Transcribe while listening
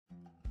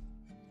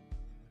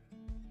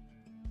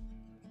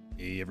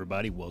Hey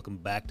everybody, welcome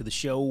back to the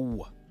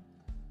show.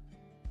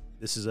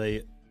 This is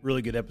a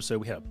really good episode.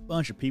 We had a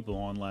bunch of people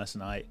on last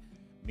night.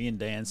 Me and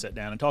Dan sat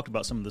down and talked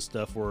about some of the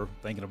stuff we're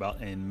thinking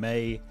about in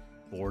May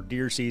for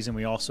deer season.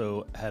 We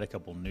also had a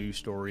couple news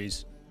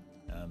stories.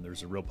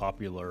 There's a real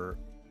popular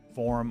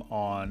forum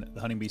on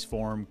the Hunting Beast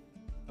forum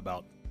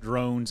about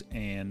drones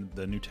and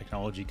the new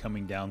technology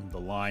coming down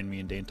the line. Me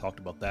and Dan talked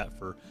about that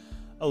for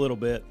a little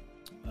bit.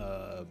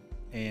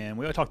 And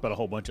we talked about a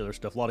whole bunch of other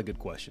stuff, a lot of good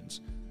questions.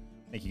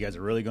 I think you guys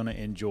are really going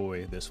to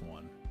enjoy this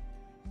one.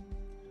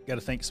 Got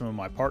to thank some of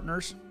my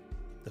partners.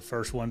 The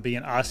first one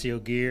being Osseo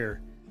Gear.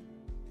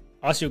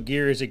 Osseo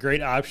Gear is a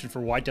great option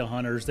for whitetail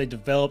hunters. They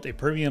developed a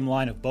premium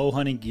line of bow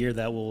hunting gear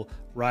that will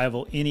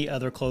rival any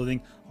other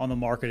clothing on the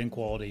market in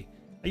quality.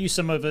 I used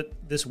some of it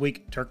this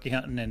week turkey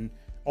hunting, and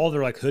all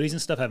their like hoodies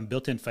and stuff have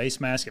built-in face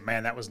mask, and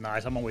man, that was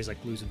nice. I'm always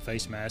like losing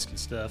face mask and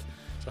stuff,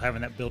 so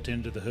having that built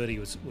into the hoodie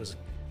was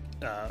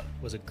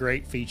a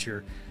great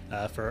feature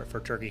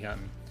for turkey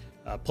hunting.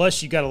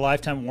 Plus, you got a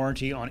lifetime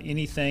warranty on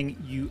anything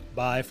you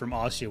buy from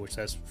Osseo, which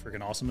that's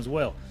freaking awesome as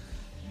well.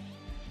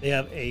 They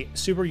have a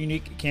super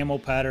unique camo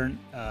pattern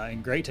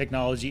and great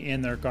technology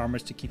in their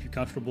garments to keep you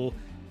comfortable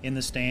in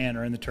the stand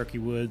or in the turkey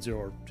woods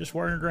or just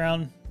wearing it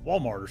around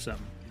Walmart or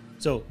something.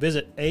 So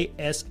visit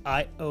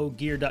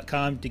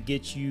asiogear.com to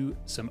get you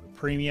some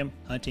premium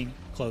hunting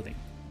clothing.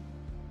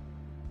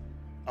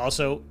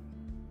 Also,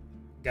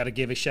 got to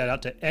give a shout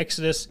out to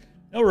Exodus.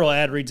 No real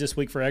ad reads this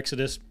week for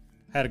Exodus.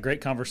 Had a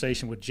great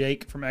conversation with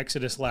Jake from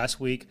Exodus last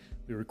week.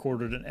 We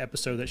recorded an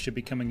episode that should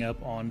be coming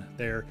up on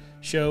their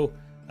show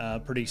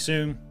pretty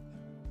soon.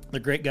 They're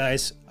great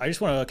guys. I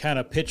just want to kind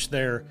of pitch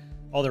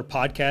all their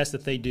podcasts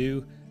that they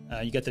do.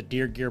 You got the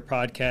Deer Gear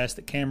podcast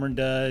that Cameron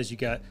does. You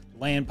got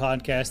Land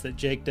podcast that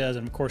Jake does,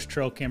 and of course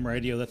Trail Cam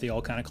Radio that they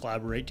all kind of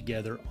collaborate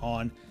together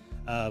on.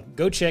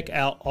 Go check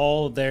out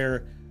all of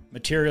their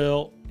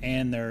material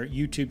and their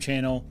YouTube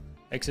channel,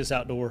 Exodus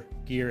Outdoor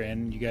Gear,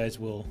 and you guys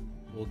will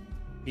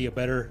be a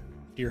better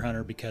deer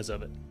hunter because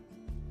of it.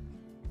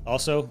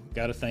 Also,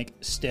 got to thank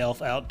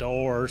Stealth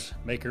Outdoors,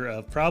 maker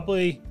of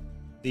probably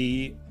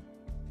the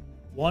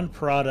one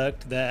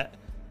product that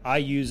I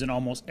use in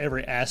almost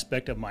every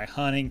aspect of my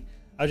hunting.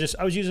 I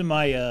was using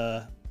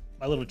my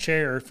my little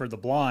chair for the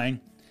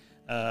blind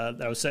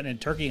that I was setting in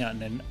turkey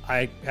hunting, and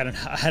I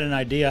had an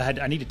idea.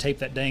 I need to tape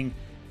that dang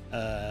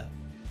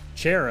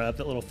chair up,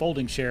 that little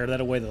folding chair,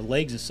 that way the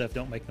legs and stuff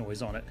don't make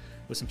noise on it,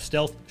 with some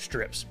Stealth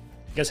strips.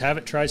 If you guys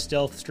haven't tried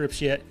Stealth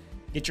strips yet,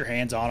 get your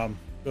hands on them.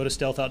 Go to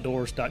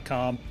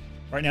stealthoutdoors.com.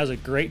 Right now is a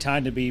great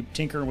time to be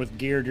tinkering with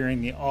gear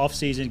during the off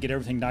season. Get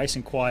everything nice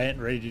and quiet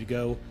and ready to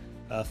go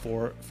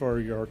for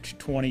your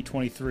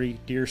 2023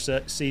 deer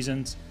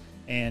seasons,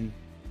 and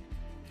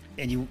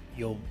you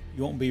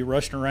won't be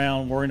rushing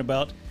around worrying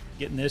about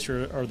getting this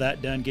or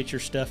that done. Get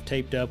your stuff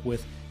taped up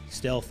with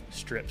Stealth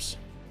strips.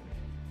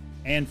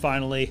 And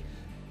finally,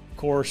 of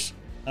course,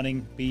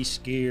 Hunting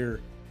Beast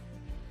Gear,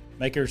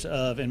 makers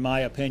of, in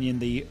my opinion,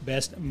 the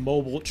best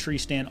mobile tree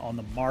stand on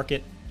the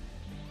market.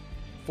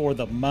 For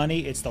the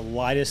money, it's the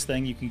lightest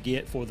thing you can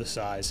get for the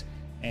size.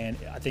 And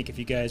I think if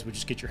you guys would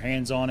just get your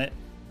hands on it,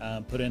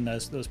 put in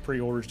those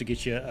pre-orders to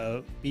get you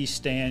a beast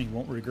stand, you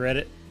won't regret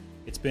it.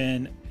 It's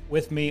been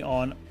with me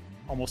on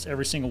almost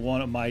every single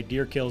one of my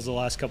deer kills the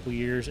last couple of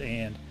years,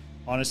 and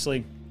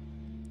honestly,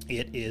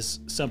 it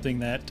is something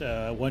that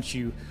once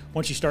you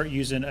start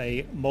using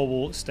a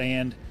mobile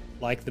stand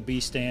like the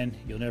beast stand,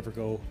 you'll never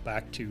go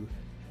back to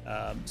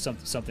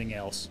something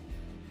else.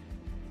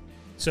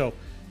 So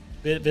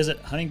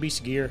visit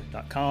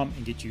huntingbeastgear.com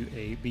and get you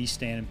a beast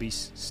stand and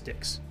beast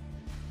sticks.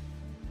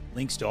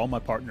 Links to all my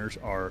partners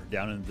are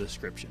down in the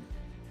description.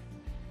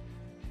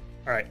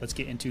 All right, let's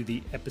get into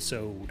the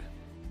episode.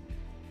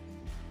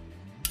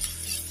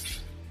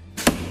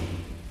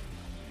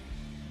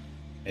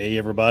 Hey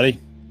everybody,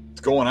 What's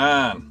going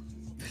on?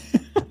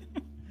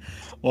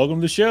 welcome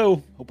to the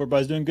show. Hope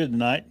everybody's doing good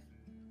tonight.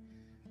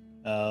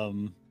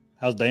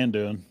 How's Dan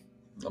doing?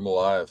 I'm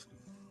alive.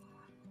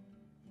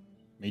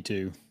 Me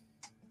too.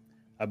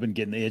 I've been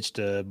getting the itch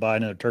to buy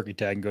another turkey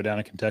tag and go down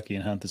to Kentucky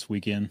and hunt this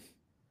weekend.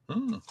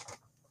 I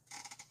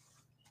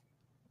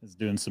was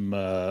doing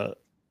some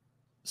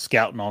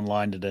scouting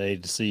online today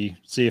to see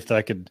if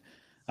I could.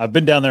 I've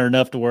been down there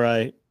enough to where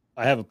I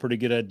have a pretty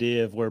good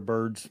idea of where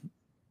birds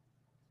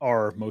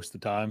are most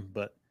of the time,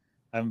 but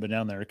I haven't been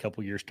down there in a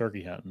couple years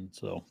turkey hunting.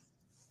 So,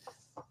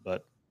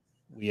 but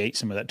we ate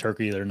some of that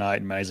turkey the other night,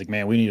 and Maggie's like,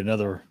 "Man, we need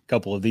another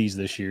couple of these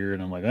this year."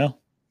 And I'm like, "Well,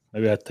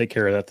 maybe I have to take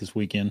care of that this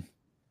weekend."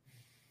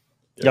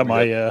 Yeah,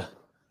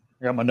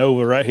 got my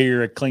Nova right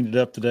here. I cleaned it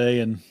up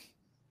today and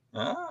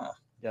Ah.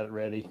 got it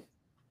ready.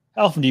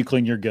 How often do you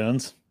clean your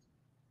guns?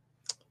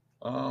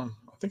 I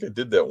think I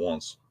did that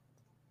once.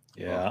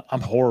 Yeah,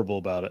 I'm horrible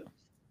about it.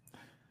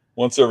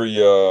 Once every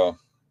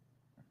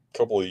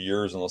couple of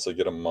years, unless I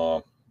get them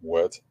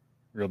wet.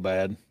 Real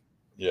bad.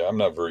 Yeah, I'm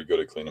not very good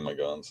at cleaning my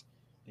guns.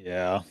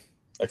 Yeah.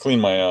 I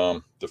clean my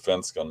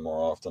defense gun more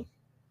often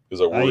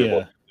because I worry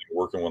about it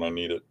working when I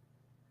need it.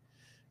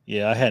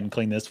 Yeah, I hadn't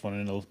cleaned this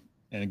one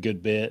in a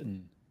good bit,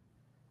 and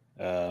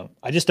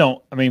I just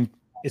don't. I mean,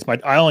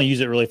 I only use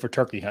it really for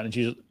turkey hunting. It's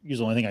usually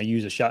the only thing I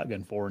use a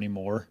shotgun for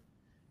anymore.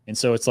 And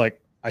so it's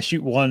like I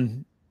shoot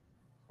one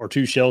or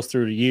two shells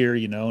through the year,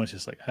 and it's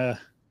just like,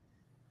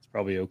 it's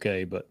probably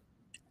okay, but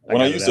I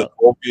When I got it used a out.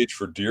 12 gauge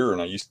for deer,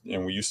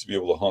 and we used to be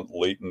able to hunt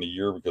late in the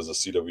year because of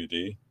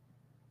CWD,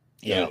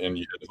 Yeah. and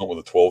you had to hunt with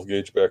a 12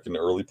 gauge back in the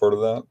early part of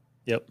that.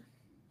 Yep.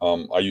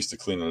 I used to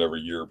clean it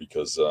every year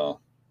because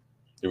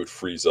it would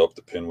freeze up,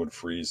 the pin would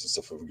freeze and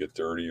stuff would get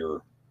dirty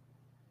or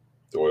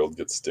the oil would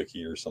get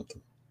sticky or something.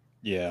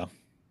 Yeah.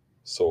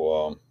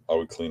 So I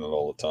would clean it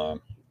all the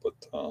time. But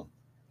uh,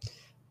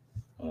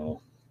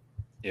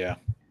 Yeah.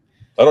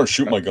 I don't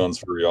shoot my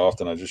guns very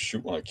often. I just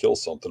shoot when I kill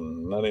something,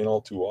 and that ain't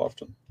all too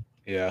often.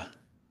 Yeah.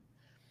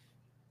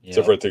 Except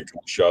Yeah. for I take a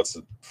couple shots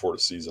before the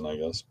season, I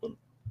guess. But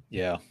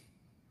Yeah.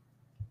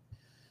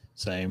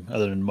 Same.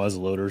 Other than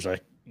muzzle loaders, I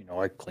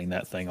clean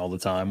that thing all the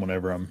time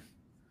whenever I'm.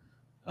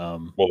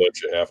 well,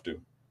 that you have to.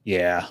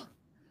 Yeah.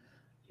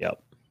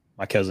 Yep.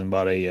 My cousin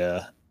bought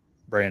a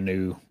brand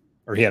new,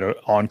 or he had an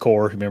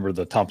Encore. Remember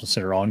the Thompson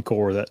Center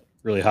Encore, that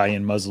really high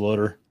end muzzle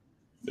loader?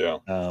 Yeah.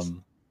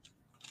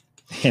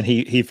 And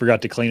he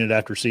forgot to clean it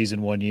after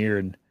season 1 year,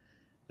 and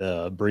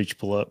the breech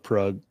plug,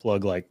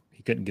 like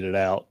he couldn't get it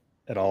out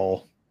at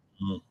all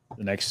Mm.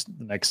 the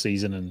next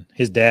season. And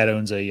his dad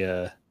owns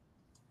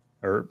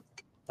or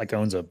like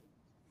owns a,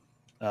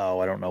 oh,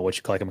 I don't know what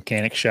you call, like a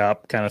mechanic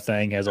shop kind of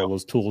thing, has all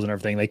those tools and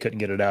everything. They couldn't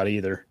get it out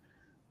either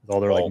with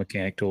all their like Oh,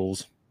 mechanic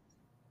tools.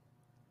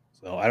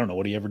 So I don't know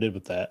what he ever did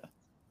with that. I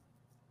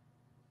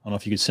don't know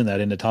if you could send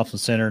that into Thompson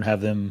Center and have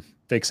them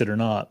fix it or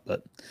not,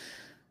 but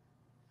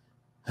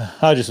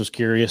I just was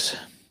curious.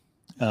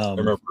 I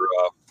remember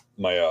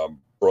my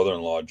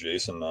brother-in-law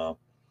Jason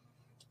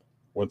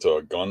went to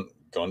a gun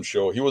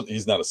show.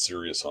 He's not a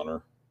serious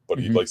hunter, but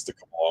he Mhm. likes to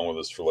come along with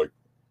us for like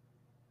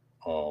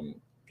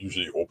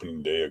usually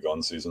opening day of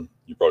gun season.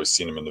 You've probably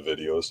seen him in the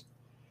videos.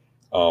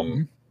 Um,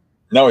 Mhm.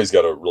 Now he's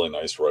got a really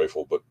nice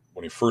rifle, but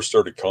when he first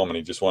started coming,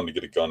 he just wanted to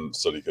get a gun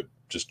so that he could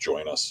just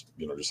join us,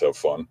 just have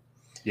fun.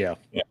 Yeah.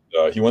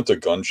 And he went to a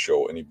gun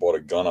show and he bought a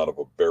gun out of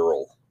a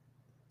barrel,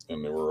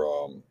 and they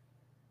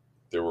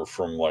were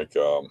from like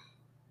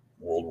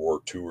World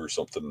War II or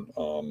something,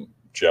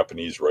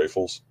 Japanese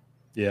rifles.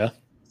 Yeah.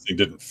 It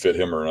didn't fit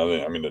him or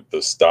nothing. I mean,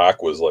 the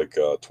stock was like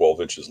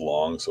 12 inches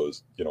long, so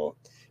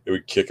it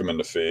would kick him in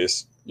the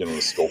face.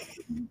 The scope,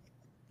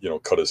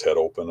 cut his head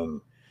open,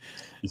 and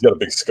he's got a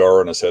big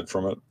scar on his head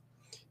from it.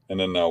 And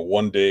then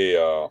one day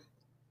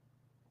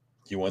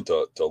he went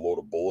to load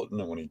a bullet,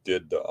 and when he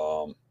did,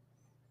 the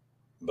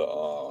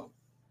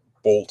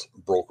bolt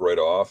broke right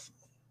off,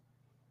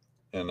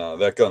 and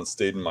that gun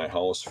stayed in my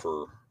house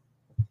for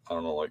I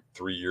don't know, like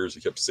 3 years.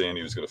 He kept saying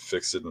he was going to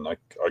fix it, and I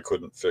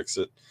couldn't fix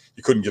it.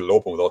 You couldn't get it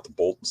open without the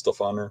bolt and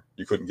stuff on there.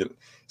 You couldn't get it,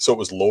 so it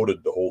was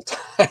loaded the whole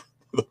time.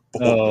 The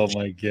bolt Oh was,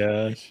 my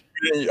gosh.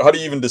 how do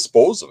you even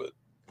dispose of it?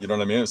 You know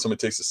what I mean? If somebody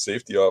takes the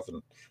safety off,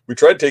 and we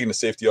tried taking the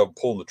safety off and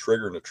pulling the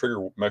trigger, and the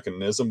trigger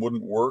mechanism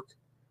wouldn't work.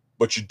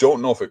 But you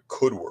don't know if it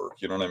could work.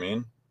 You know what I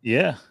mean?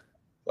 Yeah.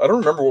 I don't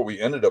remember what we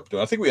ended up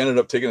doing. I think we ended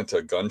up taking it to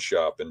a gun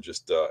shop and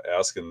just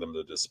asking them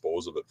to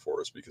dispose of it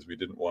for us because we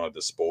didn't want to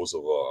dispose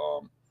of a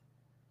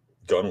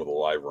gun with a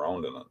live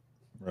round in it.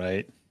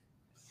 Right.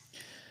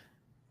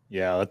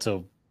 Yeah, that's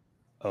a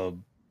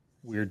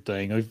weird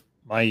thing.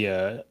 My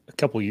a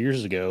couple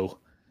years ago,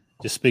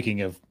 just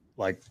speaking of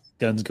like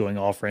guns going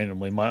off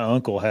randomly, my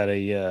uncle had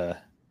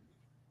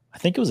I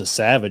think it was a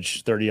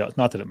Savage 30.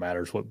 Not that it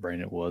matters what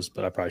brand it was,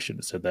 but I probably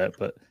shouldn't have said that.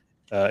 But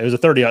it was a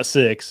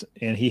 30-06,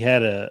 and he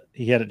had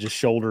it just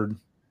shouldered,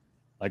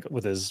 like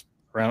with his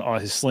around on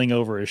his sling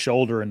over his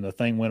shoulder, and the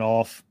thing went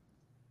off.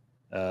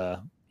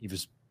 He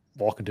was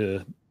walking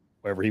to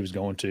wherever he was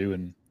going to,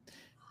 and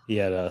he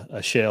had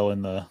a shell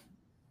in the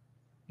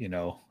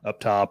up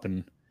top,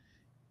 and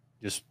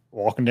just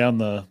walking down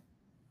the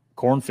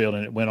cornfield,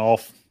 and it went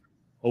off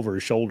over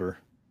his shoulder.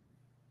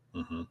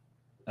 Mm-hmm.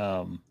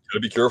 Um, Got to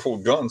be careful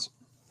with guns.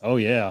 oh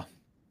yeah,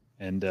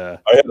 and I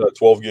had a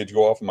 12 gauge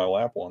go off in my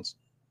lap once,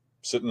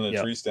 sitting in a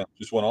yep, tree stand,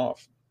 just went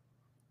off.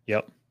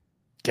 yep.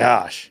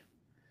 Gosh,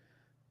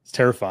 it's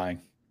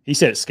terrifying. He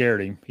said it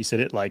scared him. He said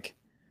it like,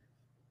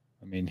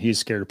 I mean, he's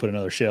scared to put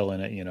another shell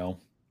in it.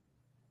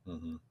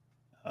 Mm-hmm.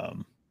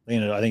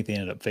 I think they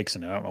ended up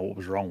fixing it. I don't know what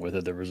was wrong with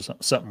it. There was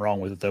something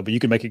wrong with it though. But you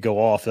could make it go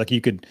off. Like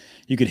you could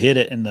hit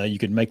it, and you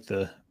could make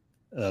the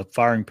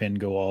firing pin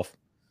go off.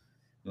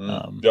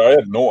 Yeah, I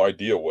had no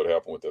idea what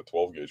happened with that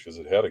 12 gauge because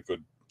it had a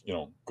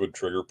good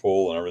trigger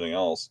pull and everything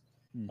else.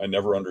 I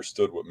never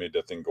understood what made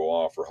that thing go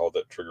off or how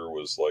that trigger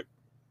was like.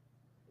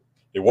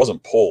 It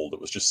wasn't pulled; it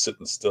was just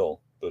sitting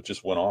still, but it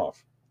just went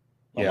off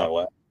on my Yeah.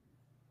 lap.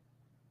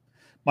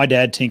 My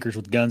dad tinkers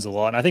with guns a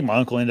lot, and I think my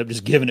uncle ended up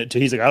just giving it to.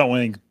 He's like, I don't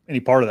want any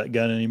part of that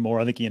gun anymore.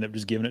 I think he ended up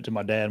just giving it to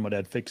my dad, and my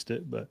dad fixed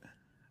it. But,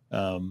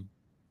 um,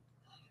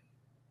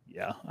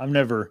 yeah, I've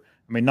never.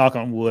 I mean, knock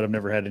on wood, I've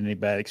never had any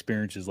bad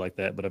experiences like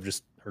that, but I've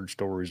just heard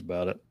stories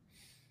about it.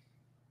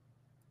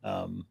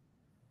 Um,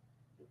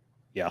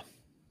 yeah.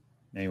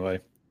 Anyway,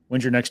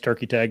 when's your next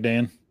turkey tag,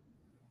 Dan?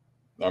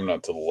 I'm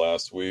not till the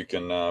last week,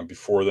 and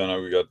before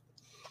then, we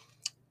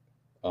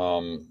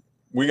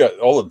got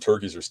all the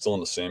turkeys are still in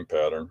the same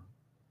pattern.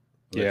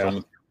 And they Yeah.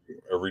 come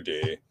every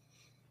day,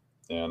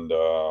 and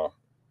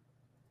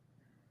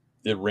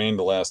it rained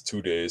the last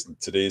 2 days. And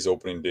today's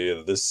opening day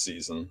of this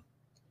season,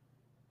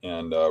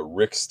 and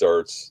Rick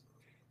starts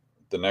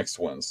the next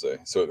Wednesday,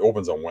 so it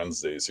opens on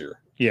Wednesdays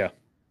here. Yeah.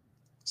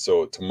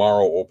 So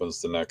tomorrow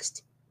opens the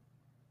next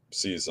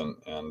season,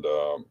 and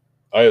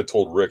I had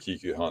told Rick he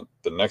could hunt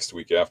the next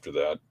week after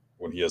that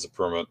when he has a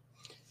permit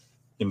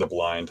in the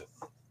blind,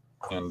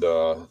 and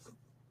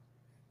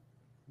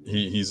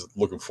he's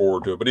looking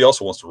forward to it. But he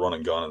also wants to run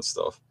and gun and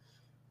stuff.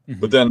 Mm-hmm.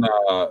 But then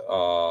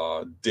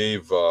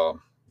Dave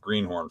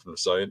Greenhorn from the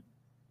site,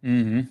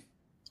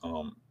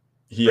 Mm-hmm.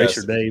 He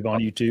Racer asked Dave on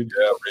YouTube.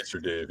 Yeah, Racer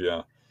Dave.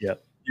 Yeah.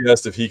 Yep. He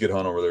asked if he could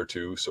hunt over there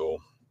too. So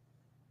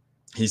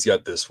he's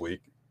got this week.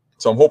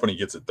 So I'm hoping he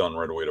gets it done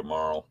right away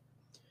tomorrow.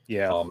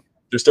 Yeah.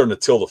 They're starting to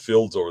till the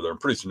fields over there. And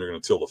pretty soon they're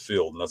going to till the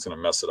field, and that's going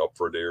to mess it up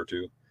for a day or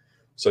two.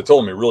 So I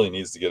told him he really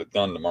needs to get it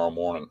done tomorrow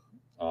morning.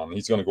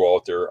 He's going to go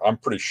out there. I'm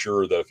pretty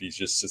sure that if he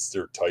just sits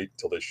there tight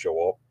till they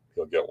show up,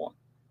 he'll get one.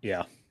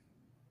 Yeah.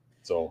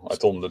 So I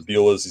told him the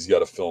deal is he's got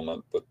to film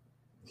it, but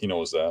he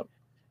knows that.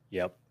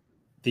 Yep.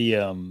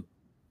 The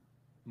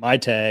my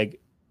tag.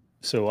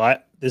 So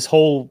this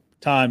whole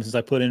time since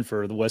I put in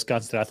for the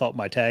Wisconsin, I thought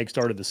my tag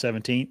started the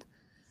 17th.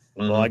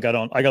 Mm-hmm. Well, I got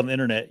on the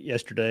internet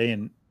yesterday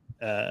and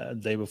the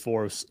day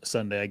before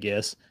Sunday, I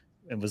guess,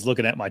 and was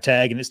looking at my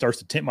tag, and it starts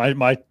the 10th.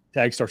 My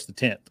tag starts the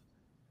 10th.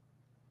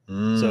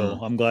 So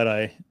I'm glad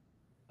I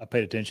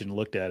paid attention and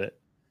looked at it.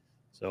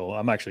 So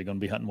I'm actually going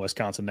to be hunting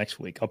Wisconsin next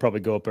week. I'll probably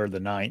go up there the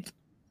 9th.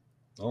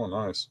 Oh,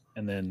 nice.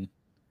 And then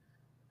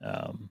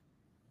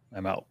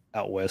I'm out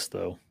west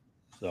though.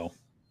 So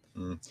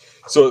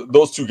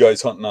those two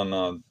guys hunting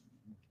on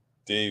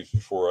Dave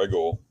before I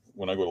go.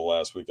 When I go to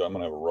last week, I'm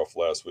going to have a rough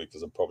last week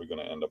because I'm probably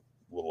going to end up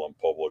a little on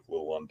public, a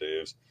little on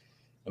Dave's.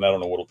 And I don't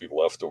know what'll be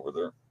left over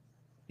there.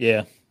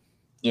 Yeah.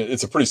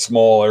 It's a pretty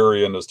small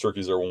area, and those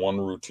turkeys are one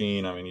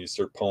routine. I mean, you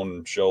start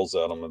pounding shells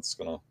at them, it's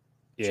going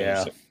to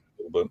change things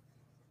a little bit.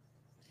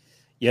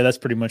 Yeah, that's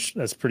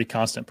pretty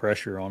constant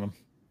pressure on them.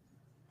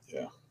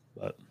 Yeah.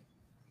 But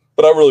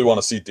I really want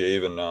to see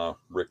Dave and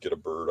Rick get a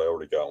bird. I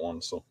already got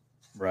one, so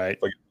right.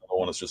 If I get another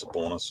one, it's just a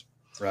bonus.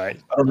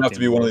 Right. I don't have to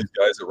be one of these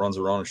guys that runs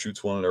around and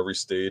shoots one in every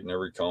state and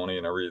every county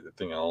and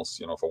everything else.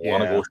 If I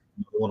want to go shoot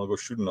another one, I'll go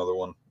shoot another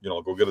one.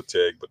 I'll go get a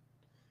tag, but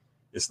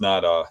it's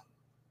not a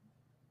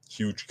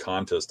huge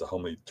contest to how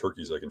many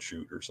turkeys I can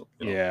shoot or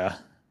something. Yeah.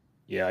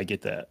 Yeah, I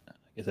get that.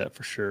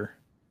 For sure.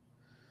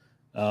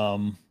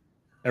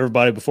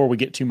 Everybody, before we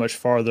get too much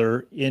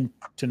farther in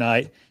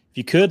tonight, if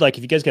you could, if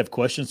you guys have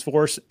questions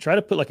for us, try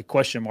to put a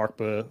question mark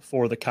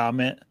before the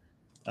comment.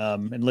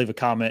 And leave a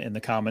comment in the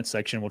comment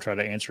section. We'll try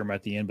to answer them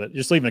at the end, but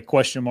just leaving a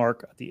question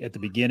mark at the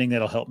beginning,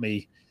 that'll help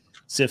me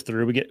sift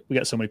through. We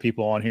got so many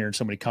people on here and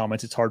so many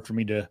comments. It's hard for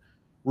me to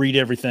read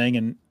everything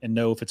and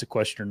know if it's a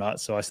question or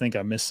not. So I think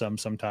I miss some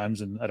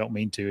sometimes, and I don't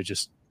mean to. It's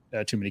just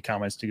too many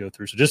comments to go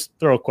through. So just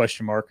throw a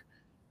question mark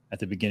at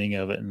the beginning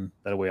of it, and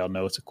that way I'll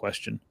know it's a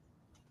question.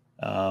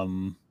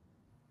 We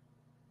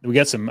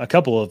got a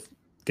couple of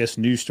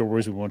news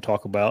stories we want to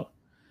talk about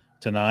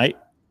tonight.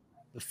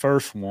 The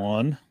first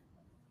one.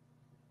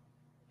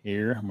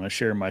 Here, I'm going to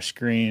share my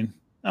screen.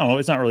 Oh,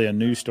 it's not really a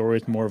news story.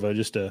 It's more of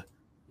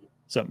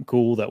something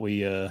cool that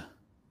we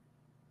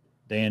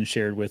Dan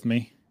shared with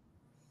me.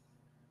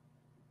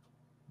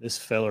 This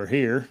feller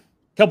here.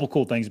 A couple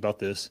cool things about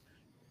this.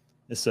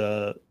 This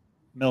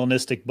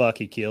melanistic buck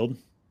he killed,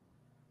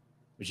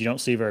 which you don't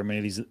see very many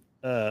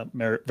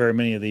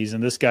of these.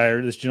 And this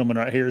gentleman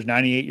right here is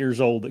 98 years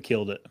old that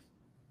killed it.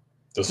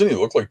 Doesn't he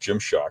look like Jim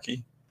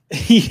Shockey?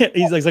 Yeah,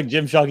 he's like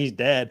Jim Shockey's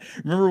dad.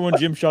 Remember when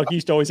Jim Shockey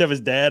used to always have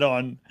his dad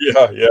on?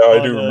 Yeah,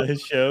 I do remember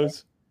his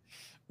shows.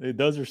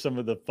 Those are some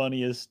of the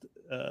funniest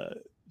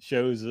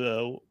shows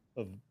of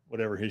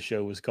whatever his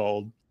show was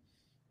called.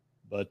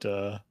 But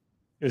it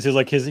was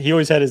he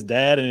always had his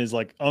dad and his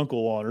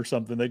uncle on or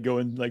something. They'd go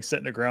and sit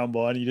in a ground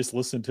ball, and you just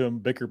listen to them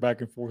bicker back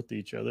and forth to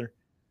each other.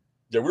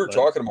 Yeah, we were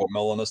talking about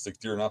melanistic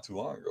deer not too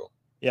long ago.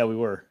 Yeah, we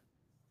were.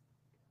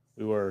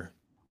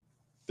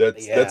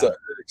 That's an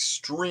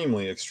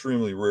extremely,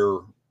 extremely rare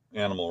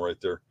animal right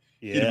there.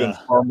 Yeah. He'd have been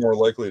far more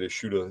likely to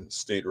shoot a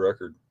state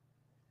record.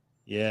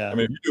 Yeah. I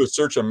mean, if you do a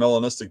search on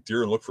melanistic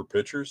deer and look for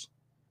pictures,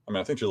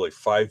 I think there's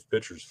 5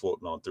 pictures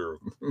floating out there of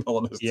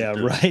melanistic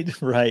deer.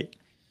 Right.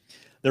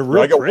 They're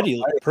real pretty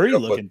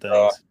looking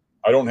things.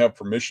 I don't have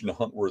permission to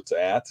hunt where it's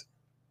at.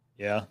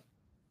 Yeah.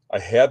 I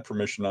had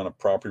permission on a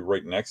property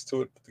right next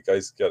to it, but the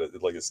guy's got it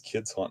his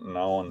kids hunting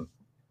now, and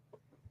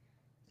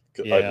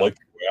I'd like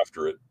to go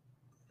after it.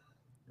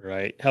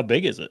 Right. How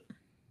big is it?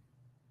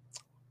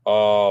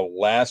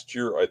 Last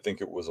year I think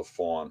it was a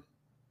fawn.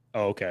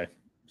 Oh, okay.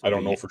 I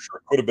don't know for sure.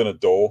 It could have been a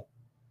doe.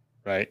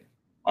 Right.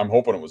 I'm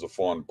hoping it was a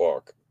fawn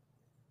buck.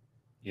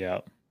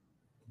 Yeah.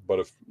 But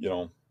if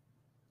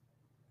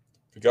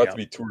it got to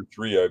be 2 or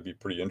 3, I'd be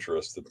pretty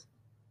interested.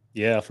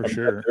 Yeah, for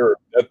sure.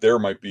 That there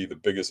might be the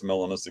biggest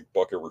melanistic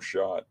buck ever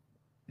shot.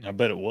 I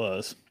bet it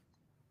was.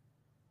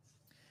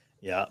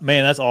 Yeah,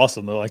 man, that's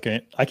awesome though. I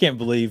can't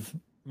believe.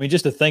 I mean,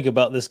 just to think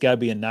about this guy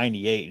being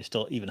 98 and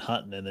still even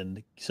hunting, and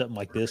then something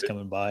like this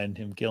coming by and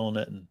him killing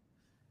it, and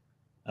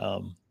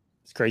um,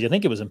 it's crazy. I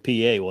think it was in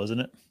PA,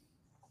 wasn't it?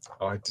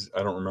 I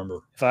don't remember.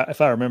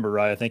 If I remember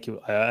right, I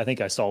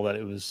think I saw that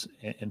it was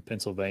in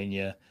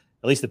Pennsylvania.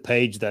 At least the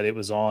page that it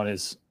was on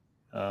is,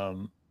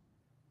 um,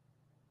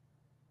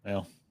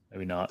 well,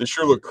 maybe not. They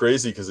sure look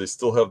crazy because they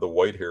still have the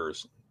white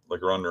hairs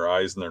like around their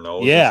eyes and their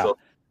nose and Yeah, stuff.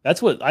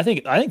 that's what I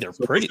think. I think they're So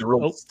it makes pretty. it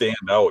really Oh, stand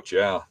out.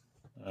 Yeah.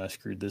 I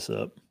screwed this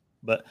up,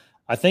 but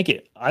I think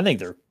it. I think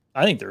they're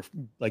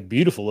like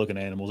beautiful looking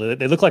animals.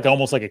 They look like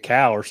almost like a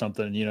cow or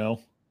something, you know.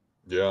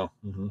 Yeah.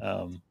 Mm-hmm.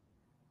 Um,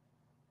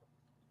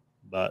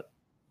 but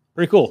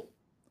pretty cool.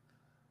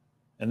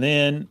 And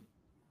then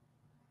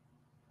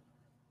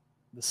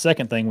the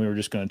second thing we were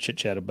just going to chit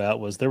chat about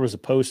was there was a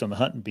post on the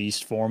Hunt and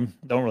Beast forum.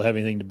 Don't really have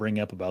anything to bring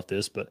up about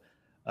this, but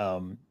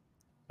um,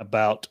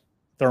 about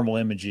thermal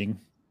imaging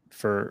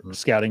for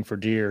scouting for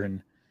deer.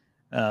 And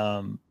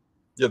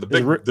yeah, the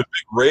big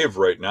rave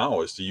right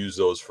now is to use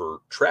those for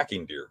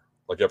tracking deer,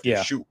 like after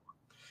you shoot.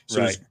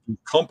 So right. there's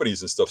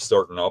companies and stuff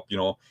starting up, you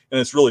know,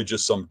 and it's really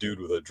just some dude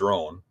with a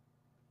drone.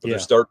 But Yeah. they're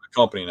starting a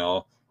company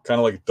now, kind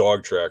of like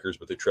dog trackers,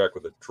 but they track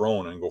with a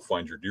drone and go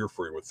find your deer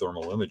for you with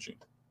thermal imaging.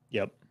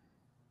 Yep.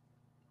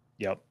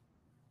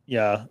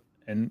 Yeah,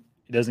 and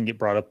it doesn't get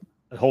brought up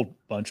a whole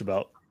bunch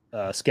about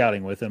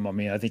scouting with them. I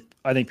mean, I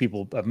think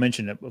people have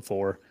mentioned it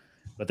before,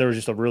 but there was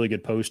just a really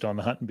good post on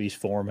the Hunt and Beast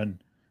forum,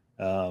 and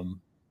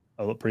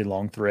a pretty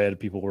long thread.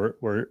 People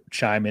were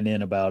chiming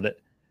in about it.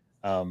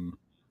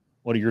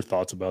 What are your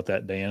thoughts about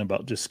that, Dan?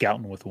 About just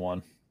scouting with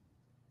one?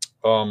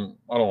 I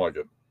don't like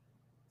it.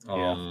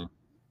 Yeah.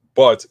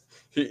 But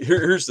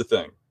here's the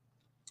thing: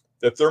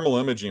 that thermal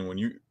imaging, when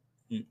you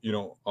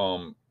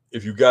know,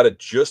 if you got it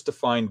just to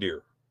find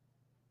deer,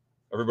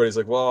 everybody's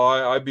like, well,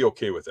 I'd be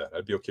okay with that.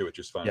 I'd be okay with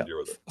just finding deer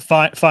with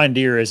it. Find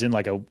deer as in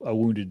like a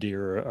wounded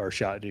deer or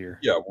shot deer.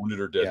 Yeah, wounded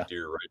or dead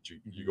deer, right?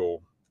 You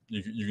go,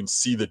 you can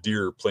see the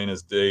deer plain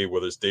as day,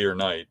 whether it's day or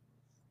night.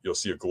 You'll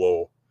see a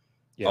glow.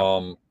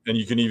 Yeah. And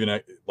you can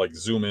even like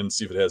zoom in,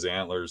 see if it has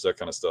antlers, that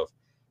kind of stuff.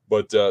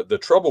 But the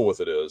trouble with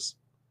it is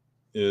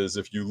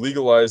if you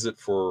legalize it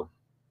for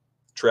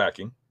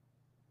tracking,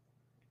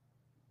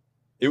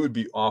 it would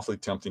be awfully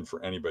tempting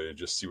for anybody to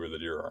just see where the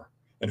deer are.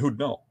 And who'd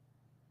know?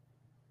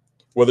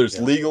 Whether it's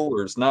legal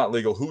or it's not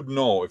legal, who'd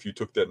know if you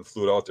took that and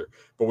flew it out there?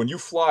 But when you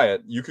fly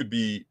it, you could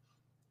be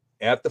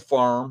at the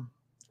farm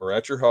or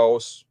at your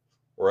house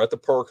or at the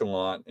parking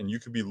lot, and you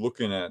could be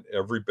looking at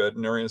every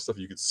bedding area and stuff.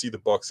 You could see the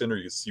bucks in there.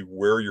 You could see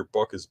where your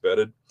buck is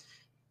bedded.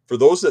 For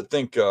those that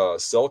think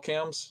cell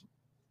cams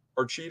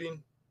are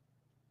cheating,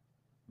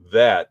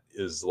 that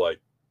is like,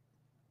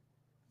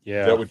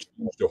 that would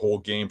change the whole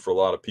game for a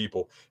lot of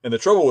people. And the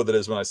trouble with it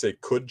is when I say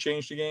could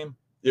change the game,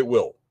 it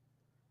will.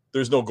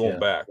 There's no going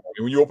back. I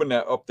mean, when you open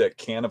that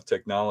can of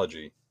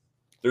technology,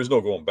 there's no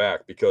going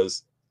back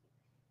because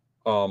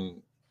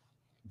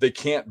they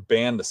can't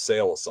ban the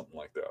sale of something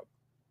like that.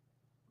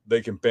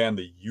 They can ban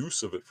the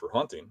use of it for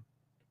hunting.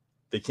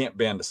 They can't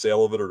ban the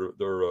sale of it or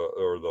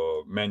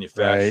the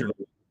manufacture.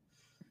 Right.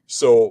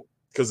 So,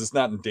 because it's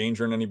not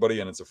endangering anybody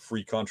and it's a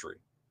free country.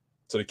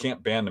 So they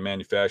can't ban the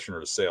manufacturing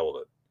or the sale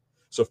of it.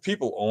 So if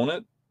people own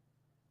it,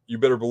 you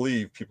better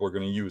believe people are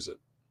going to use it.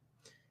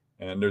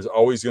 And there's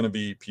always going to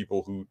be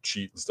people who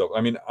cheat and stuff. I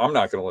mean, I'm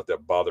not going to let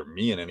that bother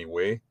me in any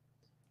way.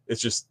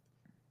 It's just,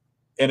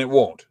 and it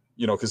won't,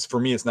 you know, because for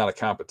me, it's not a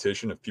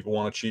competition. If people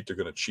want to cheat, they're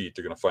going to cheat.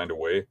 They're going to find a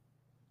way.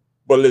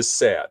 But it is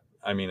sad.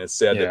 I mean, it's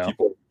sad that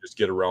people just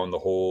get around the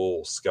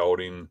whole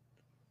scouting,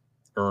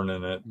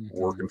 earning it,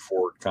 working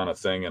for it kind of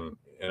thing. And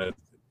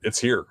it's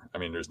here. I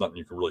mean, there's nothing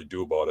you can really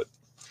do about it.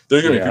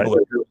 There's going to be people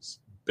that are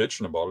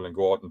bitching about it and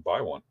go out and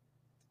buy one.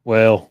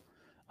 Well,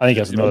 I think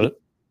that's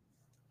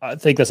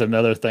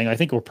another thing. I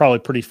think we're probably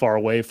pretty far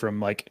away from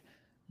like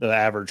the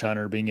average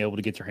hunter being able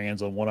to get their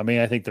hands on one. I mean,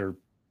 I think they're,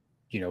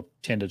 $10,000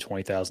 to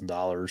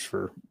 $20,000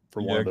 for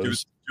one of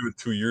those. Give it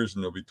 2 years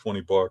and they'll be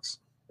 $20.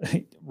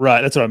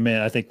 Right. That's what I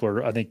meant. I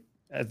think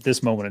at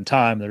this moment in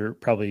time, they're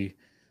probably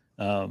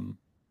out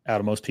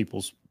of most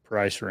people's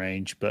price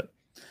range, but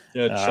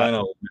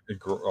China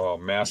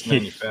mass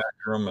manufacture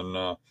them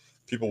and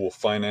people will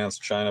finance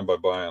China by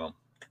buying them.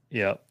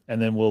 Yeah.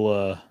 And then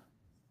we'll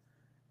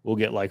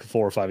get like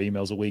 4 or 5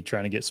 emails a week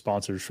trying to get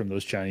sponsors from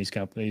those Chinese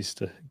companies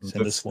to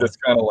send us one. That's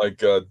kind of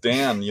like,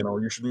 Dan,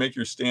 you should make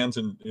your stands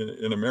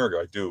in America.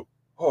 I do.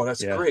 Oh,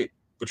 that's great.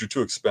 But you're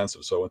too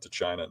expensive. So I went to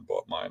China and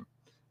bought mine.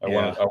 I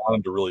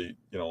wanted to really,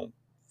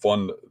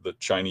 fund the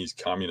Chinese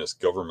communist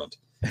government.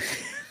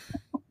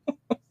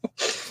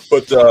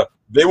 But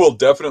they will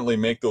definitely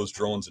make those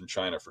drones in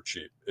China for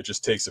cheap. It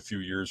just takes a few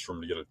years for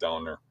them to get it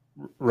down there.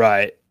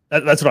 Right.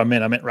 That's what I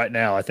meant. I meant right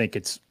now, I think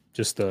it's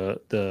just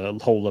the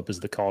holdup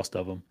is the cost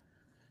of them.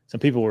 Some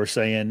people were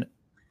saying,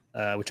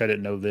 which I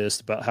didn't know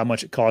this, about how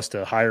much it costs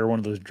to hire one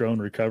of those drone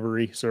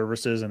recovery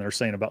services, and they're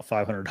saying about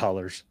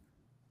 $500.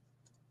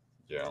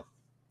 Yeah.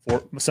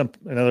 For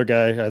another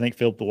guy, I think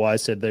Philip the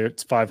Wise said there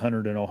it's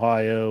 $500 in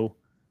Ohio.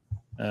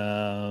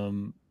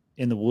 In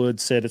the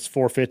woods said it's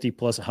 450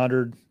 plus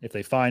 100 if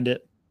they find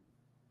it.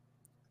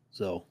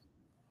 So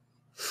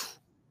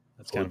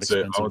that's kind of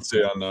expensive. I would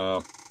say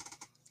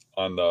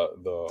on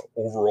the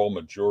overall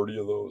majority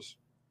of those,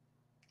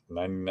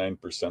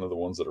 99% of the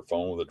ones that are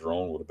found with a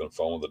drone would have been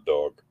found with a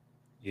dog.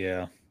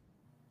 Yeah.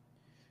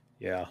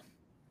 Yeah.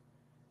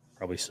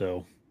 Probably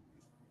so.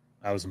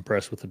 I was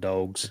impressed with the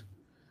dogs.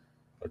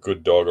 A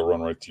good dog will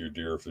run right to your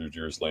deer if your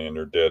deer's laying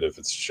there dead. If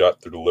it's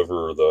shot through the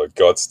liver or the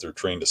guts, they're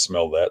trained to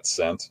smell that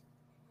scent.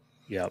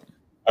 Yep.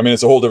 I mean,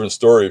 it's a whole different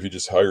story if you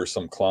just hire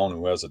some clown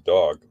who has a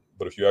dog.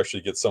 But if you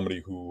actually get somebody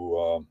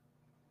who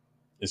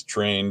is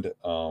trained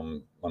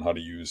on how to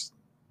use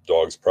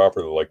dogs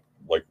properly,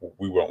 like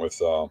we went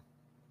with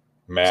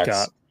Max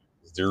Scott.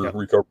 deer Yep.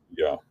 recovery,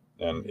 yeah,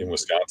 and in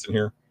Wisconsin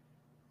here,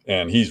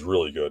 and he's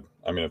really good.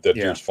 I mean, if that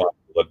Yeah. deer's fine,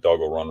 let dog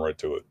will run right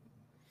to it.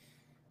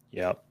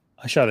 Yeah.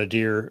 I shot a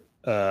deer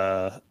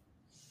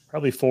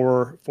probably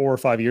four or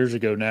 5 years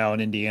ago now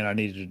in Indiana. I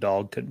needed a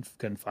dog,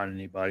 couldn't find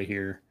anybody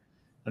here.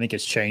 I think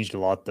it's changed a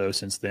lot though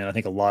since then. I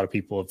think a lot of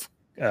people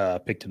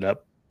have picked it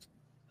up.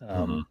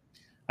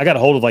 I got a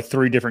hold of like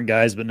 3 different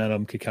guys, but none of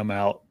them could come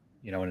out,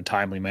 in a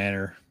timely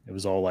manner. It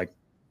was all like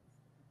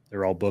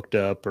they're all booked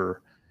up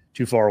or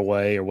too far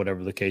away or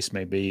whatever the case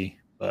may be.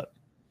 But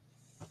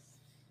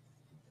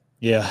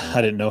yeah,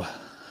 I didn't know.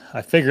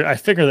 I figured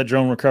that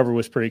drone recovery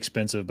was pretty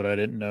expensive, but I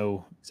didn't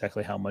know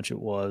exactly how much it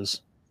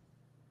was.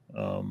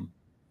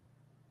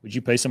 Would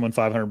you pay someone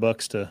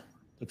 $500 to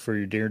look for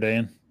your deer,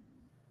 Dan?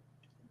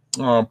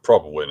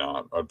 Probably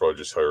not. I'd probably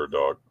just hire a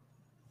dog.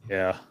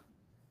 Yeah.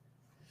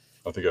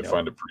 I think I'd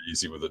find it pretty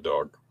easy with a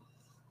dog.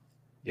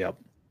 Yep.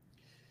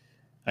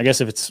 I guess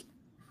if it's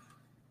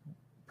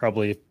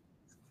probably,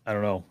 I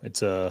don't know,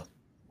 it's one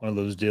of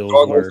those deals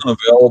dog where wasn't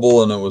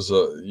available and it was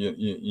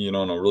and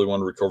I really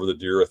wanted to recover the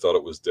deer. I thought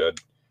it was dead.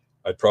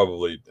 I'd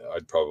probably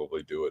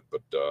do it,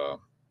 but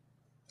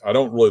I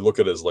don't really look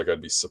at it as like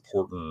I'd be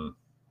supporting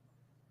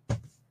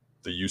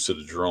the use of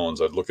the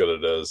drones. I'd look at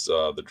it as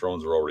the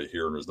drones are already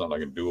here and there's nothing I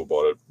can do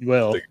about it.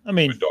 Well, I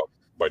mean, dog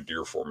buy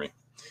deer for me,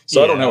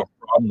 so I don't have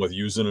a problem with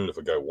using it if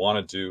a guy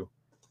wanted to.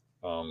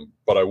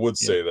 But I would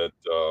say that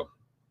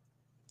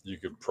you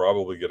could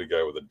probably get a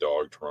guy with a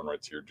dog to run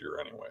right to your deer,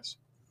 anyways.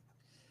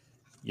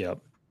 Yep.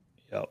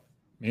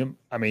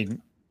 I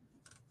mean,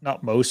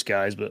 not most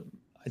guys, but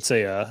I'd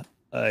say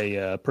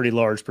a pretty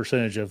large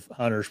percentage of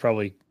hunters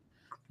probably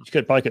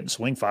couldn't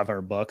swing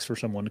 $500 for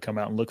someone to come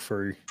out and look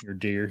for your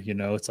deer.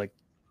 It's like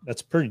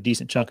that's a pretty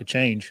decent chunk of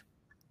change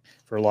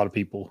for a lot of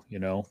people.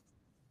 Well,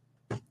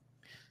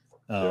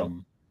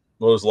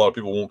 there's a lot of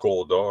people won't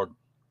call a dog.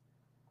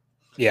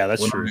 Yeah,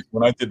 that's true.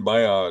 When I did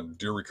my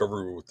deer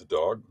recovery with the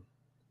dog,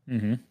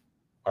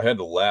 I had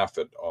to laugh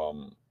at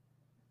all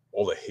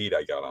the hate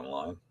I got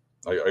online.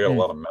 I got a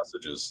lot of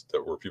messages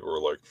that were people were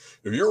like,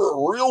 "If you're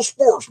a real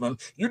sportsman,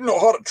 you'd know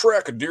how to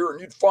track a deer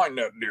and you'd find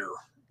that deer."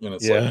 And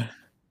it's like,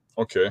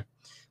 okay,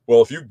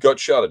 well, if you gut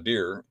shot a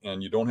deer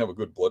and you don't have a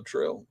good blood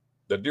trail,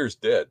 that deer's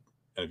dead.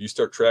 And if you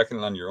start tracking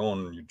it on your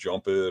own and you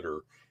jump it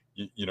or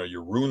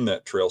you ruin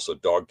that trail so a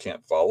dog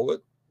can't follow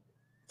it.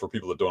 For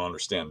people that don't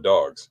understand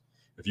dogs,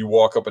 if you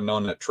walk up and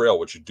down that trail,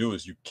 what you do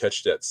is you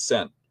catch that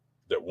scent,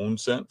 that wound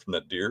scent from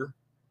that deer,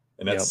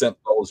 and that scent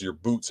follows your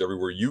boots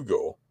everywhere you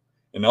go.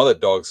 And now that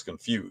dog's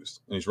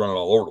confused and he's running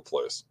all over the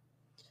place.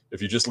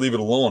 If you just leave it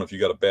alone, if you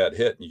got a bad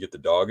hit and you get the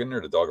dog in there,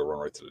 the dog will run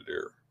right to the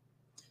deer.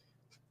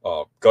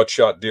 Gut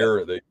shot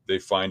deer, they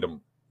find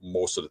them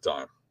most of the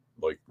time.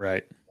 Like,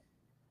 right.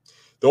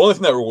 The only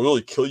thing that will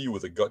really kill you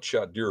with a gut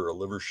shot deer or a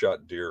liver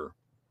shot deer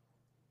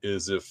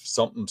is if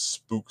something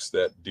spooks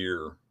that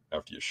deer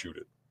after you shoot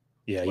it.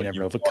 Yeah, like you never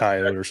know if a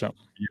coyote or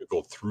something. You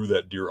go through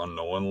that deer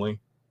unknowingly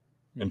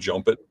and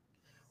jump it,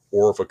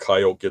 or if a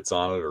coyote gets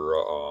on it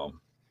or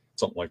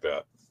something like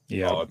that.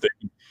 Yeah,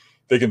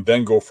 they can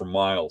then go for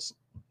miles.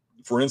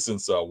 For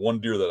instance, one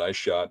deer that I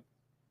shot,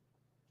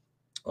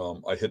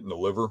 I hit in the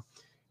liver,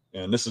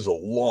 and this is a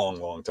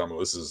long time ago.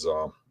 This is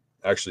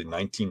actually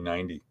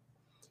 1990.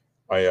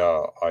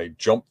 I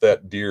jumped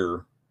that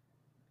deer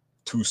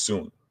too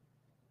soon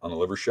on a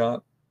liver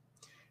shot,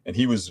 and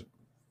he was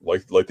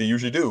like they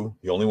usually do.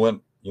 He only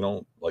went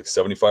like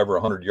 75 or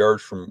 100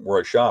 yards from where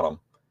I shot him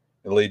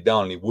and laid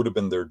down, and he would have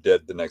been there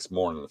dead the next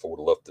morning if I would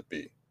have left it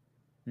be.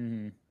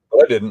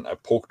 But I didn't. I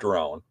poked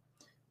around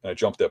and I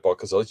jumped that buck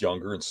because I was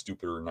younger and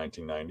stupider in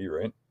 1990,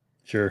 right?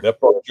 Sure. That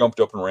buck jumped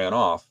up and ran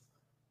off,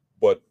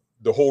 but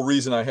the whole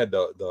reason I had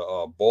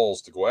the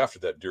balls to go after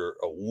that deer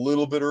a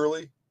little bit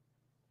early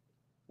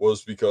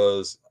was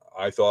because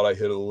I thought I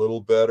hit a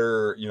little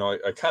better.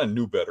 I kind of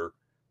knew better,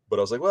 but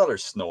I was like, well,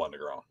 there's snow on the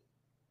ground.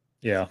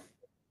 Yeah.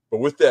 But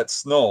with that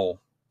snow,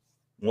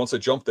 once I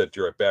jumped that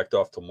deer, I backed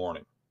off till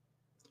morning.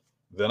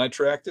 Then I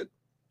tracked it,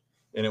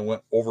 and it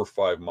went over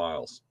 5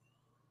 miles.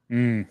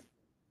 It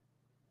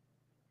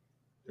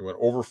went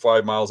over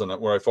 5 miles, and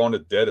when I found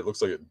it dead, it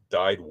looks like it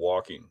died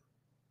walking.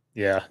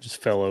 Yeah,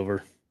 just fell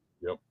over.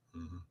 Yep.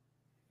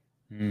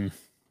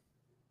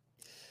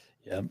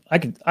 Yeah,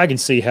 I can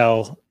see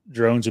how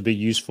drones would be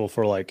useful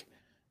for like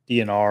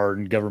DNR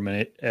and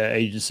government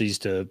agencies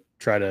to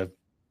try to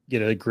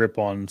get a grip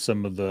on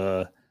some of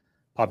the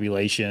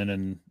population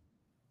and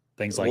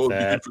things like Well, it'd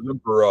be that. good for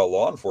them for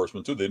law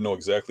enforcement too. They know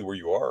exactly where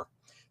you are.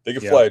 They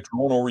could Yep. fly a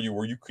drone over you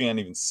where you can't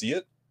even see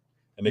it,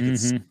 and they could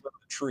see Mhm. the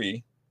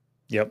tree,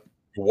 Yep.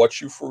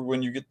 watch you for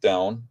when you get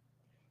down.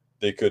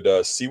 They could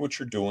see what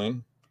you're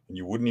doing, and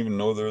you wouldn't even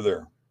know they're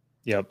there.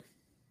 Yep.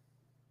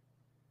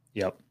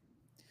 Yep.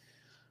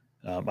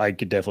 I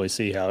could definitely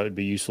see how it'd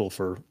be useful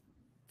for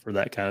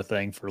that kind of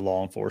thing for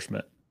law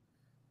enforcement.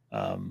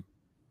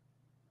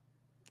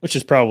 Which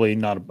is probably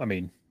not,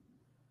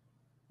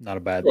 not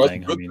a bad Well,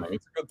 thing. that's a good thing.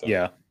 It's a good thing.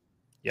 Yeah.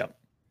 Yep.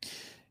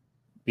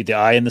 Be the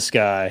eye in the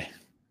sky.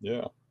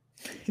 Yeah.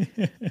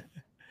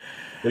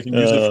 They can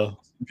use it for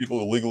people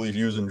illegally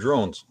using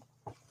drones.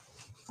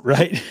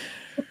 Right.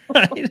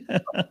 Right.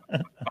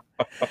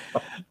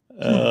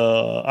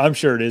 I'm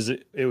sure it is.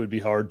 It would be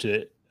hard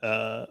to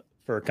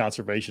for a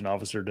conservation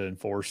officer to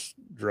enforce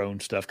drone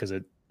stuff because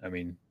it'd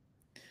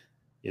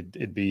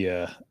be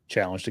a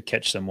challenge to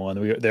catch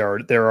someone.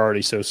 They're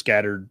already so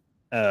scattered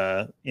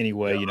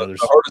anyway. Yeah, There's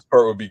the hardest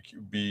part would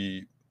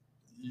be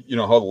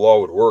how the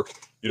law would work.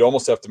 You'd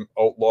almost have to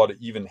outlaw to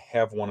even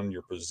have one in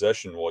your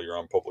possession while you're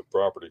on public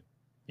property.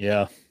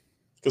 Yeah.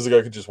 Because the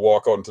guy could just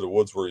walk out into the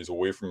woods where he's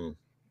away from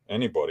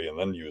anybody and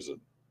then use it.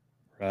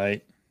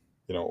 Right.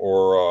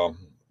 Or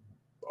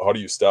how do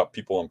you stop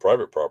people on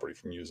private property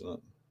from using it?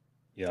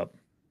 Yep.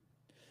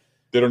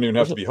 They don't even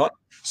have to be hunting.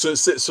 So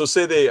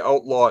say they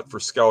outlaw it for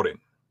scouting.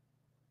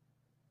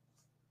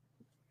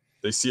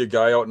 They see a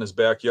guy out in his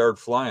backyard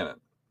flying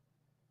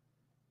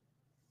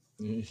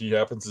it. He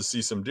happens to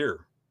see some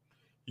deer.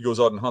 He goes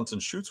out and hunts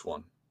and shoots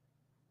one.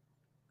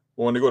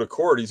 Well, when they go to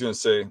court, he's going to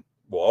say,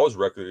 well, I was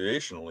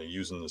recreationally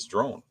using this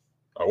drone.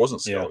 I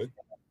wasn't scouting.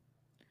 Yeah.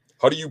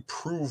 How do you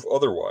prove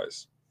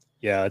otherwise?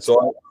 Yeah.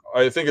 So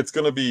I think it's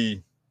going to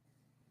be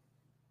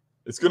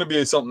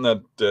something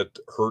that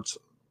hurts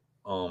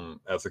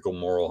ethical,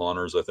 moral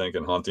hunters, I think,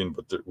 in hunting.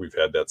 But we've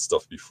had that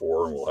stuff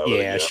before, and we'll have it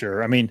again. Yeah,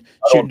 sure.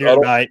 Shooting deer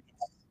at night.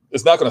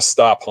 It's not going to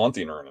stop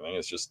hunting or anything.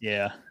 It's just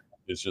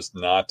It's just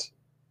not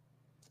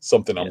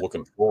something I'm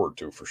looking forward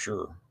to for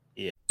sure.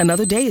 Yeah.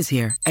 Another day is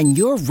here, and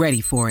you're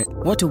ready for it.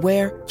 What to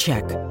wear?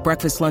 Check.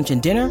 Breakfast, lunch,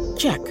 and dinner?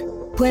 Check.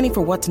 Planning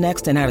for what's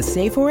next and how to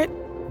save for it?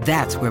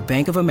 That's where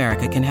Bank of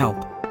America can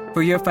help.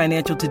 For your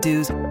financial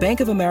to-dos, Bank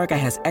of America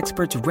has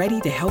experts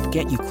ready to help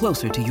get you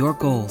closer to your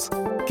goals.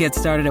 Get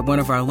started at one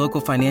of our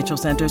local financial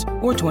centers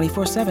or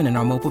 24/7 in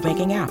our mobile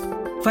banking app.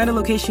 Find a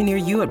location near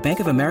you at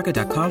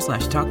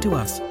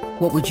bankofamerica.com/talktous.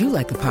 What would you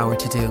like the power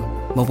to do?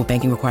 Mobile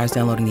banking requires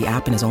downloading the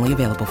app and is only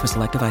available for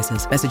select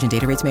devices. Message and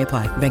data rates may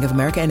apply. Bank of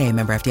America N.A.,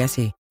 member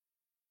FDIC.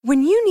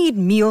 When you need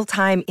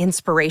mealtime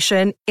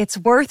inspiration, it's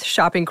worth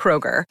shopping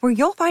Kroger, where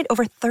you'll find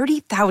over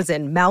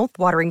 30,000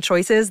 mouth-watering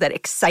choices that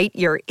excite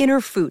your inner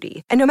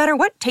foodie. And no matter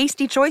what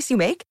tasty choice you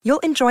make, you'll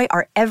enjoy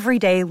our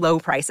everyday low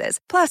prices,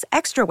 plus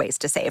extra ways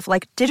to save,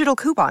 like digital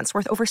coupons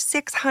worth over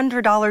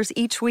 $600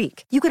 each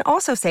week. You can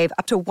also save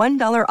up to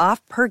 $1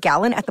 off per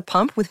gallon at the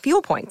pump with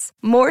fuel points.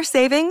 More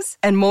savings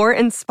and more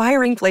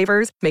inspiring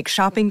flavors make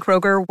shopping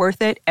Kroger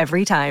worth it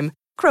every time.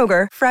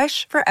 Kroger,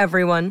 fresh for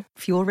everyone.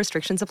 Fuel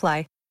restrictions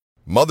apply.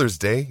 Mother's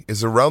Day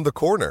is around the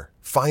corner.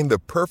 Find the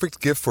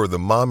perfect gift for the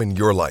mom in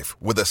your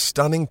life with a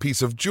stunning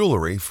piece of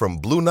jewelry from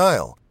Blue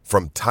Nile.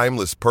 From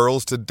timeless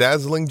pearls to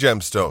dazzling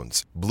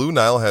gemstones, Blue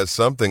Nile has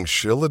something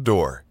she'll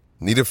adore.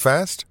 Need it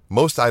fast?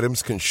 Most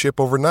items can ship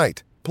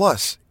overnight.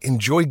 Plus,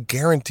 enjoy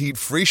guaranteed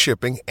free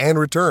shipping and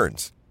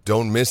returns.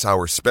 Don't miss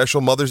our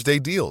special Mother's Day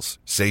deals.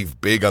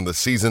 Save big on the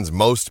season's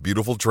most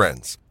beautiful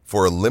trends.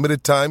 For a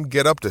limited time,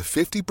 get up to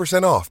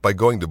 50% off by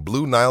going to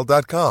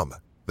BlueNile.com.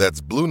 That's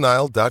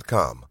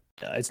BlueNile.com.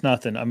 It's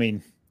nothing.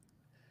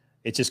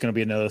 It's just going to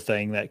be another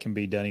thing that can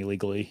be done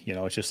illegally.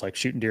 It's just like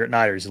shooting deer at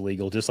night is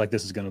illegal, just like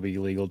this is going to be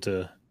illegal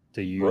to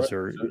use, right.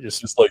 Or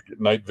just like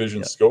night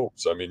vision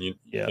scopes. And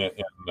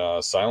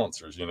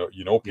silencers.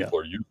 People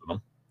are using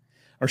them,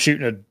 or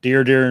shooting a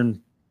deer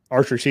in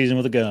archery season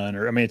with a gun,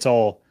 or it's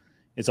all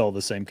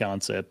the same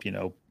concept.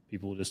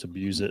 People just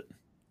abuse it.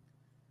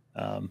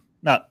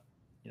 Not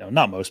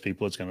most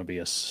people. It's going to be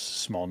a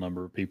small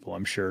number of people,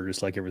 I'm sure,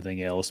 just like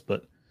everything else.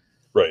 But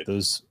right,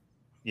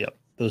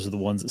 those are the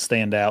ones that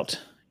stand out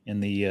in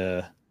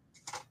the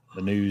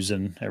news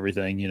and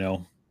everything.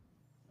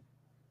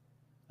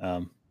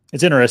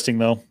 It's interesting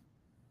though.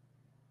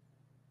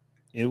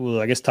 It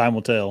will. I guess time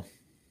will tell.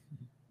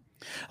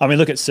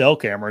 Look at cell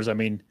cameras.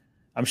 I'm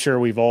sure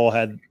we've all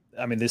had.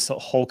 This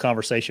whole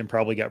conversation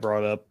probably got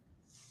brought up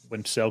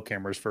when cell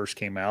cameras first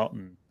came out,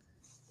 and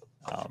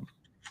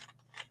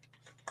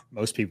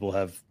most people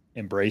have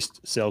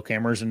embraced cell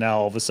cameras, and now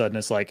all of a sudden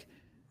it's like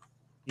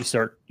you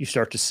start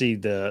to see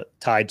the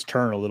tides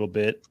turn a little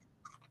bit,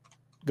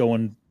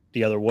 going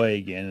the other way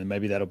again, and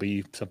maybe that'll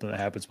be something that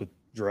happens with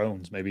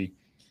drones. Maybe,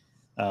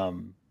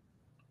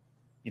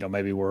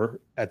 maybe we're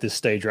at this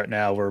stage right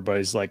now where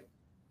everybody's like,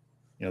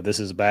 this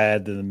is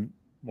bad. Then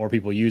more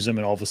people use them,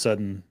 and all of a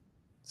sudden,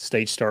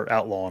 states start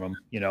outlawing them.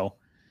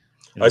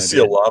 I see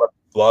a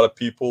lot of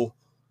people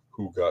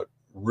who got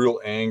real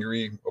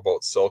angry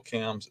about cell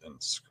cams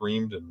and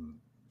screamed and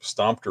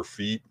stomped her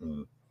feet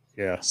and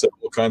said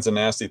all kinds of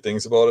nasty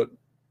things about it.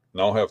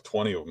 Now have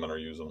 20 of them and are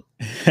using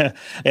them.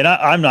 And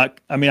I'm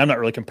not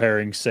really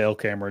comparing cell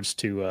cameras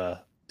to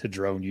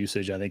drone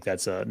usage. I think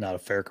that's not a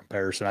fair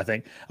comparison. I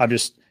think I'm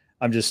just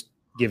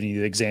giving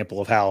you the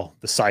example of how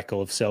the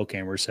cycle of cell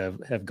cameras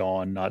have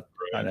gone, not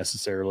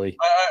necessarily.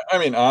 I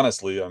mean,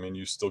 honestly, I mean,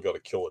 you still got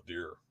to kill a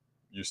deer.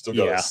 You still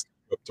got to step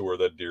up to where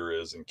that deer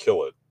is and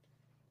kill it.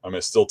 I mean,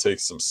 it still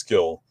takes some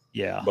skill.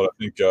 Yeah. But I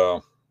think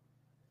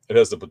it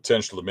has the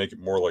potential to make it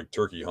more like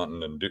turkey hunting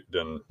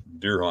than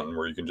deer hunting,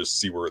 where you can just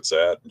see where it's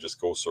at and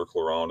just go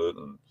circle around it.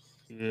 And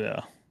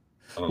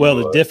well,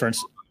 the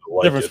difference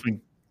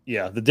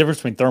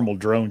between thermal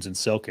drones and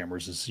cell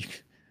cameras is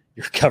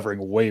you're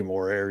covering way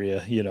more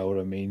area. You know what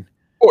I mean?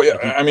 Oh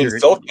yeah, I mean,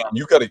 cell cam,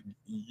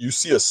 you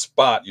see a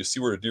spot, you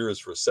see where a deer is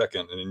for a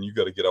second, and then you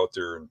got to get out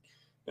there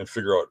and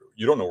figure out.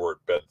 You don't know where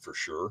it bed for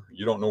sure.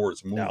 You don't know where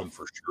it's moving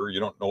for sure. You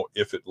don't know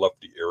if it left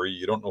the area.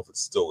 You don't know if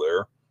it's still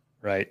there.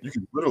 Right. You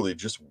can literally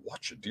just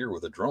watch a deer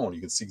with a drone. You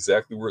can see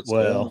exactly where it's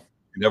going. You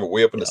can have it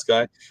way up in the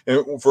sky.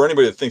 And for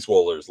anybody that thinks,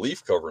 well, there's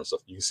leaf cover and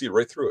stuff, you can see it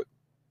right through it.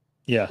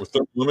 Yeah. With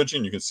thermal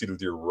imaging, you can see the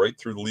deer right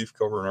through the leaf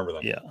cover and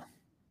everything. Yeah.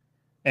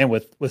 And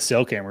with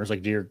cell cameras,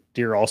 like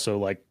deer also,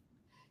 like,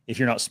 if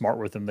you're not smart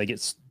with them,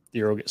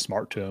 deer will get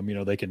smart to them. You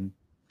know,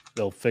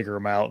 they'll figure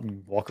them out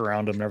and walk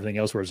around them and everything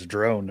else. Whereas a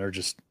drone, they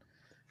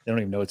don't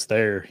even know it's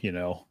there, you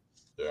know?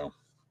 Yeah.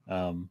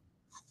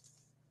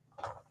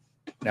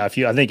 Now, if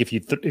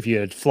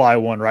you fly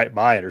one right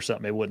by it or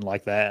something, it wouldn't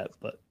like that.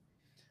 But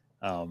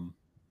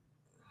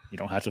you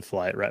don't have to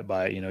fly it right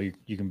by it. You know,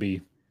 you can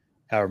be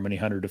however many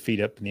hundred of feet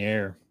up in the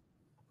air.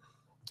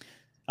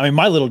 I mean,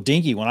 my little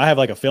dinky one, I have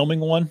like a filming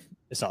one.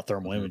 It's not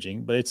thermal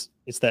imaging, but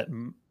it's that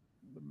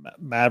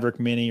Maverick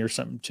Mini or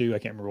something too. I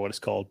can't remember what it's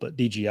called, but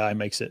DJI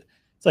makes it.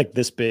 It's like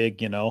this big,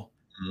 you know,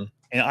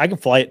 and I can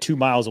fly it 2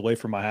 miles away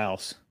from my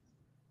house.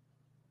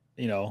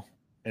 You know.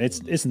 And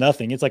it's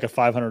nothing. It's like a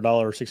 $500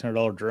 or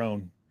 $600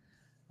 drone.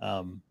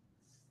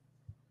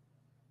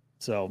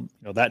 So, you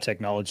know, that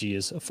technology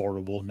is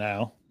affordable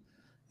now.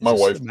 My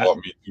wife bought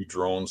me 2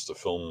 drones to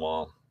film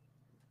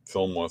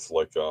with,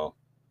 like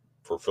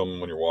for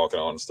filming when you're walking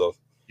out and stuff.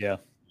 Yeah.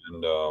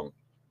 And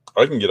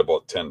I can get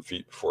about 10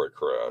 feet before I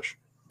crash.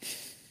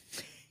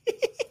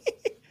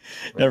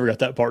 Never got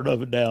that part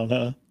of it down,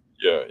 huh?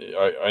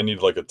 Yeah. I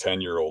need like a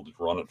 10-year-old to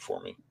run it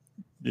for me.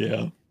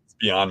 Yeah. It's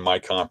beyond my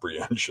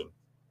comprehension.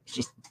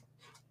 Just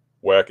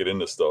whack it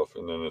into stuff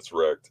and then it's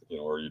wrecked, you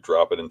know, or you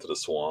drop it into the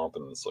swamp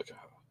and it's like,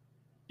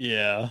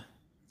 yeah,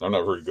 I'm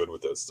not very good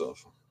with that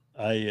stuff.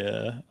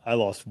 I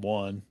lost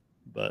one,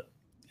 but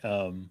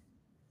I'll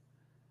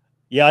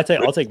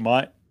take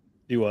my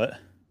do what?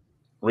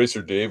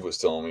 Racer Dave was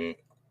telling me,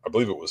 I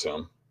believe it was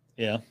him.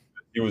 Yeah,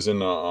 he was in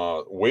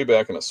way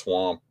back in a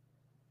swamp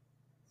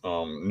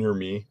near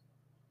me,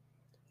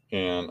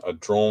 and a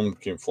drone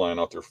came flying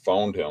out there,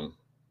 found him.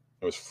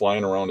 It was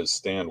flying around his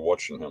stand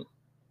watching him.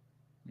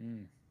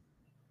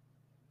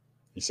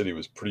 He said he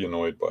was pretty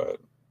annoyed by it.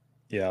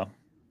 Yeah.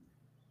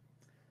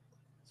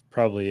 It's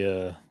probably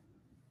the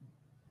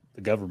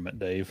government,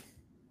 Dave.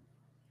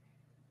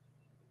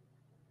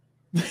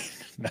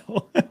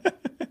 No.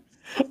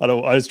 I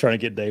was trying to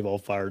get Dave all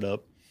fired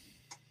up.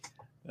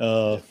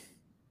 But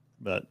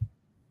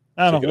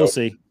I don't know. We'll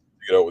see.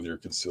 Get out with your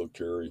concealed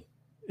carry.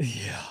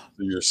 Yeah. So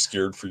you're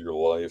scared for your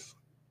life.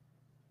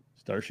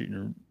 Start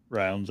shooting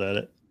rounds at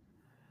it.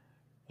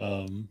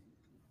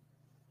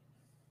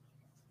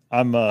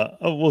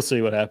 We'll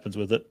see what happens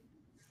with it.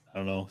 I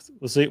don't know.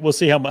 We'll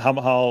see how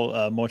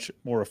much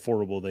more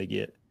affordable they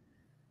get.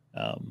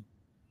 I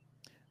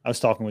was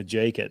talking with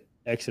Jake at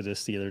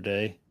Exodus the other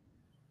day,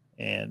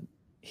 and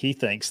he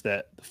thinks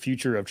that the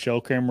future of shell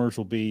cameras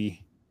will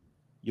be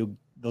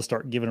they'll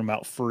start giving them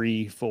out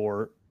free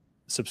for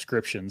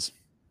subscriptions.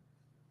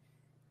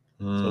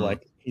 So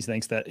like he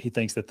thinks that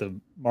the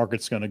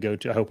market's going to go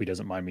to, I hope he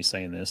doesn't mind me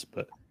saying this,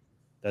 but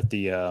that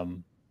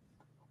the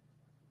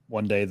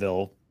one day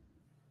they'll,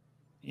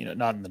 you know,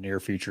 not in the near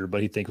future,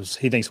 but he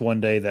thinks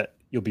one day that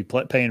you'll be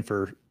paying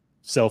for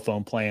cell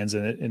phone plans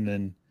in it, and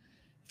then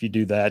if you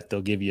do that,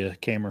 they'll give you a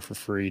camera for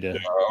free to. Yeah,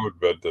 I would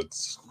bet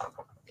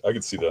I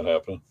could see that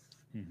happen.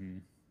 Mm-hmm.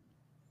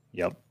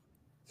 Yep.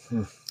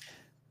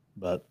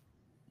 But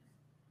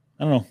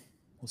I don't know.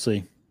 We'll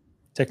see.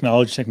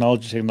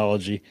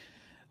 Technology.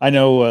 I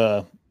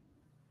know.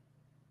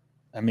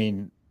 I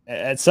mean,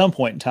 at some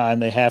point in time,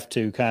 they have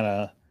to kind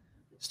of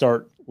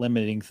start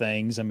limiting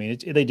things. I mean,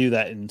 they do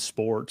that in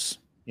sports.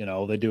 You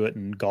know, they do it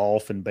in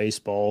golf and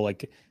baseball.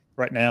 Like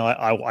right now,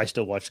 I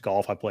still watch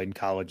golf. I played in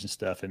college and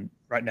stuff. And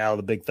right now,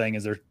 the big thing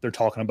is they're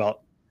talking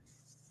about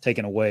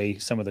taking away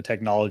some of the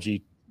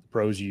technology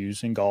pros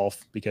use in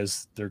golf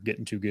because they're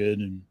getting too good,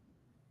 and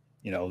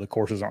you know the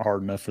courses aren't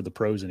hard enough for the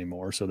pros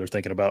anymore. So they're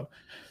thinking about,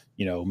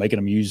 you know, making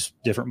them use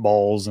different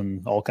balls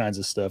and all kinds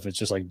of stuff. It's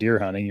just like deer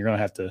hunting. You're going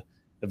to have to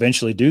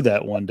eventually do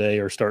that one day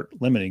or start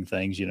limiting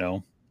things, you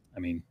know. I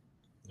mean,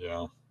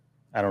 yeah,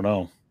 I don't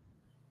know.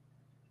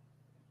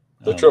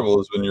 The trouble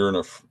is when you're in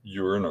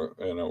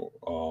a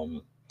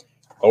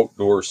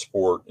outdoor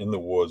sport in the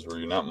woods where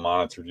you're not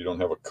monitored, you don't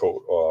have a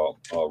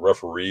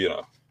referee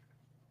and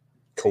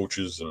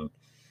coaches and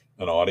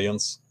an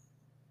audience.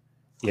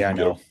 Yeah, I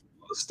know.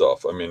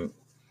 Stuff. I mean,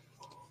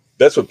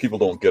 that's what people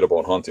don't get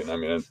about hunting. I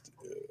mean,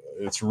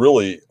 it's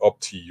really up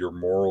to your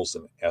morals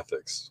and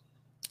ethics.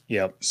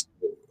 Yep.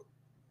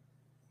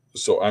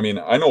 So, I mean,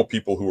 I know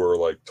people who are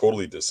like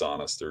totally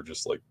dishonest. They're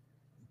just like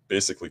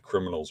basically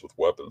criminals with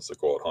weapons that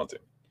go out hunting.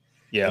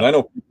 Yeah. And I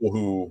know people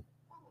who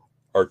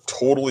are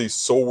totally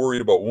so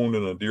worried about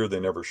wounding a deer they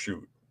never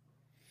shoot.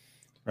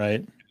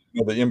 Right.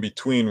 You know, the in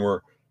between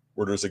where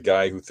there's a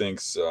guy who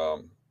thinks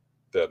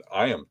that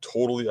I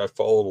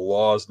follow the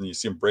laws, and you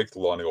see him break the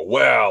law and you go,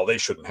 well, they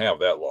shouldn't have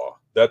that law.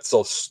 That's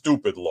a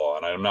stupid law,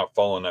 and I'm not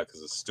following that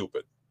because it's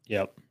stupid.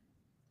 Yep.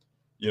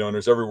 You know, and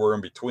there's everywhere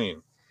in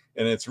between.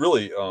 And it's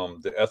really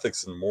the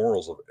ethics and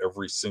morals of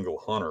every single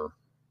hunter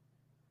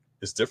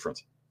is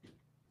different.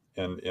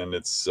 And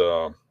it's,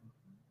 you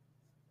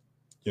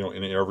know,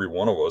 in every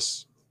one of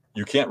us,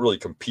 you can't really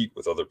compete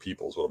with other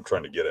people is what I'm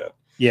trying to get at.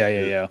 Yeah.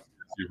 You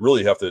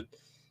really have to,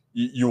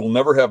 you will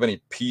never have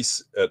any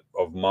peace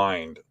of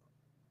mind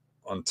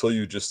until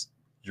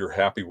you're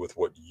happy with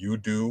what you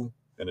do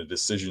and the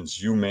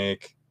decisions you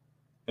make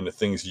and the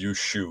things you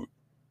shoot.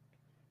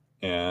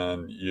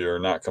 And you're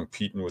not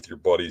competing with your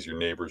buddies, your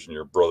neighbors, and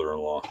your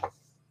brother-in-law.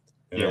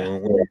 You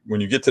know,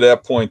 when you get to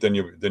that point, then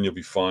you'll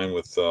be fine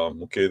with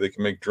okay, they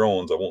can make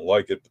drones. I won't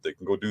like it, but they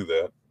can go do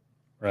that.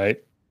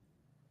 Right.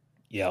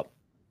 Yep.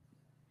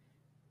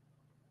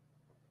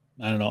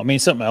 I don't know. I mean,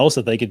 something else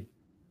that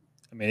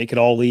it could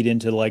all lead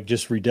into like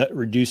just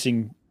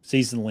reducing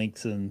season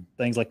lengths and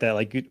things like that.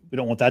 Like we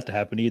don't want that to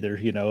happen either.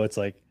 You know, it's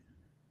like,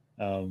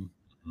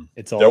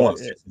 it's all that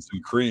one's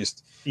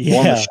increased.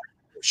 Yeah.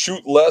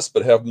 Shoot less,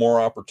 but have more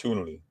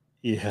opportunity.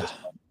 Yeah.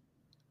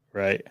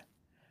 Right.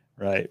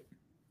 I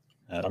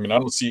mean, I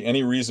don't see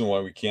any reason why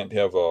we can't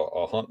have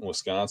a hunt in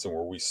Wisconsin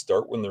where we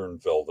start when they're in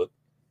velvet,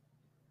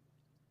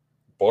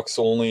 bucks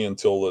only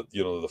until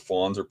the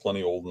fawns are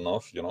plenty old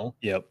enough, you know?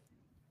 Yep.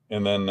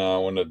 And then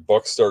when the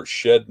bucks start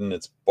shedding,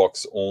 it's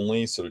bucks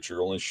only, so that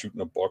you're only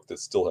shooting a buck that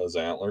still has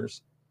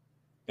antlers,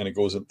 and it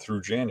goes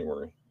through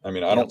January. I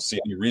mean, I don't see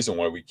any reason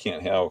why we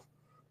can't have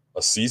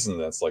a season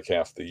that's like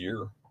half the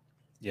year.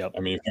 Yep.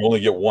 I mean, if you only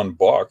get one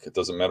buck, it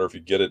doesn't matter if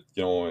you get it,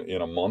 you know,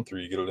 in a month or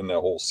you get it in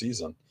that whole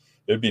season.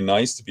 It'd be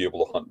nice to be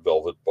able to hunt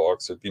velvet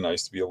bucks. It'd be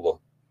nice to be able to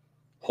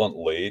hunt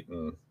late,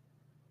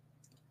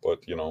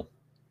 but you know,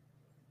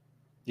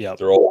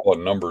 they're all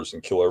about numbers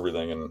and kill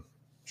everything and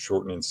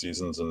shortening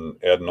seasons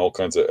and adding all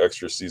kinds of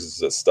extra seasons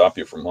that stop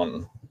you from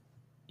hunting.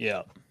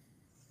 Yeah.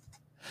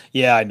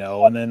 Yeah, I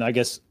know. And then I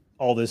guess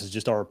all this is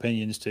just our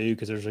opinions too,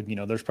 because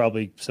there's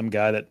probably some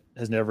guy that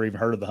has never even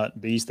heard of the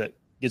hunting beast that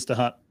gets to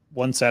hunt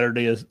one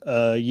Saturday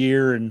a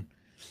year, and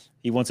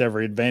he wants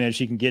every advantage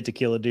he can get to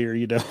kill a deer.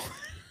 You know,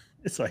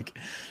 it's like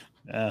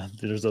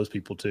there's those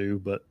people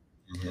too. But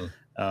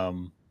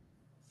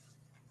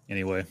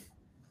anyway,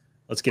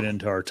 let's get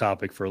into our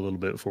topic for a little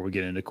bit before we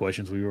get into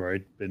questions. We've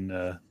already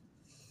been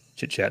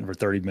chit chatting for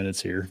 30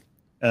 minutes here.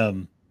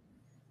 It's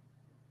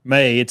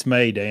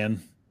May,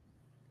 Dan.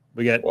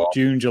 We got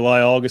June,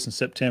 July, August, and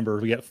September.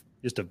 We got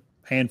just a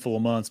handful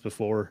of months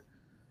before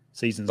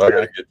season's back. I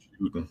gotta get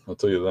shooting. I'll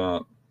tell you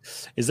that.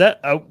 Is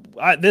that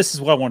this is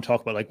what I want to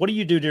talk about? Like, what do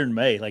you do during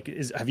May? Like,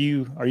 are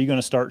you going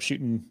to start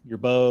shooting your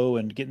bow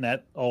and getting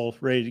that all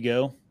ready to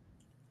go?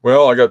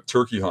 Well, I got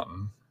turkey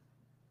hunting.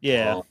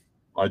 Yeah,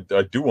 I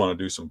do want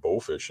to do some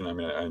bow fishing. I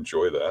mean, I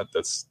enjoy that.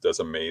 That's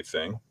a May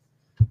thing.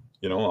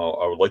 You know,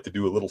 I would like to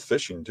do a little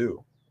fishing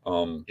too.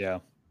 Yeah.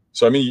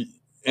 So I mean,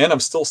 and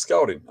I'm still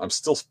scouting. I'm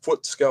still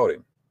foot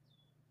scouting,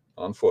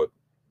 on foot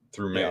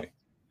through May. Yeah.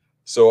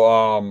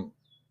 So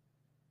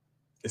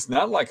it's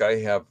not like I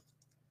have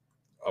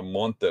a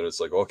month that it's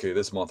like, okay,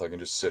 this month I can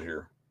just sit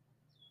here,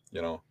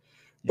 you know.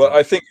 But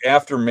I think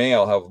after May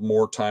I'll have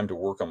more time to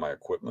work on my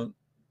equipment.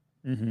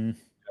 Mm-hmm.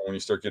 When you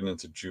start getting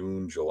into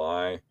June,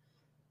 July,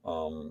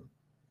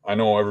 I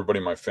know everybody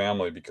in my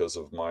family, because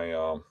of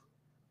my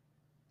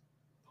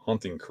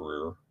hunting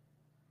career,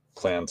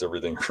 plans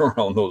everything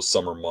around those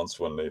summer months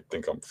when they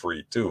think I'm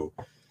free too.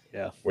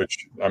 Yeah.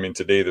 Which, I mean,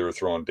 today they were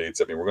throwing dates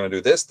at me. We're going to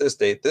do this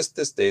date, this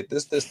date,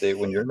 this date.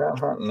 When you're not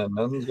hunting and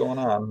nothing's going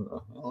on,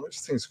 well,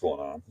 there's things going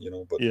on, you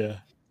know. But yeah,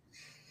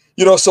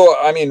 you know.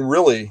 So I mean,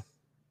 really,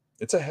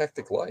 it's a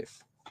hectic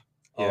life.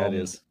 Yeah, it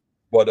is.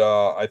 But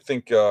I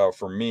think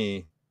for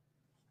me,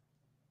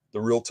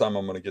 the real time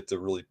I'm going to get to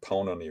really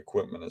pound on the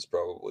equipment is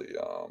probably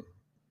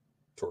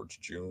towards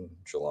June,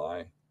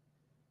 July.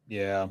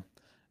 Yeah,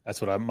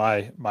 that's what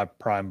my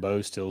prime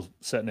bow still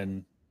sitting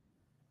in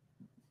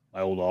my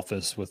old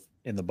office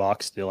in the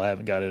box still. I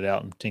haven't got it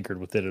out and tinkered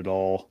with it at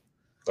all.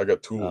 I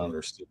got two of them.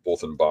 They're still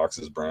both in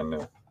boxes, brand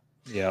new.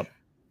 Yeah.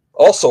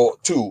 Also,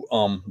 too,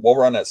 while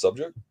we're on that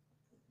subject,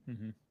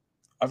 mm-hmm.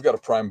 I've got a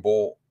prime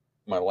bow,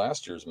 my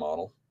last year's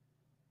model,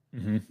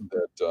 mm-hmm.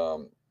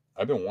 that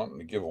I've been wanting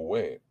to give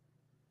away.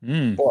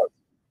 Mm. But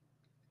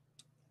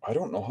I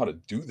don't know how to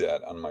do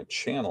that on my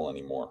channel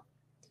anymore.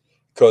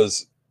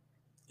 because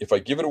if I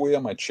give it away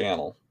on my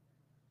channel,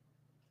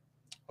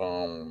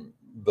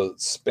 the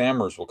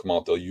spammers will come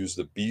out. They'll use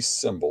the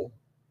beast symbol.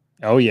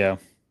 Oh yeah.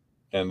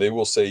 And they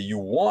will say, you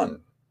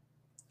won.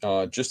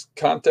 Just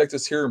contact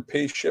us here and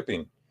pay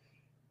shipping.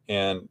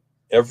 And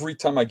every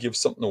time I give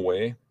something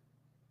away,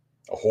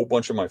 a whole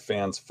bunch of my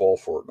fans fall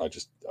for it.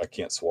 And I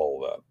can't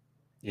swallow that.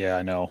 Yeah,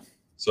 I know.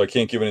 So I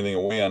can't give anything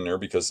away on there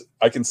because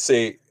I can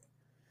say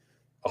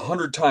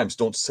 100 times,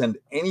 don't send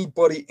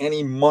anybody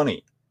any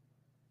money.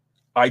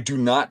 I do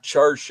not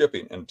charge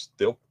shipping. And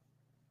they'll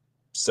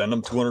send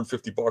them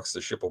 $250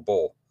 to ship a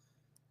bowl.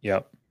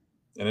 Yep.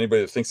 And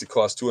anybody that thinks it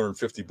costs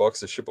 $250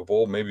 to ship a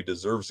bowl maybe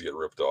deserves to get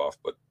ripped off,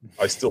 but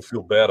I still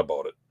feel bad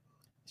about it.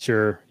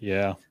 Sure.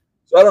 Yeah.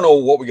 So I don't know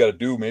what we got to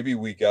do. Maybe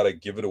we got to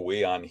give it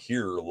away on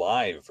here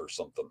live or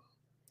something.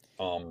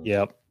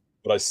 Yep.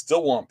 But I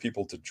still want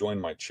people to join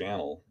my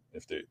channel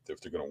if they're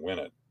going to win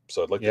it.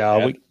 So I'd like Yeah,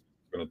 we're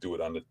going to do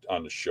it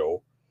on the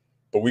show,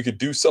 but we could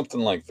do something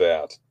like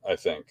that. I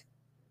think.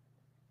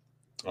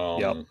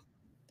 Yep.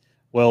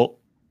 Well,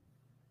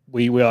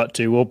 we ought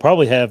to. We'll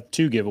probably have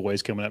 2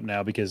 giveaways coming up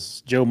now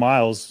because Joe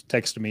Miles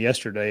texted me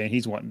yesterday and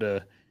he's wanting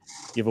to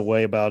give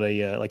away about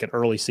a like an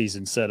early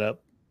season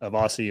setup of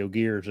Osseo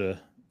gear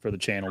for the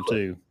channel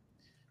too.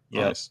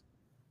 Yeah. Nice.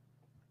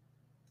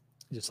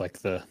 Just like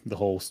the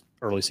whole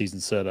early season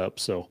setup.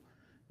 So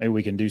maybe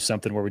we can do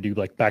something where we do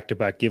like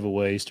back-to-back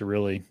giveaways to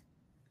really.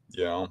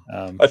 Yeah.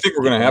 I think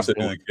we're going to have to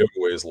do the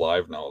giveaways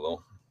live now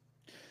though.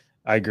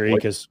 I agree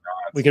because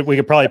we could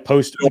probably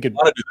post. We could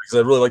want to do that because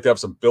I'd really like to have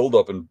some build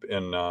up and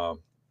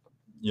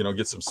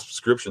get some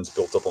subscriptions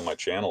built up on my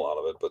channel out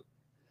of it. But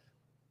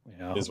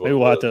maybe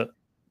we'll have to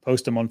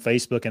post them on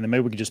Facebook, and then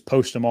maybe we could just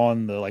post them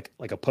on the like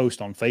a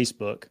post on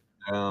Facebook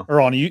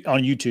or on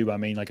YouTube. I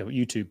mean, like a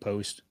YouTube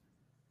post.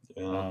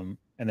 Yeah.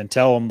 And then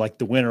tell them like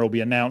the winner will be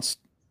announced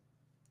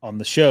on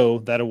the show.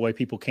 That way,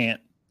 people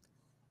can't,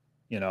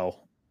 that's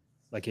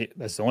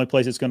the only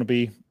place it's going to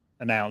be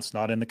announced,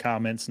 not in the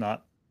comments,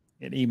 not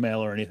an email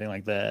or anything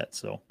like that.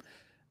 So,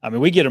 I mean,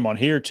 we get them on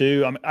here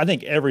too. I mean, I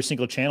think every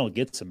single channel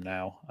gets them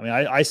now. I mean,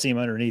 I see them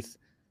underneath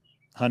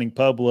Hunting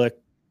Public,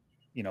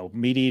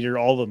 Meat Eater,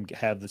 all of them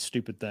have the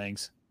stupid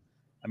things.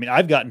 I mean,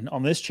 I've gotten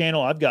on this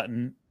channel, I've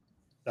gotten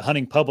the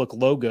Hunting Public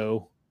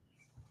logo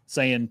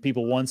saying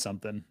people won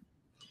something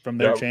from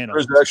their channel.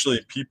 There's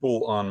actually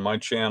people on my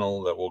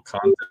channel that will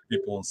contact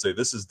people and say,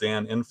 this is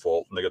Dan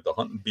Infault. And they got the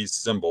Hunting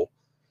Beast symbol.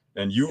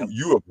 And you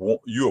have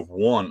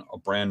won a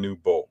brand new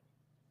bow.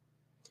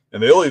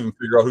 And they'll even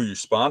figure out who your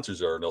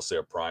sponsors are, and they'll say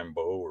a Prime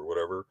Bow or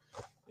whatever.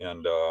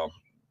 And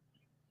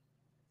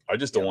I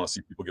just don't want to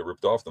see people get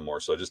ripped off no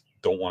more. So I just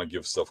don't want to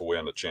give stuff away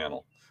on the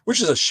channel,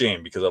 which is a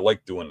shame because I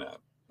like doing that.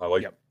 I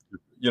like,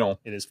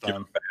 it is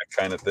fun back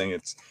kind of thing.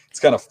 It's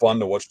kind of fun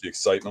to watch the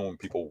excitement when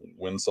people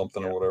win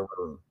something or whatever.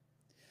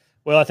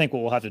 Well, I think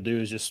what we'll have to do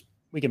is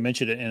we can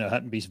mention it in a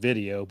Hunting Beast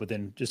video, but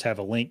then just have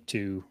a link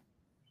to,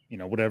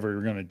 whatever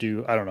we're going to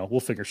do. I don't know. We'll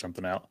figure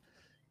something out.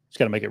 Just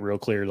got to make it real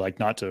clear, like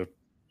not to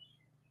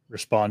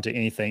respond to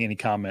anything, any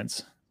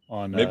comments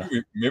on.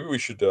 Maybe we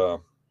should.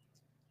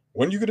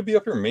 When are you going to be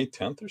up here? May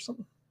 10th or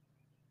something?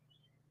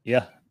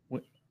 Yeah,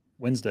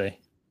 Wednesday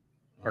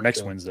or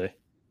next Wednesday.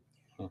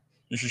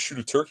 You should shoot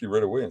a turkey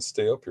right away and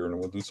stay up here, and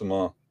we'll do some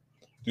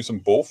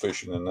bow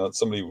fishing and let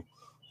somebody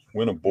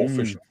win a bow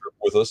fishing trip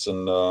with us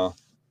and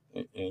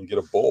get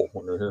a bow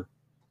when they're here.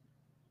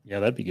 Yeah,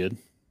 that'd be good.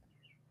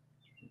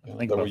 I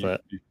think about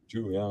that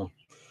too. Yeah,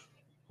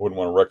 wouldn't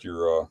want to wreck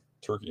your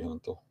turkey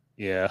hunt though.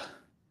 Yeah,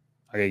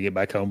 I gotta get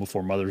back home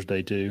before Mother's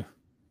Day too.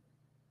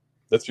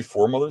 That's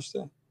before Mother's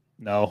Day?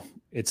 No,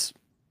 it's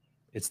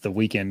the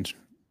weekend.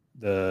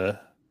 When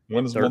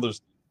is Mother's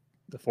Day?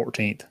 The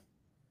 14th.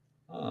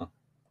 Oh,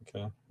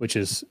 okay. Which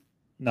is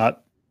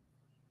not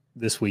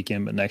this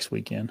weekend, but next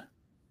weekend.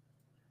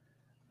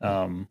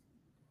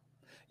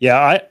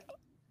 Yeah,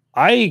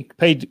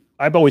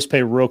 I've always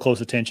paid real close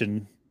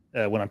attention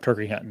when I'm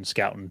turkey hunting,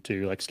 scouting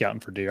too, like scouting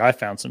for deer. I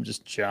found some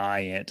just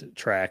giant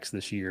tracks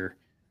this year,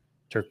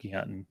 turkey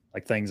hunting,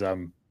 like things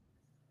I'm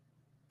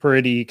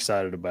pretty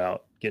excited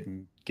about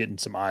getting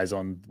some eyes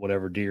on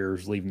whatever deer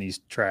is leaving these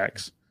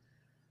tracks.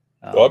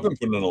 Well, I've been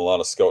putting in a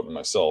lot of scouting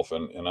myself,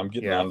 and I'm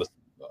getting onto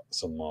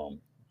some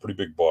pretty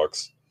big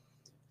bucks.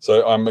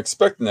 So I'm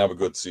expecting to have a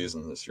good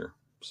season this year.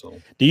 So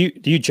do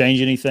you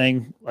change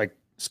anything like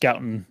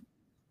scouting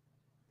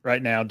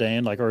right now,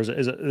 Dan? Like, or is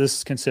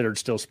this considered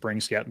still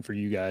spring scouting for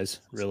you guys?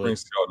 Really, spring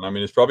scouting. I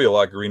mean, it's probably a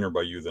lot greener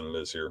by you than it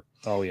is here.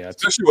 Oh yeah,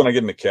 especially when I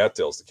get into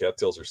cattails. The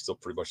cattails are still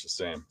pretty much the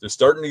same. They're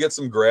starting to get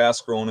some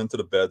grass growing into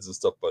the beds and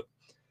stuff, but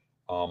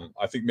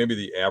I think maybe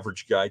the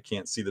average guy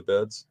can't see the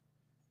beds.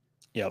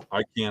 Yeah,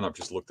 I can. I've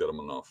just looked at them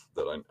enough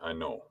that I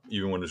know.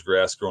 Even when there's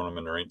grass growing them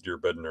and there ain't deer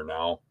bedding there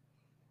now,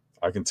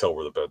 I can tell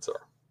where the beds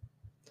are.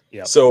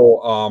 Yeah.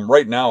 So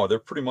right now they're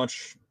pretty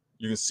much,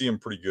 you can see them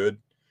pretty good.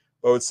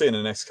 But I would say in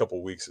the next couple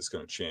of weeks it's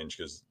going to change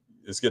because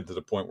it's getting to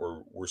the point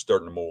where we're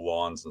starting to mow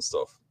lawns and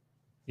stuff.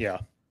 Yeah.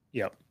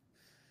 Yep.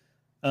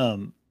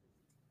 And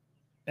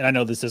I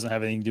know this doesn't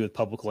have anything to do with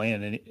public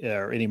land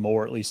or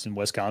anymore, at least in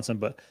Wisconsin.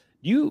 But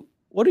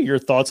What are your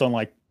thoughts on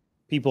like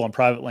people on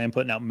private land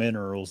putting out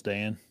minerals,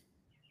 Dan,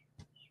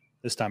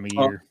 this time of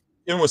year?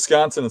 In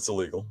Wisconsin, it's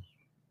illegal.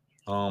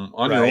 On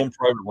your Right. own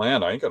private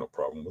land, I ain't got no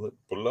problem with it.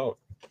 Put it out.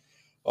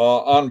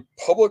 On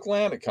public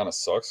land, it kind of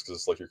sucks because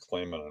it's like you're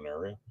claiming an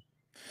area.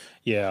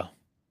 Yeah.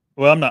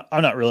 Well, I'm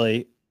not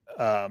really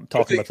talking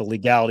about think- the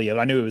legality of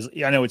it. I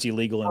know it's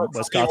illegal in For me,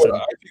 Wisconsin.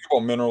 what I think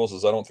about minerals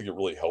is I don't think it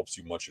really helps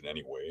you much in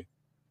any way.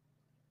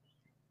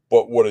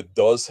 But what it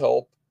does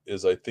help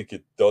is I think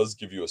it does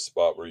give you a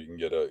spot where you can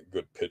get a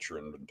good pitcher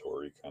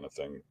inventory kind of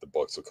thing. The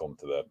Bucks will come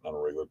to that on a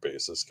regular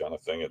basis kind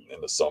of thing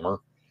in the summer,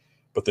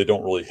 but they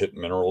don't really hit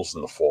minerals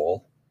in the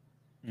fall.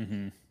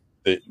 Mm-hmm.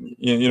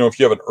 If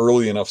you have an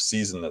early enough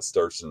season that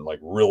starts in like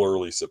real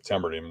early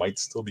September, they might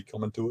still be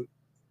coming to it.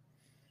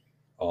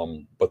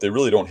 But they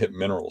really don't hit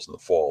minerals in the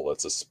fall.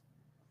 That's a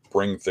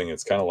spring thing.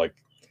 It's kind of like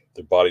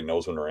their body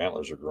knows when their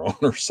antlers are growing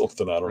or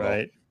something. I don't know.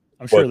 Right.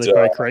 I'm sure But, they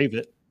probably crave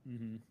it.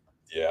 Mm-hmm.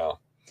 Yeah.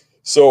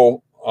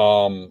 So,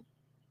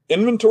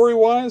 inventory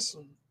wise,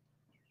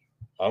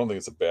 I don't think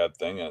it's a bad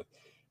thing.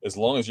 As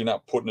long as you're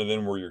not putting it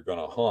in where you're going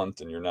to hunt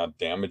and you're not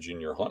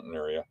damaging your hunting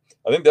area.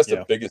 I think that's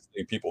the biggest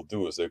thing people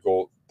do is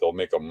they'll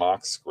make a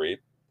mock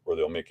scrape or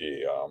they'll make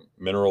a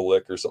mineral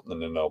lick or something,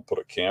 and then they'll put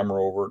a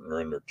camera over it and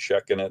they're in there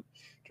checking it,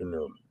 and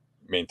they're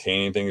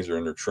maintaining things, they're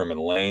in there trimming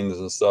lanes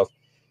and stuff.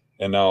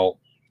 And now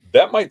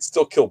that might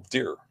still kill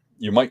deer.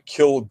 You might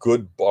kill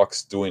good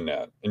bucks doing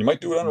that, and you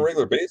might do it on a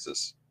regular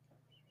basis.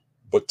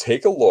 But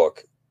take a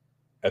look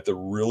at the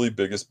really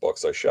biggest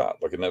bucks I shot,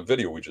 like in that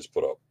video we just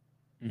put up.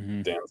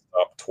 Mm-hmm. Dan's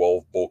top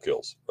 12 bull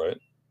kills, right?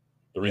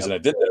 The reason I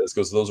did that is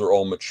because those are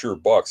all mature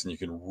bucks, and you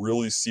can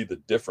really see the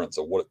difference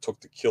of what it took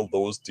to kill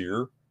those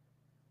deer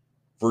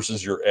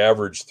versus your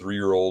average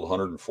 3-year-old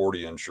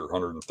 140-inch or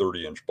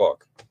 130-inch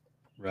buck.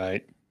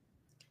 Right.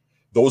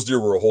 Those deer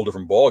were a whole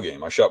different ball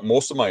game. I shot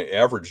most of my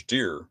average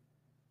deer,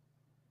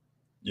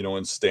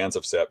 in stands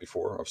I've sat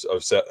before.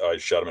 I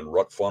shot them in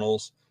rut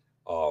funnels.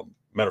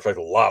 Matter of fact,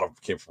 a lot of them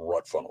came from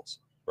rut funnels,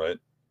 right?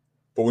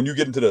 But when you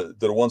get into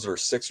the ones that are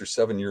 6 or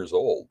 7 years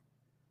old,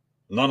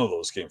 none of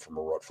those came from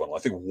a rut funnel. I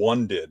think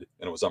one did,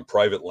 and it was on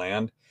private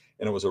land,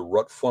 and it was a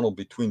rut funnel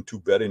between two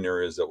bedding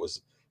areas that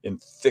was in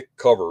thick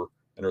cover,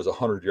 and there was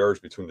 100 yards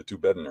between the two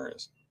bedding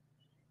areas.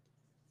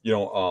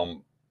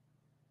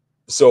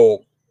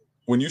 So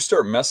when you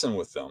start messing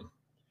with them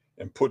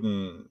and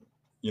putting,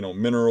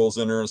 minerals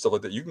in there and stuff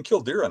like that, you can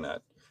kill deer on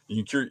that. You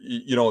can cure,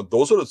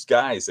 those are those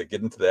guys that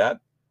get into that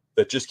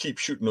just keep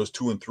shooting those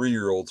 2 and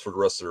 3-year-olds for the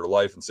rest of their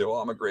life and say, "Oh,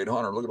 I'm a great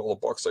hunter. Look at all the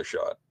bucks I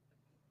shot."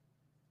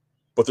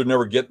 But they're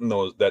never getting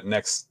that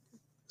next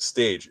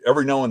stage.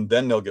 Every now and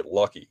then they'll get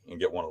lucky and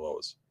get one of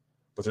those,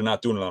 but they're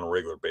not doing it on a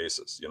regular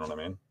basis. You know what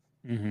I mean?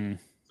 Mm-hmm.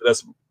 So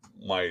that's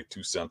my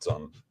 2 cents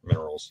on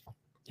minerals.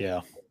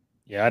 Yeah.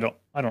 I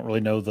don't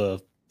really know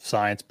the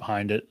science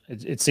behind it.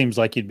 It seems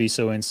like you'd be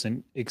so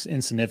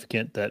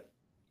insignificant that,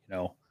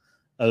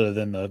 other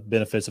than the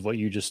benefits of what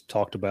you just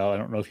talked about, I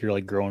don't know if you're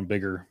like growing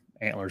bigger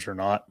antlers or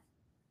not.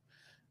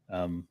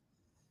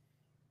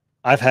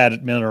 I've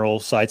had mineral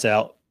sites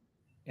out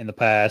in the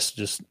past,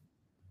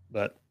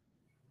 but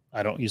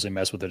I don't usually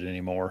mess with it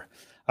anymore.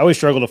 I always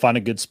struggle to find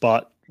a good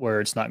spot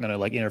where it's not going to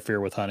like interfere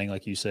with hunting,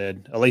 like you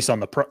said. At least on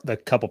the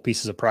couple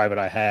pieces of private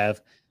I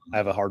have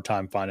a hard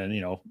time finding.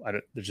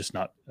 There's just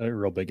not a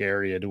real big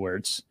area to where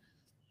it's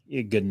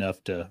good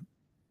enough to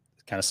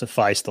kind of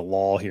suffice the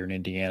law here in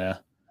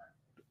Indiana.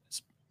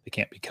 They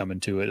can't be coming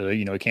to it.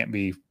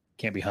 It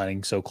can't be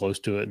hunting so close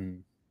to it,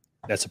 and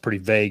that's a pretty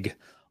vague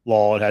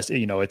law. It has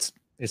to,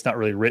 it's not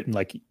really written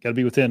like you got to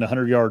be within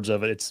 100 yards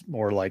of it. It's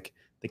more like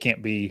they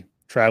can't be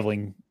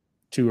traveling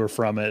to or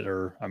from it,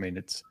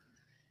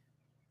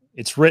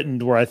 it's written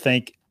to where I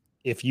think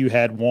if you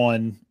had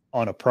one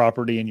on a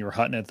property and you were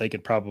hunting it, they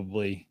could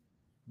probably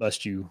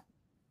bust you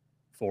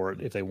for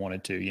it if they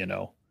wanted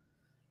to.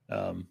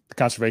 The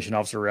conservation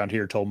officer around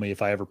here told me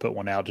if I ever put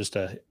one out just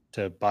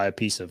to buy a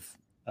piece of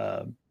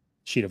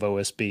sheet of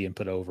OSB and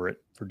put over it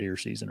for deer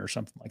season or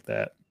something like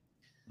that.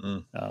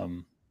 And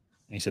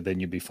he said, then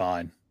you'd be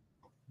fine.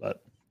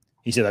 But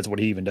he said that's what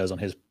he even does on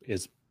his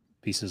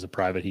pieces of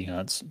private he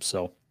hunts.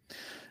 So,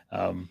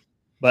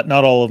 but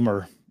not all of them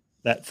are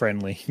that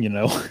friendly,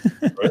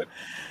 Right.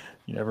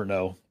 You never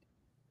know.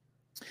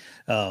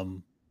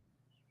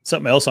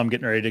 Something else I'm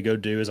getting ready to go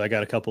do is I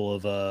got a couple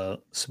of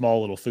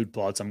small little food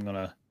plots. I'm going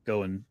to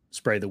go and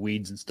spray the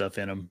weeds and stuff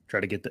in them, try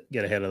to get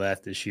ahead of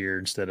that this year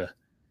instead of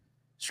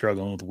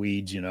struggling with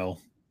weeds,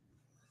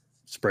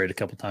 spray it a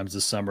couple times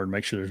this summer and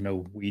make sure there's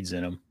no weeds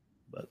in them.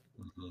 But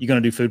you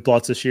going to do food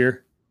plots this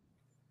year?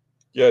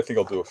 Yeah, I think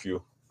I'll do a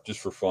few just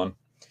for fun.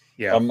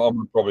 Yeah.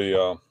 I'm probably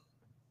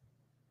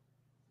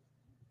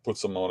put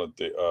some on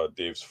at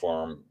Dave's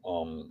farm.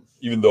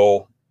 Even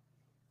though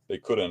they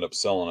could end up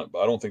selling it, but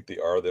I don't think they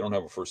are. They don't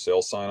have a for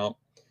sale sign up,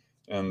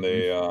 and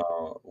they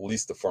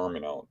lease the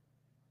farming out.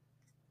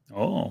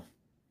 Oh,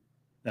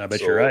 I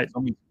bet you're right.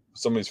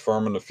 Somebody's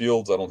farming the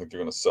fields. I don't think they're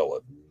going to sell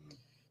it.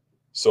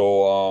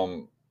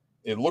 So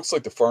it looks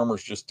like the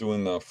farmer's just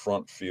doing the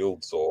front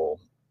field. So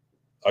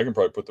I can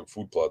probably put the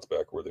food plots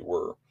back where they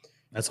were.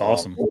 That's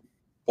awesome.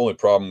 Only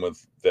problem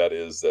with that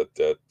is that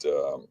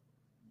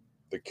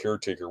the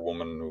caretaker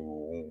woman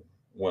who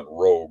went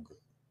rogue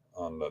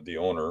on the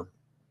owner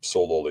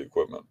sold all the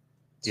equipment.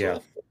 Yeah.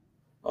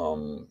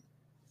 So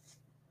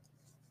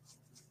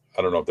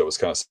I don't know if that was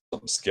kind of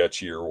something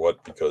sketchy or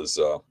what, because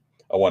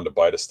I wanted to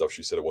buy the stuff.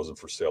 She said it wasn't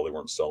for sale. They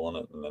weren't selling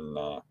it. And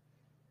then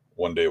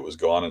one day it was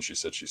gone and she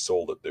said she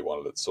sold it. They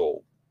wanted it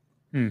sold.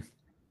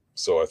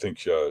 So I think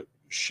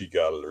she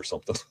got it or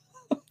something.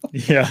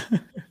 Yeah.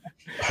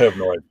 I have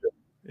no idea.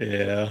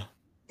 Yeah.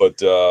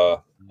 But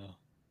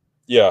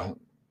yeah.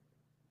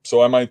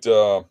 So I might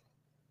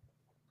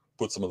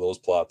put some of those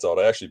plots out.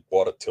 I actually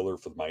bought a tiller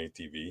for my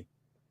ATV.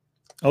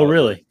 Oh,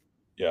 really?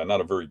 Yeah,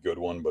 not a very good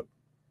one, but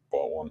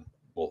bought one.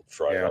 We'll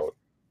try it Yeah. out.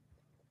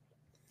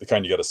 The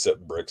kind you got to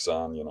set bricks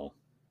on, you know.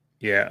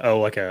 Yeah. Oh,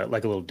 like a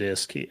little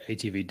disc,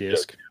 ATV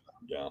disc.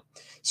 Yeah.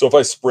 So if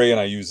I spray and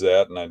I use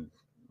that and I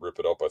rip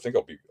it up, I think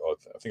I'll be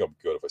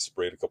good if I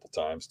spray it a couple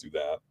times. Do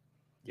that.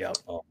 Yeah.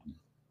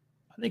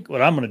 I think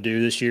what I'm going to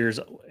do this year is,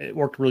 it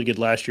worked really good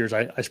last year, is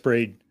I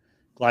sprayed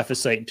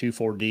glyphosate and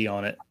 2,4-D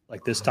on it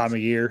like this time of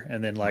year,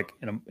 and then like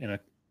in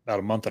about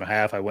a month and a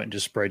half, I went and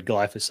just sprayed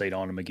glyphosate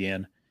on them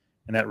again,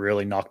 and that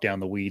really knocked down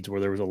the weeds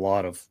where there was a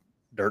lot of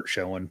dirt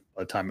showing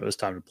by the time it was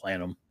time to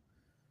plant them.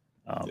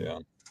 Yeah.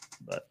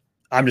 But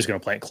I'm just going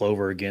to plant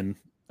clover again,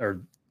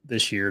 or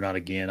this year, not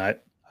again. I've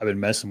been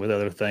messing with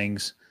other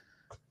things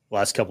the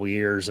last couple of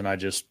years,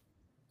 and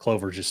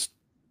clover's just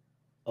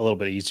a little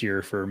bit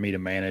easier for me to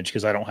manage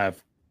because I don't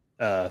have,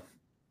 I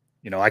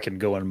can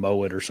go and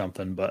mow it or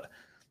something, but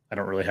I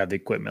don't really have the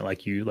equipment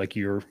like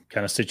your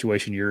kind of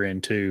situation you're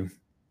in to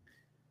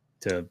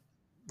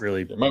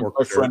really work.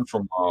 My friend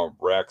from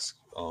Rax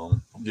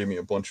gave me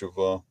a bunch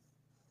of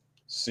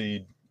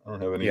seed. I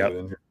don't have any of it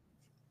in here.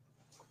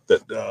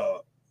 That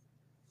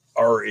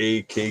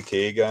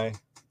RAKK guy.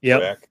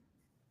 Yep. Rack,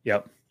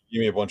 Yep. Give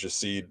me a bunch of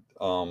seed.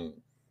 I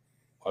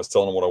was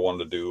telling him what I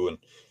wanted to do, and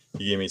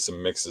he gave me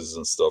some mixes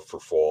and stuff for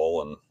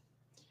fall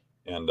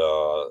and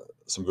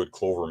some good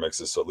clover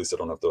mixes. So at least I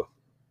don't have to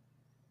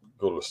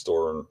go to the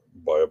store and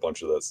buy a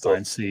bunch of that stuff.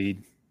 Find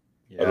seed.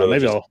 Yeah,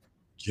 maybe I'll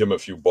give him a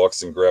few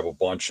bucks and grab a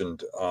bunch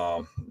and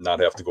not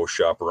have to go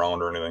shop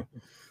around or anything.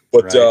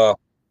 But right.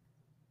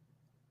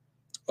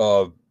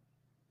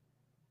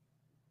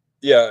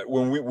 Yeah,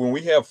 when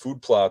we have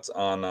food plots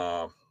on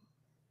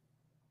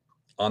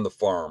the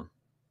farm,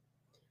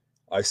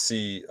 I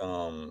see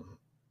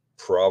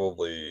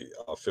probably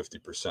a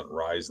 50%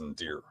 rise in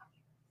deer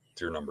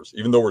numbers,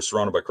 even though we're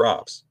surrounded by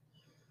crops.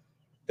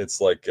 It's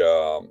like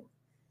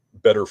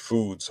better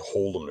foods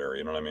hold them there.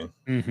 You know what I mean?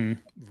 Mm-hmm.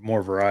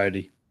 More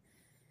variety.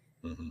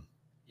 Mm-hmm.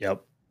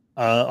 Yep.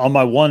 On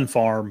my one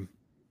farm,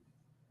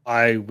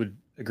 I would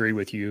agree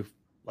with you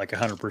like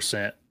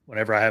 100%.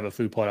 Whenever I have a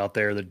food plot out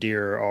there, the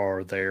deer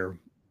are there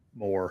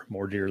more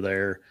deer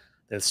there.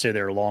 They stay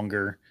there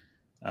longer.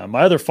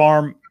 My other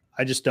farm,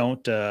 I just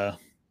don't, I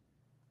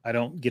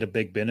don't get a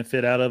big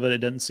benefit out of it. It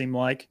doesn't seem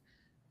like,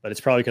 but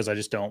it's probably because I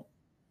just don't,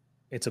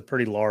 it's a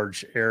pretty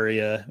large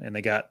area and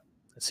they got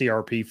a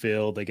CRP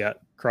field. They got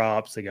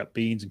crops, they got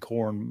beans and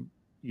corn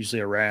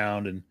usually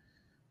around. And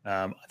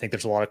I think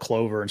there's a lot of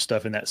clover and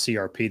stuff in that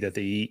CRP that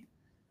they eat.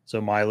 So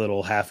my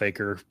little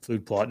half-acre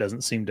food plot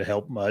doesn't seem to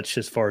help much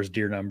as far as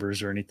deer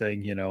numbers or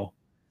anything,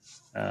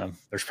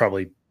 There's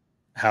probably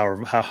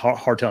how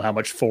hard telling how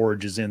much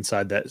forage is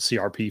inside that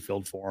CRP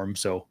field for them.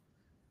 So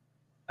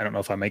I don't know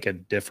if I make a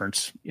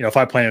difference. If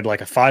I planted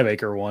like a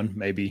 5-acre one,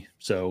 maybe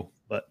so.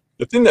 But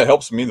the thing that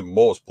helps me the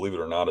most, believe it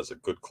or not, is a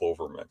good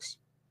clover mix.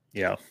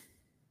 Yeah.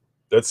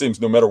 That seems,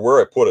 no matter where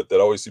I put it,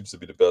 that always seems to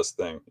be the best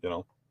thing,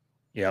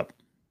 Yep.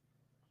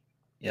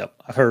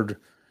 I've heard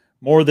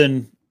more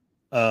than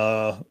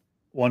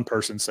one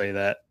person say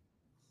that.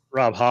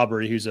 Rob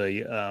Hobbery, who's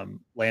a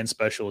land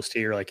specialist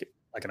here, like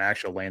an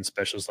actual land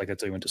specialist, like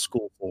that's what he went to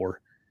school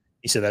for.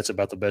 He said that's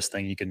about the best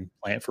thing you can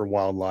plant for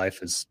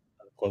wildlife is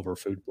a clover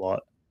food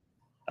plot.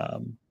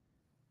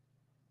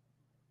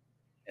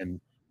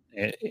 And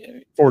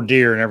for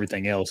deer and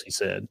everything else, he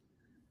said.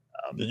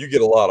 You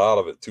get a lot out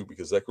of it too,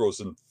 because that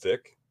grows in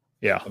thick.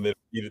 Yeah. And they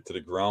eat it to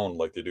the ground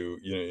like they do.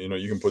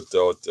 You can put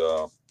out,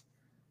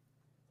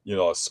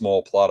 a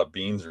small plot of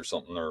beans or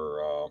something,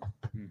 or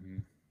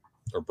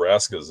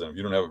brassicas, and if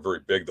you don't have it very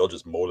big, they'll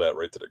just mow that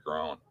right to the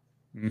ground.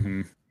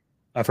 Mm-hmm.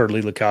 I've heard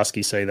Lee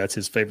Lukoski say that's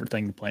his favorite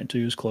thing to plant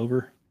too is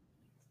clover.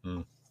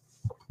 Which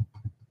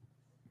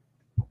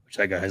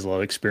that guy has a lot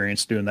of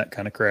experience doing that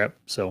kind of crap.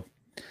 So,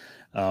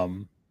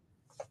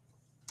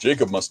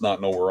 Jacob must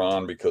not know we're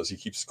on because he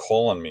keeps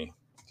calling me.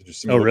 Did you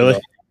see me? Oh, really?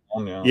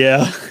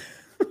 Yeah.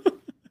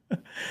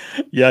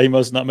 Yeah, he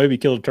must not. Maybe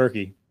killed a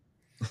turkey.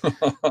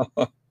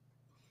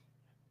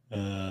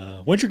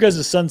 When's your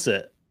guys'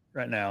 sunset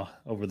right now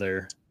over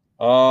there?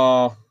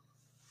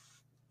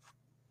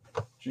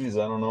 Geez,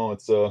 I don't know.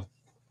 It's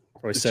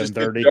probably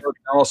 7:30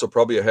 now, so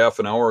probably a half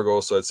an hour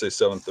ago. So I'd say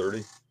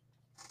 7:30.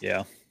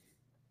 Yeah,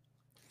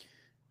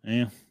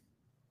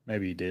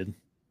 maybe he did.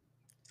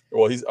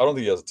 Well, I don't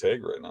think he has a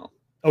tag right now.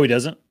 Oh, he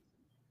doesn't?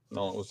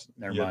 No, it was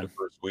never mind. The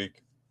first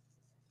week.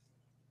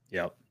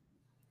 Yep.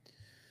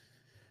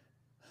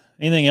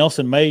 Anything else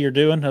in May you're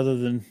doing other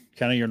than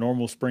kind of your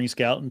normal spring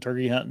scouting,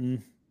 turkey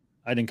hunting?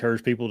 I'd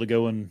encourage people to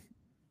go and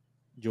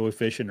enjoy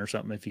fishing or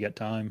something if you got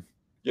time.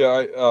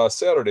 Yeah,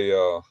 Saturday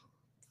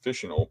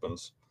fishing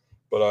opens,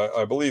 but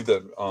I believe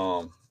that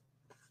I'm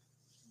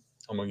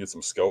gonna get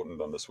some scouting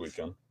done this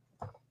weekend.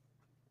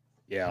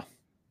 Yeah.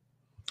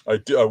 I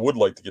would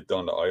like to get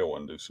down to Iowa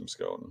and do some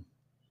scouting.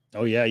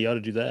 Oh yeah, you ought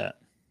to do that.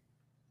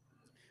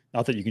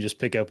 Not that you can just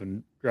pick up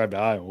and drive to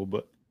Iowa,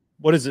 but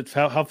what is it?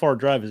 How far a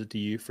drive is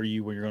it for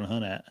you when you're going to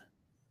hunt at?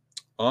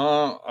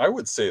 I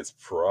would say it's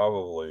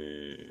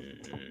probably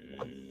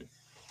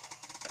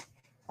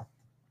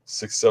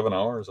 6-7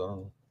 hours. I don't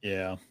know.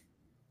 Yeah.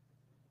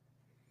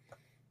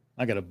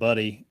 I got a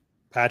buddy,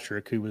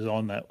 Patrick, who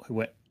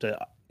went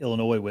to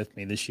Illinois with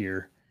me this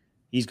year.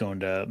 He's going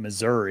to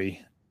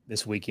Missouri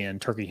this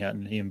weekend turkey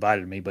hunting. He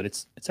invited me, but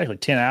it's actually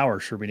 10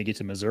 hours for me to get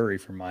to Missouri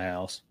from my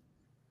house.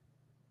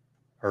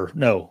 Or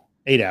no,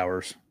 8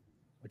 hours,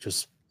 which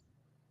was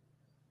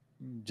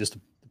just the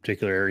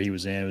particular area he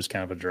was in. It was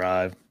kind of a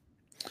drive.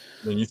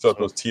 And you thought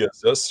those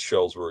TSS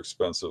shells were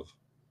expensive.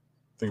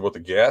 Think about the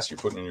gas you're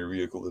putting in your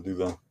vehicle to do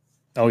that.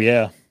 Oh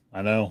yeah,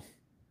 I know.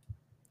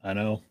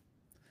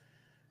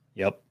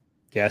 Yep.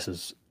 Gas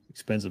is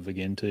expensive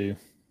again too.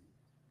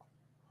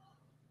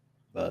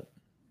 But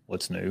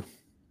what's new?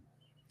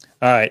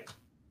 All right.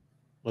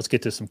 Let's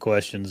get to some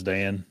questions,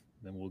 Dan.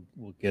 Then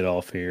we'll get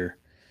off here.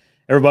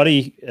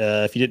 Everybody,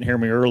 if you didn't hear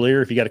me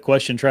earlier, if you got a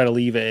question, try to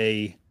leave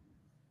a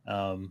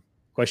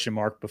question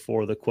mark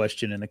before the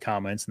question in the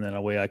comments, and then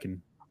that way I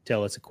can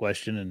tell it's a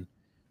question. And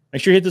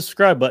make sure you hit the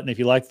subscribe button if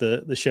you like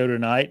the show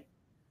tonight.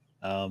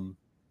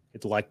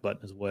 Hit the like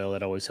button as well.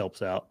 That always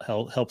helps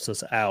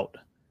us out.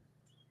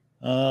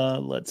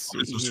 Let's see. How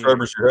many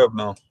subscribers you have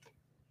now?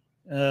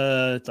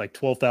 It's like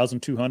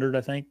 12,200,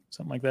 I think,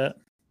 something like that.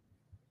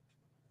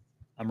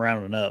 I'm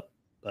rounding up,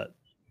 but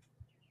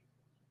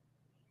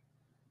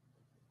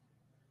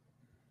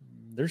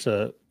there's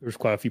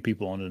quite a few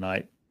people on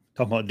tonight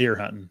talking about deer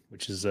hunting,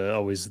 which is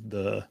always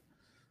the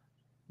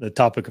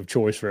topic of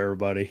choice for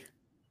everybody.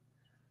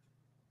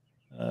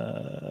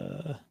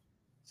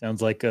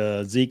 Sounds like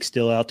Zeke's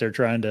still out there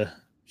trying to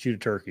shoot a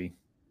turkey.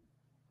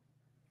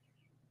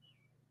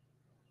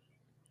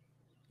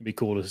 It'd be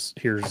cool to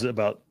hear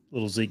about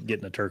little Zeke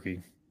getting a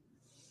turkey.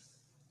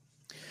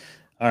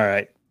 All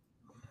right.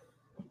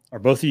 Are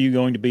both of you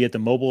going to be at the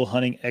Mobile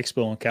Hunting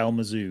Expo in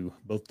Kalamazoo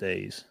both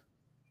days?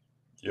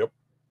 Yep.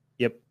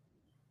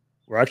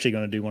 We're actually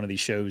going to do one of these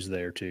shows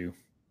there too.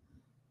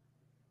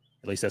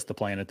 At least that's the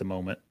plan at the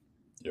moment.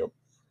 Yep.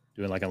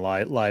 Doing like a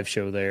live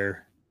show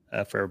there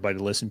for everybody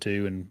to listen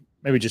to, and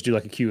maybe just do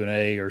like a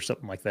Q&A or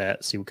something like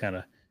that. See what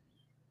kind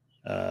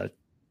of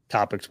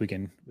topics we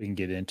can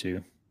get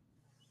into.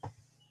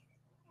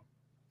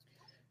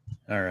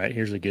 All right.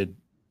 Here's a good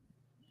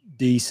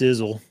D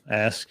Sizzle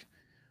ask,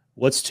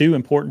 what's 2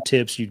 important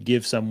tips you'd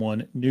give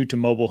someone new to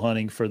mobile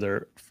hunting for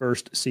their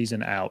first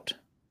season out?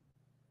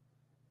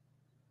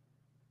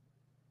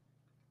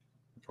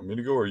 Want me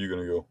to go or are you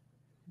going to go?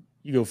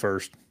 You go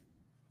first.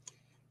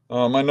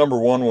 My number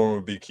one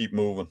would be keep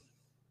moving.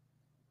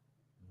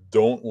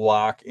 Don't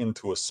lock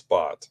into a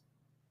spot.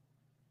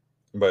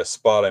 And by a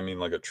spot, I mean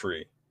like a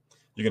tree.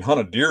 You can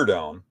hunt a deer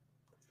down,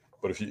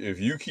 but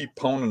if you keep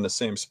pounding the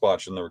same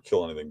spot, you'll never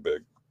kill anything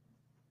big.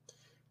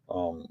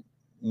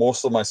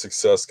 Most of my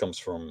success comes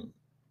from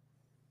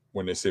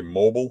when they say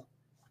mobile,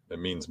 it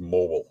means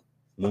moving.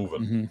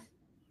 Mm-hmm.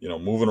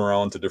 Moving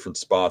around to different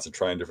spots and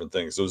trying different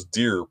things. Those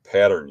deer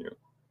pattern you.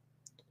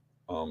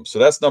 So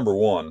that's number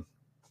one.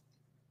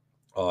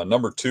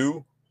 Number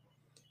 2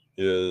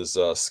 is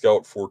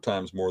scout 4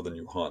 times more than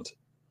you hunt.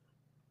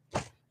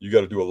 You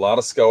got to do a lot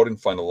of scouting,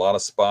 find a lot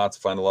of spots,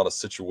 find a lot of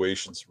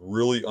situations,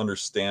 really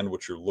understand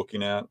what you're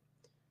looking at.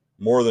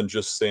 More than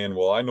just saying,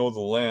 well, I know the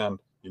land.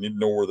 You need to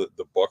know where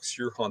the bucks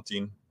you're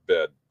hunting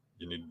bed.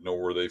 You need to know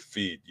where they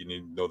feed. You need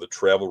to know the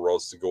travel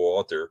routes to go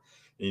out there.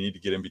 And you need to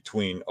get in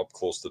between up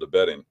close to the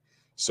bedding.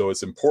 So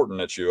it's important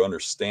that you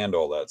understand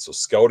all that. So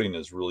scouting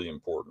is really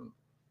important.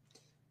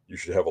 You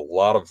should have a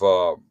lot of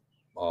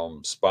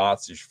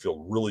spots. You should feel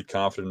really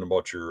confident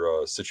about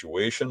your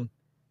situation.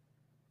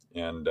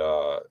 And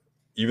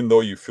even though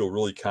you feel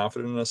really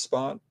confident in a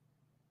spot,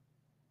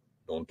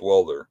 don't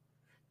dwell there.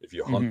 If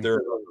you hunt there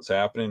and nothing's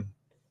happening,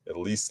 at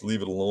least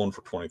leave it alone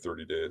for 20,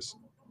 30 days.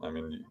 I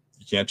mean,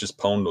 you can't just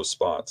pound those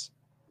spots.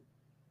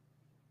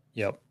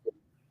 Yep.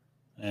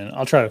 And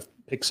I'll try to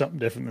pick something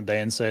different than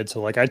Dan said. So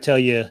like I tell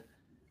you,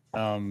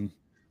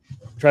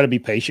 try to be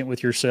patient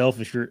with yourself.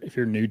 If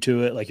you're new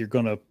to it, like you're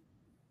going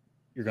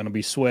to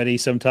be sweaty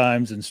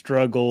sometimes and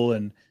struggle,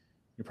 and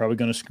you're probably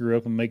going to screw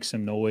up and make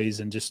some noise.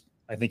 And just,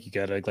 I think you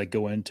got to like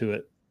go into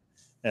it,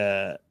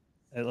 at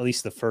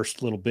least the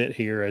first little bit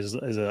here as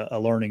a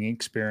learning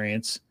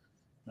experience.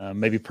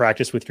 Maybe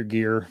practice with your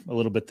gear a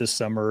little bit this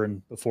summer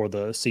and before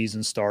the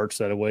season starts.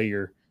 That way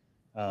you're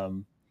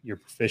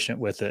proficient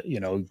with it.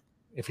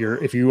 If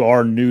you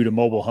are new to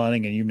mobile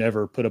hunting and you've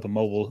never put up a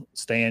mobile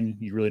stand,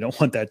 you really don't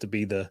want that to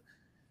be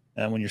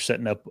when you're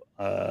setting up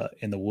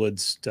in the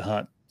woods to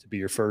hunt, to be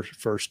your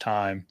first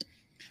time.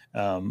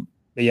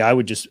 But yeah, I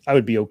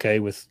would be okay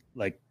with,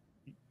 like,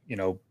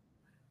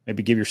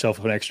 maybe give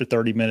yourself an extra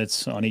 30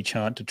 minutes on each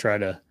hunt to try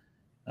to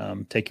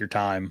take your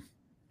time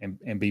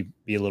and be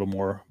a little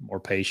more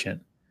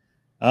patient.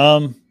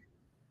 Trying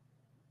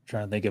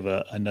to think of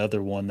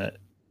another one that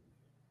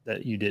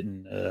you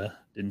didn't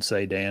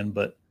say, Dan,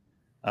 but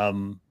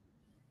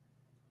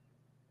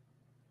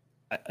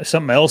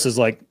something else is,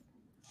 like,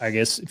 I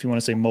guess if you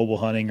want to say mobile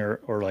hunting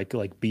or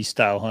like beast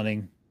style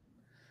hunting,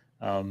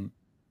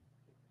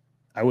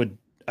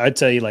 I'd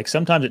say, like,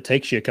 sometimes it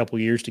takes you a couple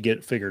years to get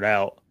it figured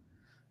out.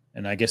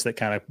 And I guess that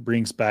kind of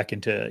brings back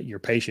into your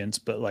patience,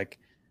 but, like,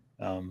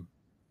 don't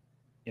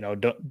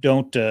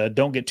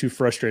get too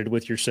frustrated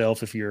with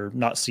yourself if you're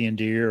not seeing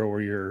deer,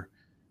 or you're,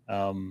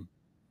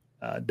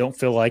 don't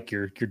feel like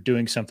you're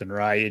doing something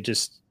right. It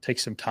just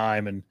takes some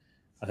time. And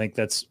I think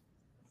that's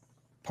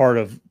part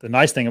of the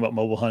nice thing about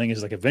mobile hunting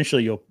is, like,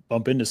 eventually you'll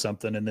bump into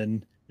something and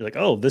then you're like,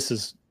 oh, this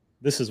is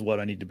what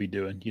I need to be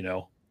doing,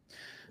 Yeah.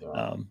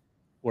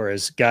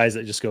 Whereas guys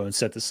that just go and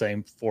set the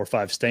same 4 or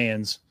 5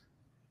 stands,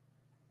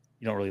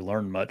 you don't really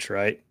learn much,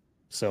 right?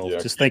 So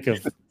just think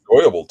of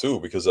enjoyable too,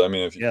 because I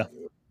mean,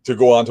 to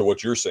go on to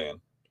what you're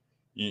saying,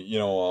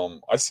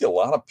 I see a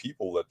lot of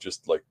people that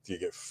just, like, they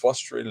get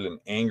frustrated and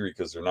angry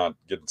because they're not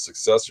getting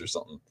success or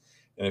something.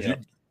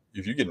 And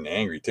if you're getting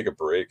angry, take a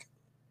break.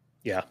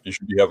 Yeah, you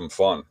should be having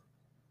fun.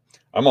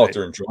 I'm out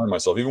there enjoying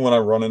myself, even when I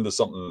run into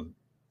something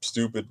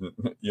stupid, and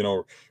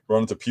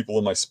run into people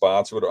in my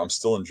spots or whatever. I'm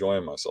still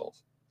enjoying myself.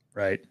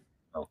 Right.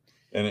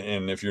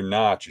 And if you're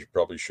not, you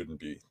probably shouldn't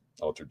be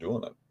out there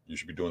doing it. You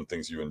should be doing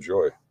things you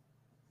enjoy.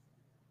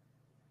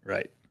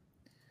 Right.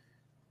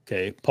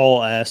 Okay.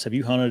 Paul asks, have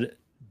you hunted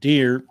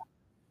deer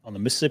on the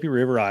Mississippi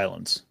River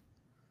Islands?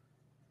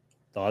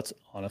 Thoughts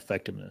on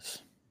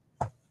effectiveness?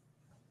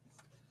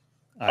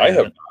 I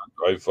have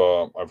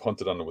not. I've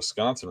hunted on the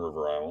Wisconsin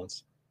River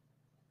Islands.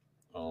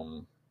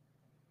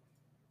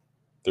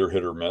 They're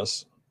hit or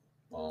miss.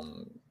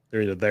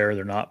 They're either there or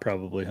they're not,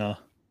 probably, huh?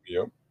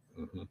 Yep.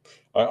 Mm-hmm.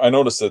 I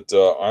noticed that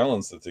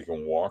islands that they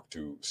can walk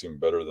to seem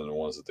better than the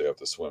ones that they have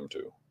to swim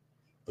to.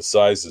 The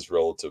size is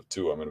relative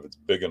too. I mean, if it's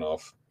big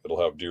enough, it'll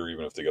have deer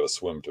even if they got to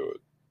swim to it.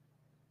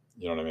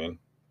 You know what I mean?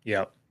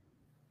 Yeah.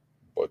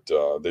 But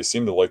they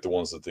seem to like the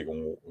ones that they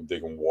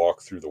can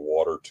walk through the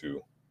water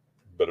to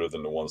better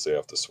than the ones they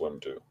have to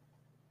swim to.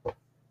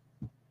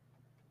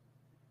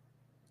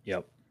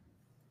 Yep.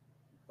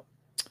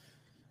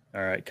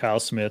 All right. Kyle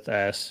Smith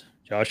asks,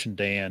 Josh and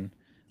Dan,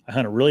 I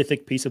hunt a really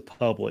thick piece of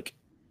public.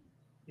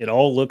 It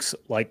all looks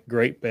like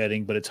great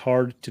bedding, but it's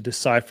hard to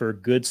decipher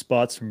good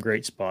spots from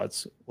great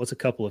spots. What's a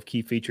couple of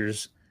key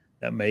features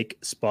that make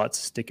spots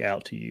stick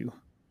out to you?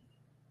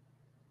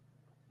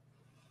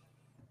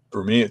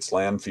 For me, it's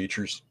land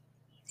features.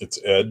 It's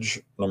edge,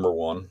 number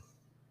one.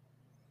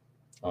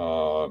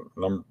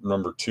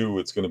 Number two,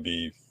 it's going to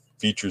be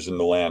features in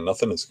the land.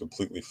 Nothing is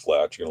completely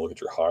flat. You're going to look at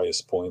your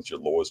highest points,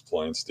 your lowest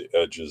points, the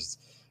edges,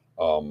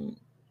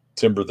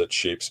 timber that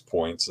shapes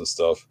points and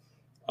stuff.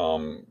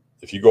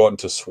 If you go out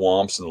into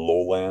swamps and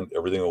lowland,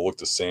 everything will look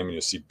the same and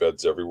you'll see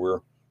beds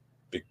everywhere.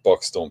 Big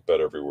bucks don't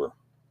bed everywhere.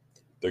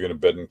 They're going to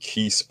bed in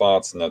key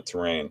spots in that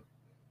terrain.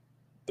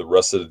 The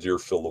rest of the deer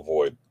fill the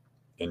void.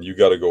 And you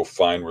got to go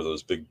find where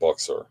those big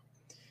bucks are.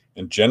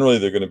 And generally,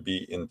 they're going to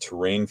be in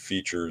terrain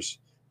features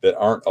that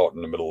aren't out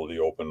in the middle of the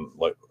open.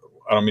 Like,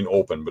 I don't mean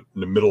open, but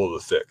in the middle of the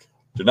thick.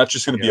 They're not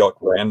just going to be out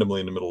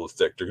randomly in the middle of the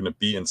thick. They're going to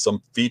be in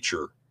some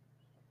feature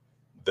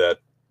that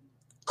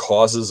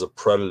causes a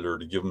predator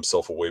to give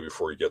himself away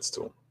before he gets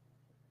to him.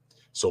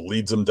 So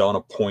leads him down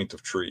a point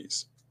of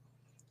trees.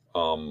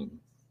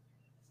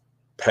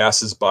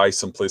 Passes by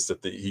someplace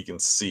that he can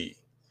see,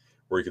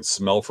 where he can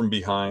smell from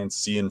behind,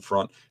 see in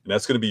front. And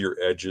that's going to be your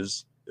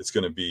edges. It's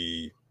going to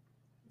be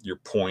your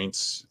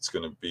points. It's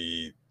going to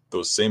be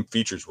those same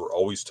features we're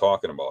always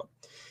talking about.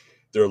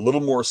 They're a little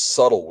more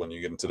subtle when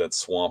you get into that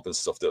swamp and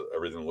stuff that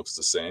everything looks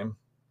the same,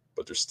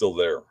 but they're still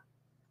there.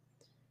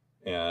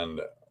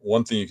 And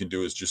one thing you can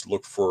do is just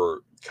look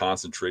for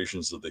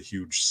concentrations of the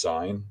huge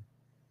sign.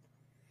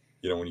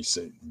 When you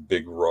see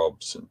big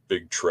rubs and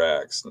big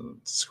tracks and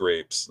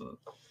scrapes and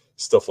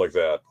stuff like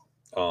that.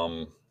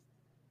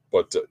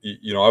 But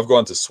I've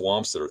gone to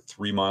swamps that are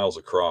 3 miles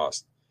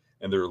across,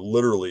 and they're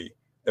literally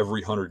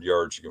every 100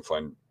 yards you can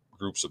find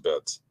groups of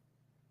beds.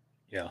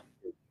 Yeah.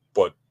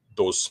 But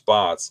those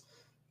spots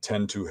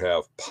tend to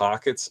have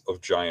pockets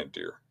of giant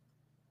deer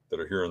that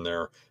are here and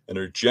there, and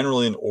they're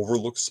generally in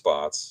overlooked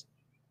spots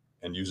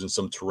and using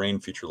some terrain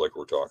feature like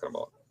we're talking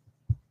about.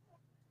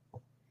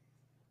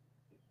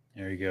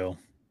 There you go.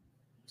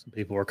 Some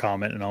people are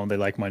commenting on they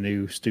like my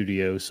new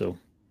studio, so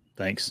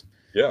thanks.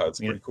 Yeah, it's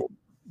pretty cool.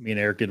 Me and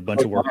Eric did a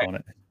bunch of work on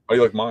it. How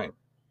you like mine?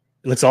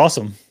 It looks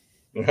awesome.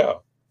 Yeah.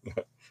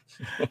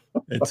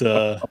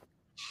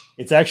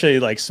 It's actually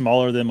like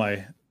smaller than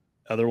my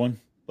other one,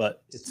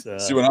 but it's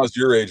see, when I was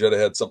your age, I'd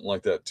have had something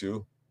like that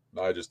too.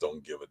 No, I just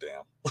don't give a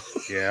damn.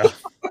 Yeah.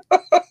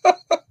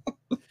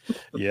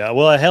 Yeah.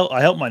 Well, I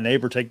helped my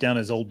neighbor take down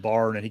his old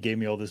barn, and he gave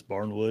me all this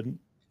barn wood.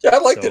 Yeah, I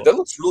liked it. That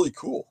looks really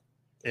cool.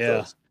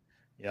 Yeah.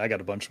 Yeah, I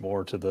got a bunch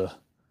more to the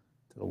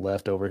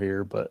left over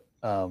here, but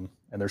and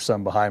there's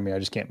some behind me. I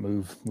just can't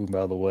move them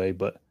out of the way.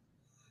 But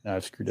now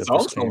I've screwed up this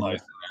Sounds real camera.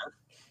 nice in there.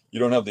 You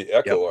don't have the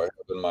echo I have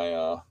in my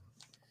Your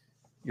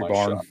my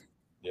barn. shop.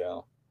 Yeah.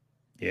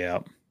 Yeah.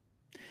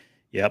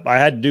 Yep. I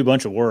had to do a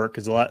bunch of work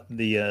because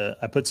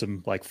I put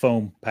some like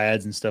foam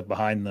pads and stuff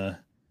behind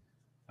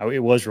it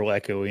was real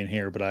echoey in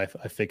here, but I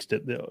fixed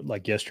it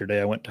like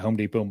yesterday. I went to Home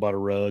Depot and bought a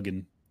rug,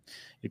 and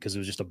because it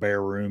was just a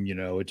bare room,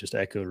 it just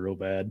echoed real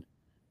bad.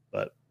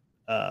 But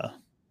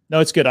no,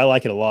 it's good. I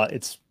like it a lot.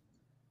 It's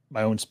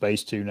my own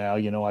space too now.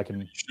 I can.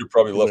 You should have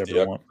probably left the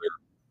I echo want. there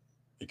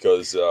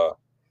because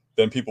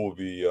then people will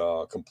be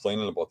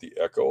complaining about the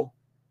echo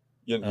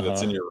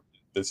that's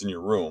in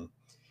your room,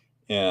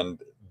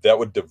 and that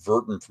would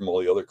divert them from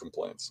all the other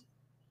complaints.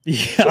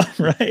 Yeah,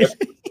 right.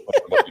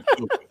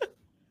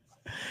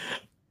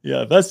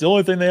 Yeah, that's the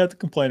only thing they have to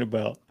complain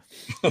about.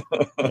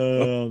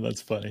 Oh,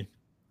 that's funny.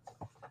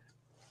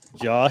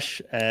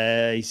 Josh,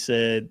 he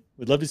said,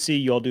 "We'd love to see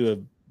you all do a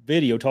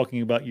video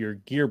talking about your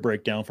gear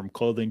breakdown from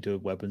clothing to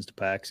weapons to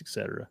packs,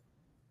 etc."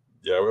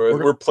 Yeah,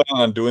 we're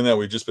planning on doing that.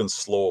 We've just been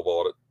slow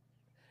about it.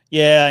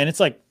 Yeah, and it's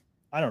like,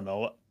 I don't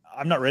know.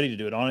 I'm not ready to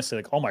do it, honestly.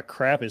 Like, all my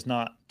crap is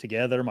not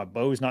together. My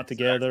bow's not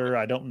together.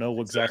 I don't know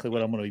exactly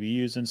what I'm going to be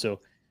using. So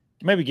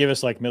maybe give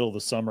us like middle of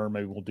the summer.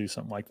 Maybe we'll do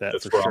something like that.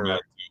 That's for where sure.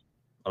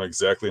 I'm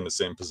exactly in the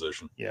same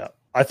position. Yeah.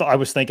 I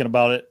was thinking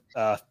about it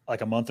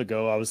like a month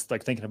ago. I was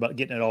like thinking about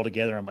getting it all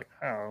together. I'm like,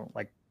 oh,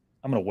 like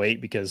I'm going to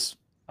wait because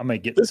I may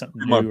get something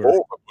new. My bow,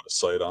 I put a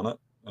sight on it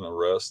and a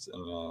rest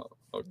and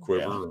a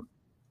quiver.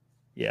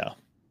 Yeah.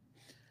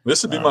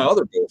 This would be my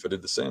other bow if I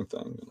did the same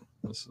thing.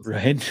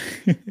 Right.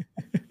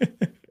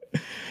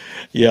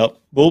 Yeah.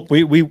 Well,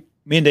 me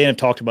and Dan have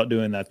talked about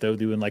doing that though,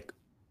 doing like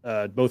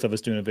both of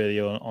us doing a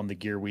video on the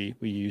gear we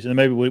use, and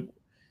maybe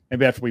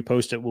after we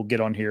post it, we'll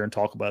get on here and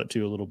talk about it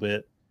too a little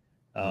bit.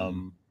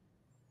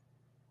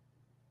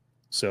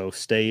 So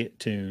stay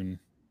tuned.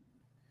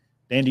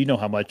 Dan, do you know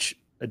how much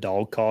a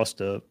dog costs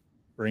to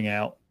bring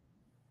out?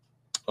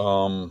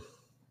 I'm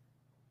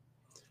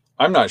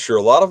not sure.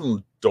 A lot of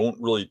them don't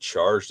really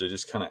charge. They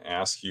just kind of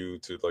ask you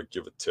to like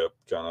give a tip,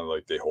 kind of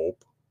like they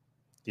hope.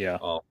 Yeah.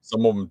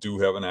 Some of them do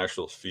have an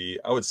actual fee.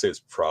 I would say it's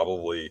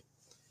probably,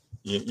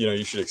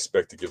 you should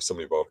expect to give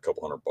somebody about a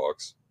couple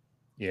 $100.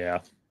 Yeah.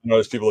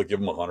 There's people that give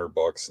them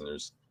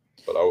 $100,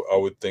 but I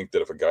would think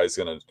that if a guy's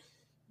gonna,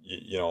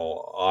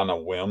 on a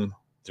whim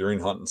during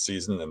hunting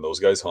season, and those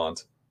guys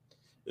hunt,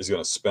 is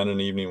gonna spend an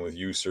evening with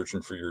you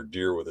searching for your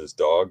deer with his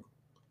dog,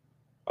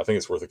 I think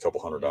it's worth a couple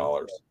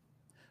 $100.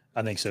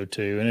 I think so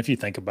too. And if you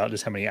think about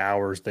just how many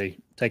hours they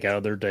take out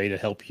of their day to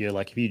help you,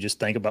 like if you just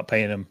think about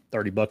paying them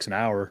 $30 an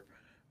hour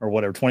or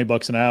whatever,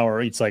 $20 an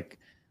hour, it's like,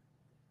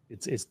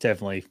 it's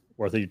definitely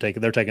worth it.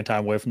 They're taking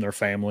time away from their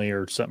family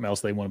or something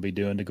else they want to be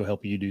doing to go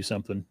help you do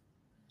something.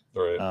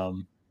 Right.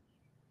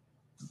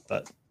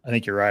 But I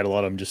think you're right. A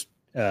lot of them just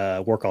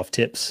work off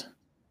tips,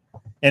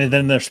 and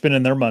then they're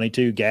spending their money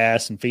too,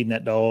 gas and feeding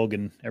that dog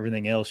and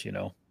everything else,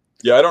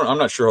 Yeah, I'm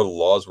not sure how the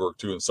laws work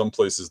too. In some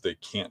places they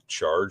can't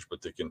charge,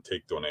 but they can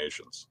take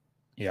donations.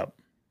 Yep.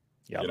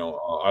 I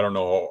don't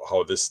know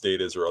how this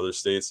state is or other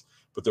states,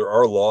 but there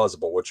are laws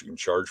about what you can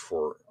charge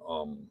for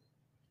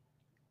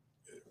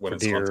when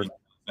it's hunting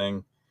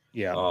thing.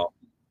 Yeah.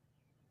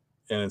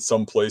 And in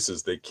some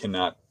places they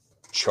cannot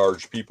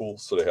charge people,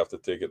 so they have to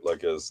take it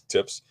like as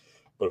tips.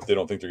 But if they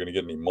don't think they're going to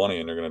get any money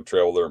and they're going to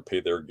travel there and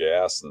pay their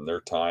gas and their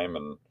time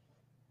and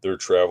their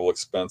travel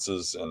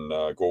expenses and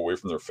go away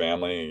from their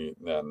family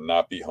and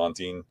not be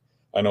hunting.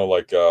 I know,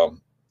 like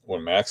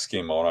when Max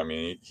came out, I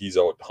mean, he's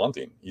out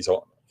hunting. He's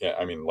out. Yeah,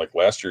 I mean, like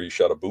last year he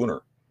shot a booner.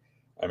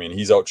 I mean,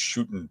 he's out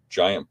shooting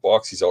giant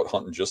bucks. He's out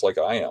hunting just like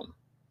I am,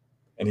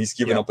 and he's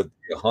given up a day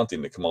of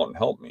hunting to come out and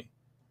help me.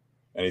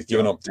 And he's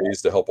given up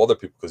days to help other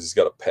people because he's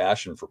got a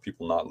passion for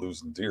people not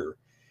losing deer.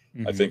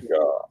 Mm-hmm. I think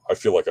I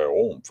feel like I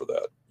owe him for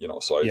that,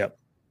 So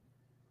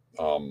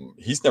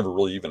he's never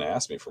really even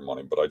asked me for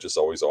money, but I just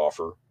always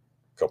offer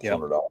a couple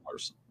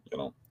 $100,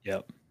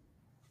 Yep.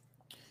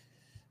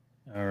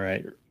 All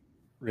right.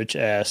 Rich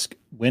asked,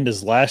 when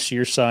does last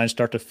year's sign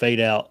start to fade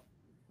out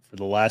for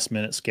the last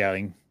minute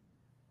scouting?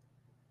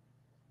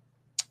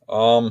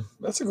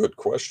 That's a good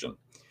question.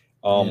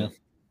 I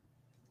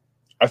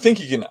think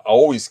you can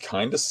always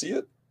kind of see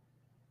it,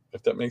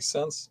 if that makes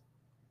sense.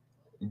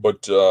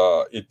 But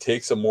it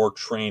takes a more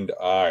trained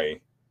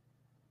eye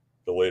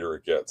the later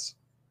it gets.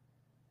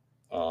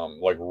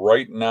 Like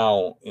right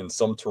now, in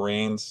some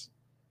terrains,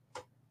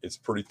 it's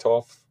pretty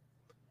tough.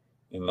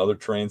 In other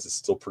terrains, it's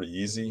still pretty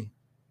easy.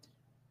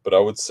 But I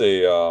would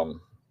say,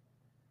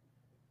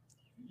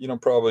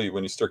 probably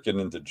when you start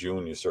getting into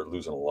June, you start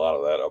losing a lot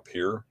of that up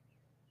here.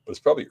 But it's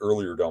probably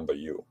earlier down by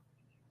you.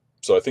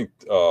 So I think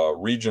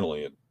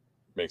regionally it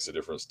makes a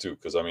difference too.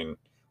 Because, I mean,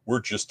 we're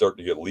just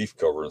starting to get leaf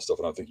cover and stuff.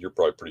 And I think you're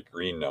probably pretty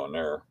green down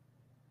there.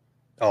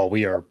 Oh,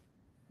 we're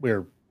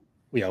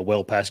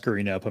well past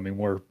green up. I mean,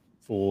 we're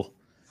full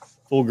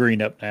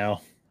green up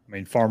now. I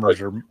mean,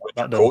 farmers are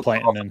about done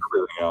planting and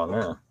down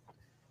there.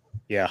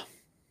 Yeah.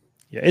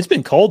 Yeah, it's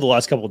been cold the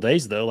last couple of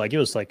days though. Like it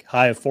was like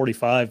high of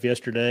 45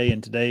 yesterday,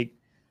 and today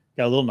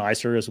got a little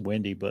nicer. It's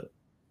windy, but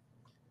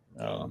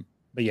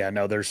yeah,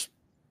 no, there's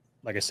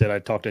like I said, I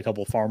talked to a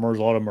couple of farmers.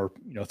 A lot of them are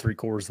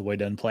 3/4 of the way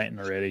done planting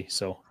already.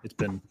 So it's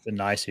been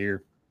nice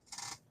here.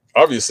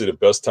 Obviously, the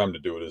best time to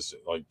do it is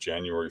like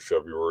January,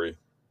 February.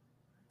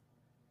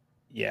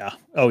 Yeah.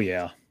 Oh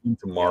yeah.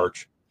 Into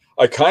March.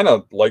 Yeah. I kind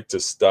of like to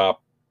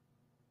stop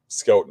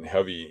scouting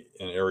heavy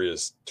in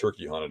areas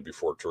turkey hunted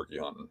before turkey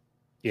hunting.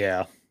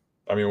 Yeah.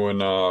 I mean, when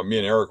me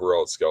and Eric were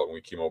out scouting,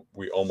 we came up,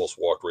 we almost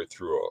walked right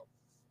through a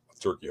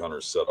turkey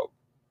hunter's setup.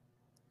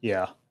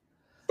 Yeah.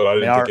 But I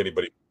didn't think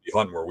anybody would be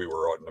hunting where we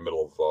were out in the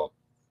middle of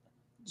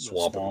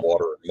swamp and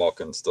water and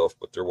muck and stuff,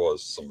 but there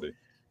was somebody.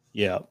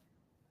 Yeah.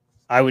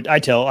 I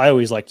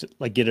always like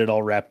to get it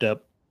all wrapped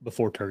up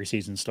before turkey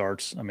season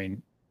starts. I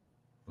mean,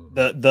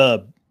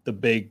 the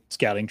big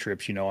scouting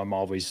trips, I'm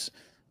always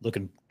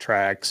looking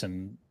tracks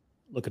and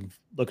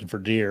looking for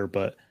deer,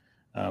 but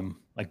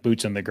like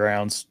boots on the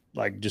grounds,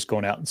 like just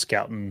going out and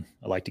scouting,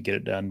 I like to get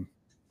it done,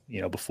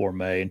 before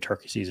May and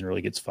turkey season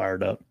really gets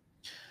fired up.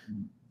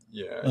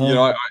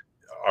 Yeah.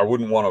 I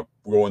wouldn't want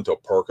to go into a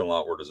parking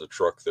lot where there's a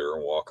truck there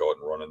and walk out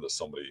and run into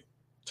somebody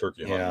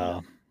turkey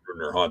hunting during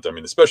their hunt. I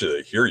mean,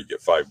 especially here you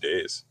get 5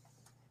 days.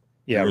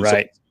 Yeah,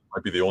 right.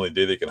 Might be the only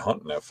day they can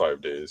hunt in that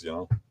 5 days,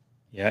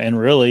 Yeah, and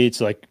really it's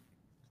like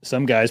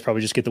some guys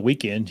probably just get the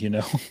weekend,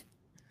 Yeah.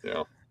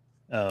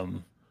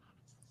 All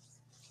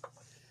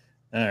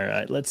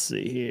right, let's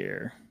see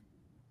here.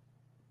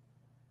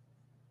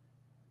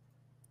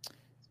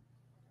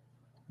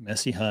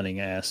 Messy Hunting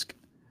asks,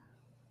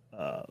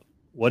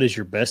 what is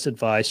your best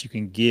advice you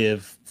can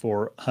give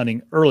for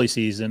hunting early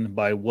season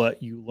by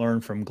what you learn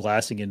from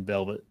glassing in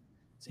velvet?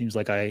 Seems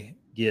like I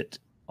get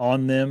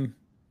on them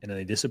and then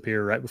they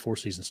disappear right before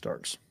season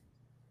starts.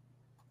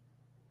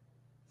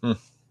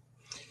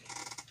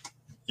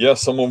 Yeah,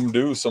 some of them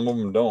do, some of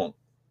them don't.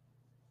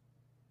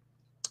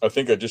 I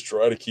think I just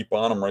try to keep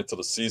on them right till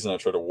the season. I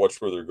try to watch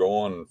where they're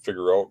going and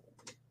figure out,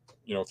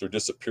 if they're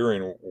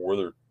disappearing, where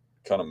they're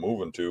kind of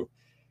moving to.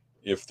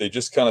 If they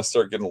just kind of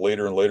start getting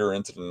later and later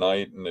into the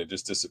night and they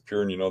just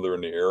disappear and they're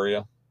in the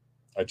area,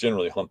 I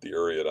generally hunt the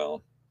area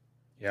down.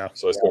 Yeah.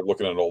 So I start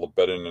looking at all the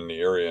bedding in the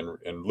area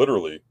and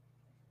literally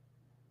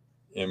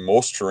in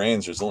most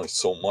terrains, there's only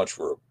so much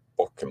where a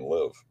buck can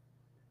live.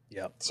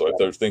 Yeah. So I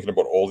started thinking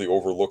about all the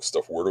overlooked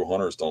stuff. Where do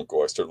hunters don't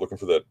go? I start looking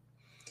for that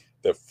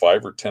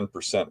 5 or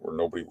 10% where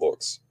nobody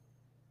looks,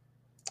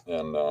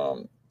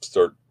 and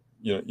start.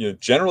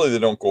 Generally they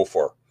don't go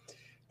far.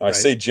 And I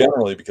say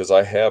generally because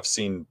I have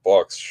seen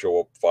bucks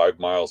show up 5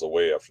 miles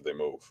away after they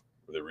move,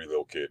 or they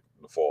relocate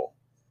in the fall.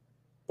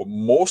 But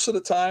most of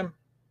the time,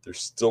 they're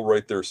still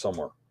right there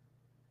somewhere.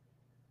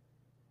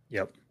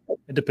 Yep.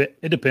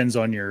 It depends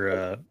on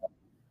your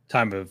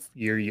time of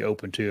year you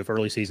open to. If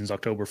early season's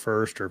October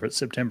 1st or if it's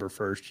September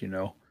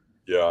 1st,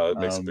 Yeah, it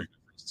makes a big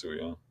difference too,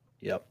 yeah.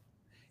 Yep.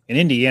 In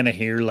Indiana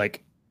here,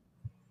 like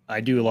I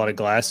do a lot of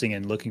glassing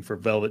and looking for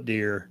velvet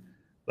deer,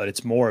 but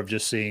it's more of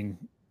just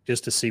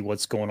to see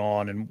what's going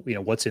on and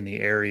what's in the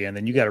area. And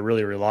then you got to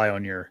really rely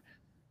on your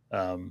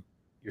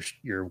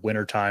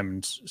wintertime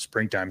and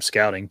springtime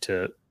scouting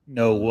to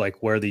know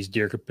like where these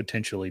deer could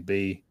potentially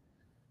be.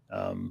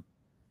 And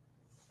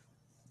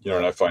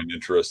I find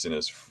interesting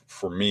is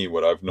for me,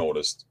 what I've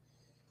noticed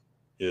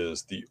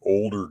is the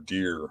older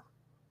deer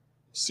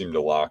seem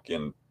to lock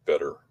in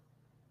better.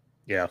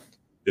 Yeah.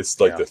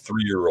 It's like the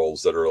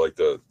 3-year-olds that are like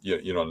the,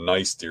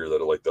 nice deer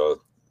that are like the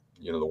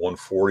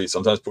 140,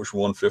 sometimes push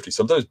 150,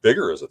 sometimes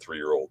bigger as a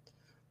 3-year-old.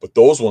 But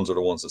those ones are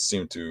the ones that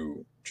seem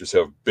to just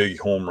have big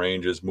home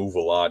ranges, move a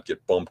lot,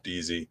 get bumped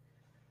easy.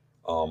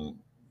 But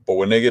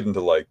when they get into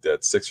like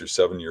that 6 or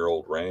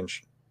 7-year-old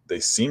range, they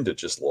seem to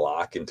just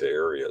lock into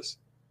areas.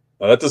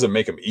 Now that doesn't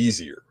make them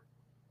easier.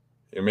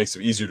 It makes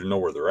it easier to know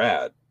where they're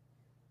at,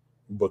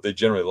 but they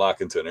generally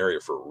lock into an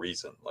area for a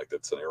reason. Like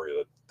that's an area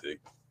that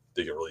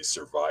they can really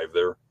survive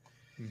there.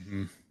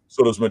 Mm-hmm.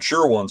 So those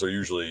mature ones are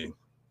usually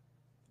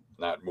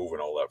not moving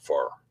all that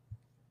far.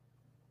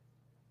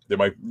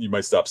 You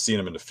might stop seeing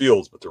them in the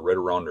fields, but they're right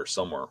around there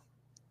somewhere.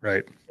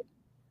 Right.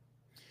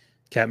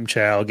 Captain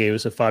Chow gave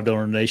us a $5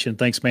 donation.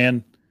 Thanks,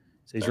 man.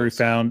 He's already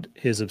found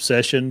his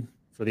obsession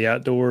for the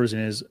outdoors in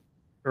his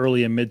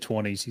early and mid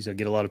 20s. He said,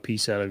 "Get a lot of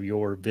peace out of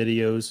your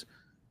videos,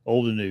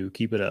 old and new.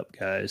 Keep it up,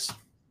 guys."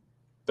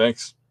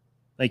 Thanks.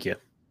 Thank you.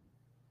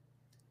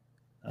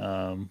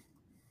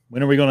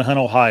 When are we going to hunt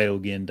Ohio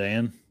again,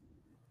 Dan?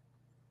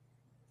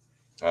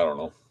 I don't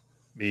know.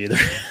 Me either.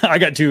 I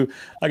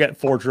got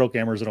 4 trail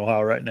cameras in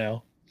Ohio right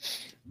now.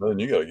 Then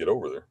you got to get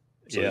over there.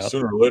 So yeah.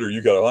 Sooner or later,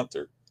 you got to hunt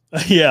there.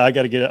 Yeah, I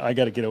got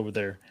to get over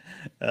there.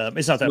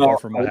 It's not that far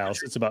from my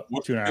house. It's about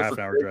 2.5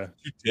 hour drive.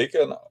 Did you take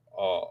an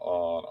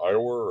Iowa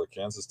or a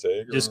Kansas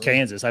tag? Just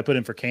Kansas. I put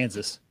in for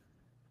Kansas.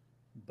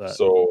 But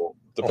so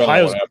depending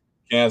on what happens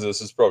in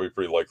Kansas, it's probably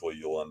pretty likely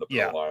you'll end up in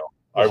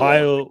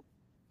Ohio.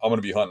 I'm going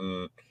to be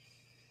hunting.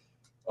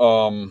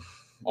 I'm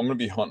going to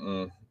be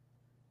hunting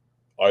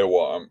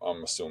Iowa.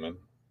 I'm assuming,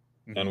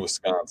 and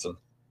Wisconsin,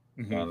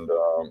 and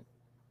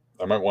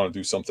I might want to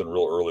do something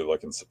real early,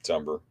 like in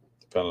September,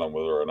 depending on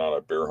whether or not I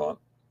bear hunt.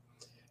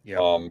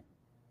 Yeah.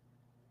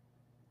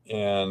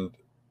 And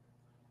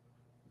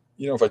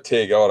if I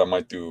tag out, I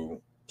might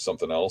do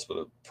something else, but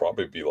it'd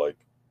probably be like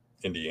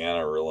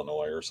Indiana or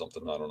Illinois or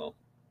something. I don't know.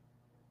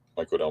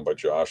 Might go down by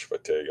Josh if I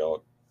tag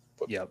out.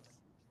 But Yep.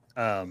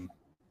 we'll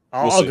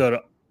I'll see. go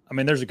to. I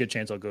mean, there's a good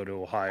chance I'll go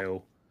to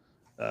Ohio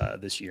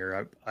this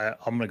year. I'm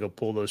gonna go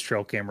pull those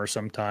trail cameras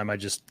sometime. I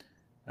just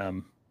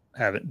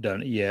haven't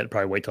done it yet.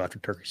 Probably wait till after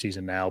turkey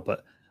season now,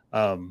 but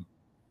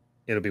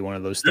it'll be one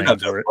of those You're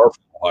things not that where far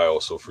from Ohio,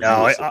 so for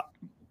no,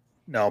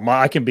 you,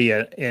 I can be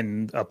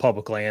in a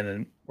public land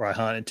and where I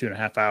hunt in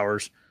 2.5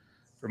 hours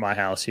from my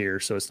house here,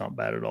 so it's not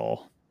bad at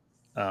all.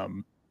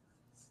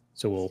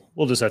 So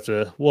we'll just have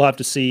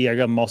to see.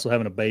 I'm also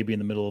having a baby in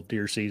the middle of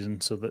deer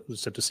season, so we'll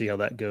just have to see how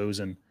that goes.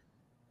 And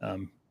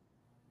going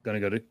to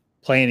go to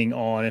planning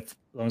on, if as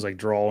long as I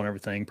draw and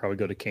everything, probably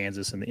go to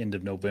Kansas in the end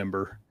of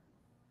November.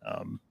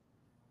 And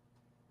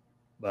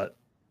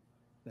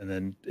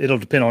then it'll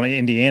depend on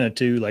Indiana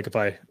too. Like if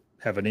I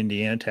have an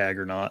Indiana tag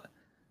or not,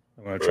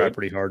 I'm going to try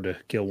pretty hard to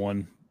kill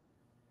one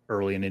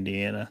early in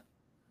Indiana.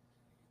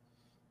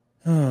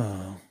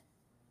 Oh,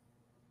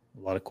 a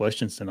lot of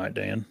questions tonight,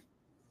 Dan.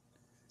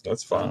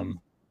 That's fine.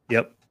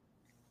 Yep.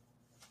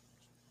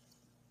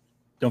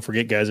 Don't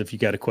forget, guys, if you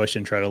got a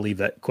question, try to leave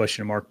that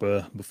question mark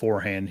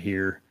beforehand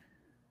here.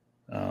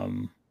 Yeah,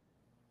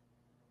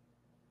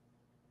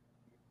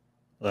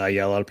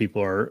 a lot of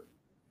people are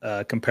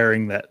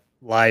comparing that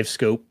live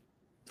scope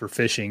for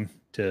fishing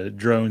to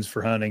drones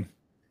for hunting.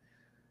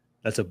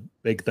 That's a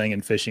big thing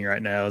in fishing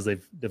right now, as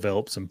they've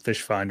developed some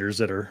fish finders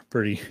that are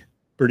pretty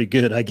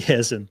good, I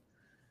guess. And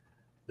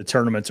the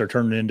tournaments are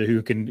turning into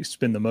who can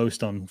spend the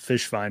most on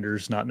fish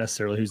finders, not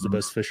necessarily who's the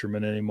best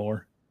fisherman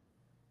anymore.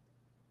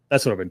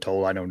 That's what I've been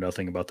told. I know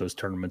nothing about those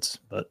tournaments,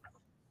 but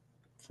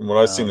from what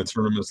I've seen the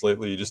tournaments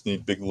lately, you just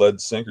need big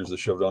lead sinkers to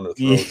shove down their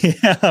throats.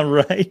 Yeah,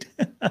 right.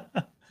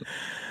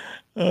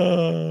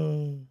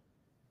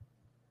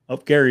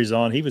 Gary's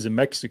on. He was in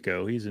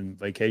Mexico. He's in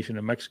vacation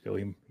in Mexico.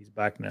 He's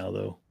back now,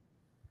 though.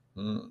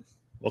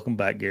 Welcome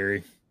back,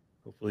 Gary.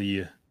 Hopefully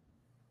you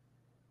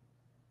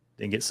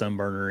didn't get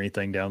sunburned or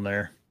anything down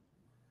there.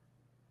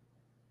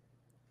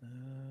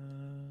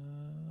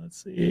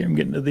 Let's see. I'm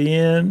getting to the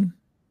end.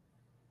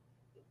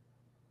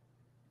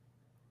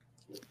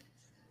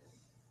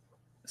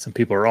 Some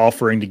people are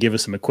offering to give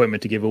us some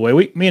equipment to give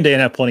away. Me and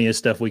Dan have plenty of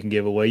stuff we can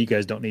give away. You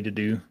guys don't need to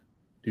do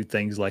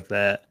things like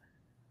that.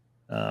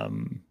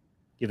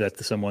 Give that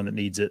to someone that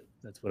needs it.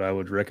 That's what I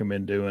would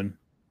recommend doing.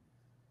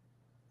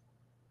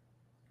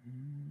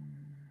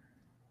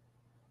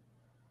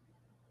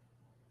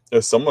 Yeah,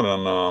 someone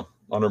on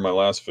under my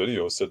last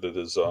video said that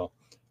his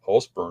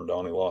house burned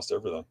down. He lost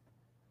everything.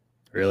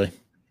 Really?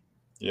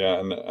 Yeah,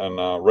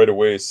 and right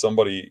away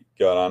somebody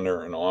got on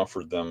there and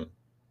offered them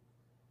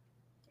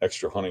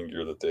extra hunting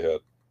gear that they had,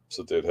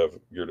 so they'd have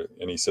gear to,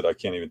 and he said, I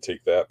can't even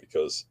take that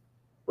because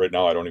right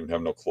now I don't even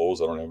have no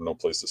clothes. I don't have no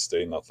place to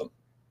stay, nothing.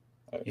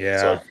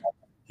 Yeah. So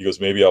he goes,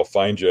 maybe I'll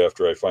find you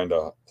after I find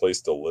a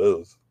place to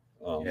live.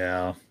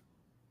 Yeah.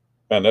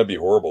 Man, that'd be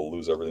horrible to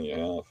lose everything you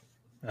have.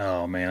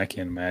 Oh man, I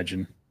can't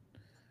imagine.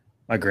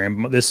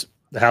 The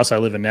house I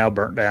live in now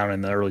burnt down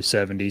in the early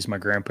 70s. My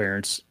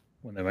grandparents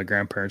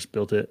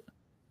built it.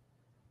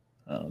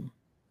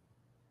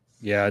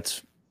 Yeah,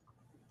 it's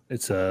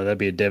that'd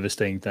be a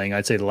devastating thing.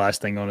 I'd say the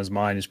last thing on his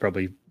mind is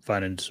probably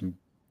finding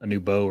a new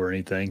bow or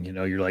anything.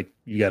 You're like,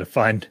 you got to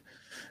find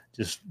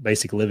just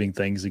basic living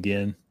things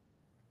again.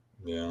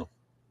 Yeah.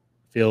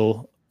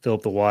 Philip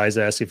the Wise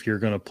asks if you're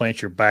going to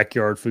plant your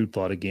backyard food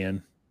plot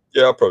again.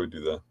 Yeah, I'll probably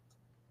do that.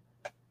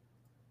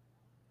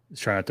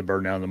 Just try not to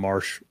burn down the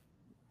marsh.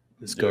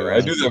 I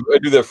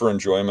do that for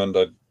enjoyment.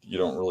 You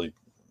don't really.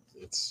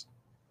 It's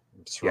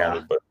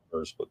surrounded by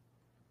others, but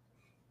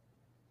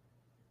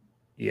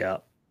yeah.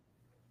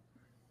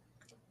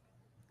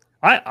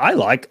 I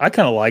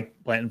kind of like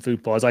planting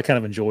food plots. I kind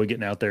of enjoy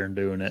getting out there and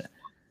doing it.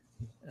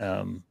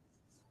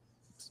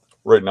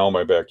 Right now,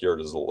 my backyard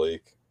is a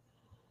lake.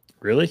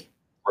 Really?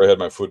 Where I had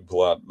my food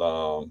plot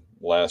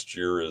last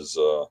year is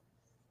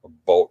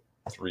about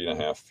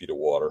 3.5 feet of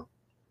water.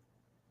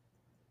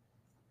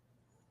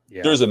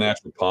 Yeah. There's a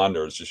natural pond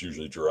there. It's just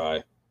usually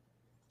dry.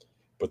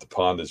 But the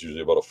pond is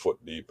usually about a foot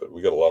deep. But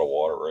we got a lot of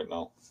water right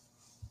now.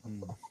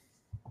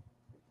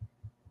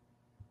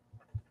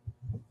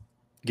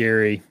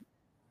 Gary,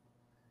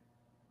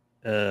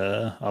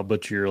 I'll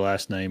butcher your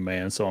last name,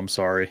 man, so I'm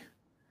sorry.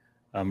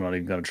 I'm not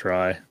even going to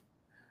try.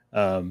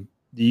 Do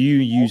you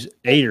use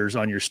aiders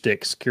on your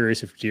sticks?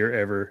 Curious if deer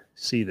ever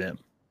see them.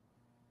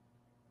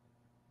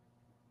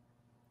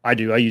 I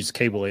do. I use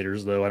cable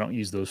aiders, though. I don't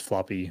use those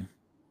floppy,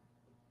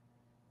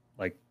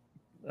 like,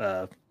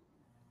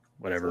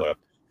 whatever. Flat.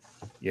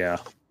 Yeah.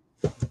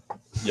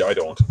 Yeah, I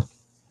don't.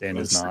 Dan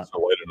does not. It's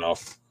light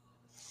enough.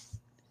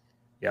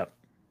 Yep.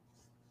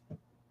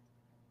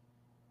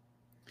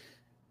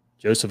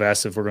 Joseph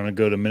asked if we're going to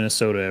go to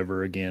Minnesota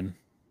ever again.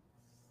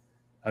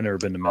 I've never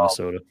been to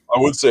Minnesota. I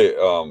would say,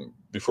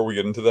 before we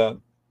get into that,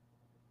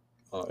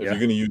 if Yeah. you're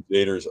going to use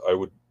aiders, I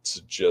would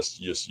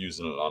suggest just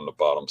using it on the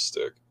bottom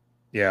stick.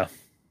 Yeah.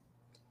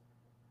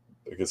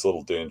 It gets a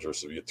little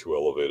dangerous if you get too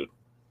elevated.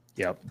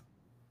 Yep.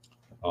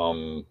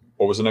 What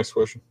was the next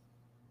question?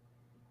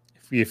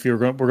 If we're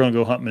going to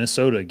go hunt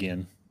Minnesota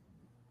again.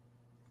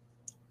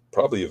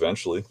 Probably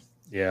eventually.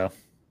 Yeah.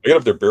 I get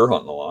up there bear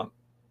hunting a lot,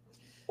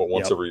 but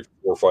once Yep. every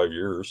 4 or 5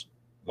 years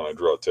when I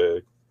draw a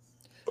tag.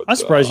 But I'm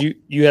surprised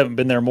you haven't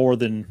been there more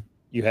than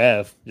you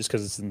have, just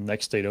because it's the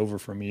next state over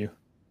from you.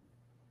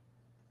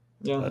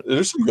 Yeah, But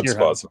there's some good you're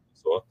spots in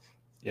Minnesota.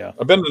 Yeah.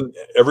 I've been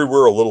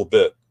everywhere a little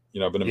bit. You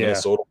know, I've been in Yeah.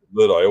 Minnesota a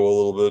little bit, Iowa a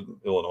little bit,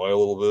 Illinois a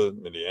little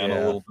bit, Indiana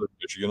Yeah. a little bit,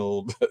 Michigan a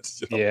little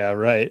bit. You know, Yeah.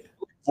 Right.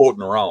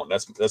 floating around.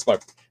 That's my.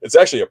 It's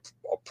actually a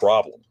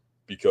problem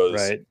because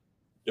Right.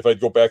 if I'd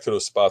go back to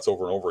those spots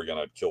over and over again,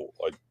 I'd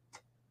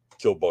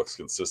kill bucks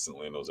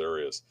consistently in those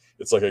areas.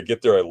 It's like I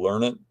get there, I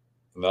learn it,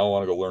 and now I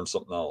want to go learn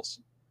something else.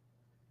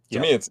 To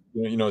Yep. me, it's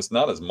it's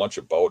not as much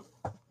about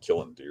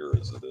killing deer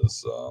as it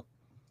is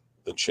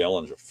the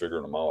challenge of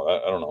figuring them out.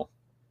 I don't know.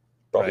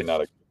 Probably Right.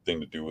 not a good thing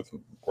to do with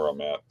where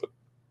I'm at, but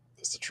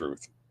it's the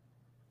truth.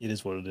 It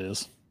is what it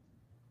is.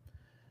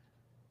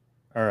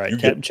 All right, You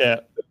Captain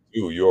Chat.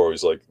 You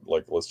always like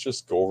let's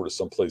just go over to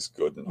someplace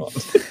good and hunt.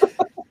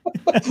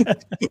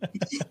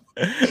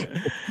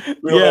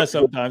 We don't Yeah, have to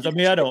go sometimes. I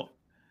mean, I don't.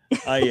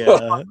 I in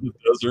the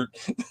desert.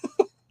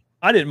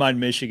 I didn't mind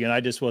Michigan. I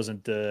just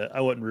wasn't.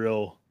 I wasn't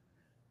real.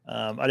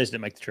 I just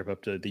didn't make the trip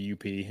up to the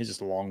UP. It's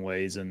just a long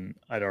ways, and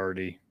I'd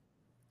already.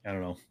 I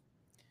don't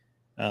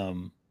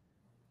know.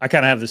 I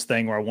kind of have this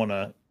thing where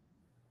I'd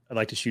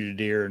like to shoot a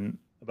deer in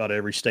about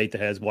every state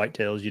that has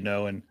whitetails,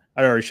 and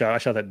I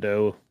shot that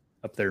doe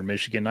up there in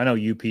Michigan. I know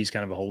UP is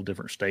kind of a whole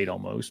different state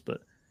almost,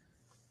 but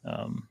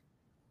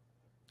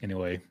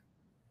anyway,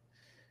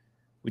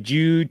 would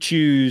you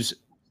choose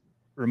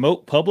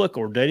remote public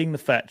or dating the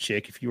fat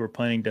chick if you were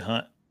planning to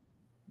hunt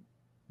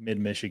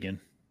mid-Michigan?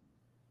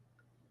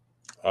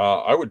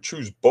 I would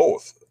choose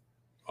both.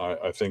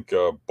 I think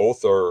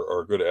both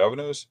are good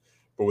avenues.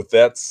 But with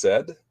that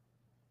said,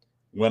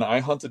 when I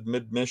hunted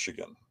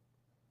mid-Michigan,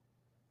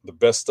 the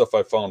best stuff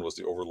I found was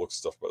the overlooked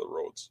stuff by the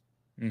roads.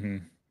 Mm-hmm.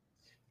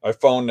 I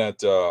found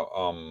that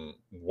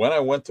when I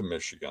went to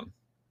Michigan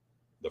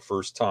the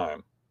first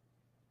time,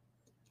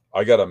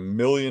 I got a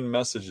million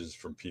messages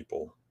from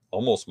people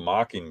almost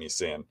mocking me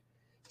saying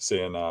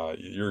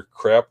your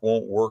crap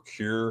won't work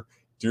here.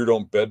 Deer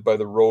don't bed by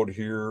the road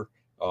here.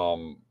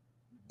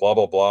 Blah,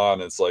 blah, blah.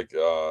 And it's like,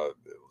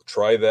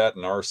 try that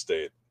in our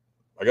state.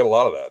 I got a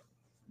lot of that,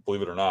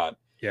 believe it or not.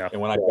 Yeah.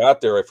 And when I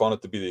got there, I found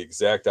it to be the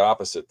exact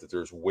opposite, that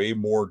there's way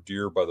more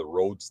deer by the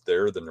roads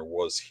there than there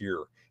was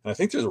here. And I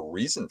think there's a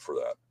reason for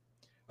that.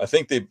 I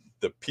think the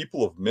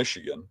people of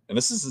Michigan, and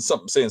this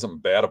isn't saying something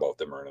bad about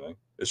them or anything,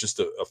 it's just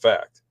a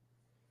fact,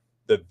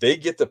 that they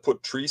get to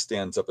put tree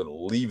stands up and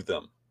leave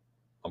them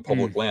on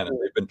public land. And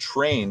they've been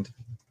trained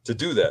to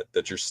do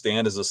that your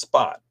stand is a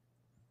spot.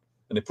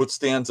 And they put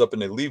stands up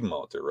and they leave them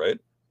out there, right?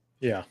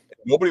 Yeah.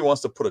 Nobody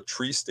wants to put a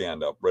tree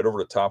stand up right over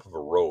the top of a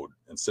road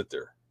and sit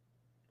there.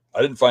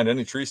 I didn't find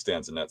any tree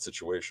stands in that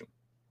situation.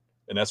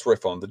 And that's where I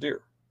found the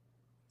deer.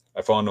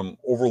 I found them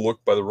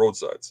overlooked by the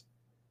roadsides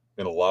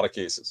in a lot of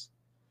cases.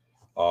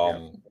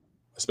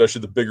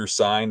 Especially the bigger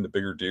sign, the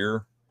bigger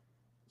deer.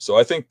 So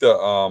I think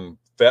the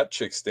fat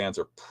chick stands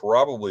are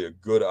probably a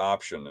good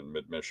option in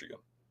mid-Michigan.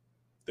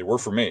 They were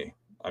for me.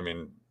 I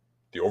mean,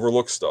 the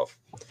overlook stuff.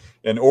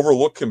 And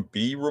overlook can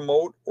be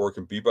remote or it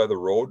can be by the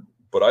road.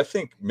 But I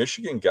think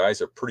Michigan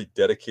guys are pretty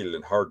dedicated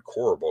and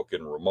hardcore about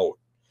getting remote.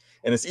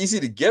 And it's easy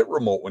to get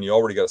remote when you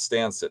already got a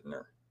stand sitting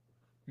there.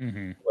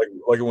 Mm-hmm.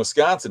 Like in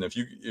Wisconsin, if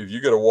you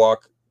got to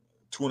walk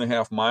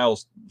 2.5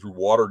 miles through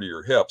water to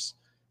your hips,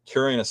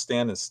 carrying a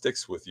stand and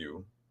sticks with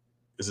you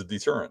is a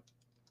deterrent.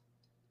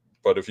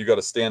 But if you got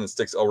a stand and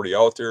sticks already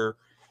out there,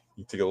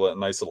 you take a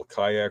nice little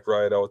kayak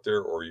ride out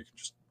there, or you can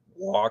just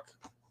walk.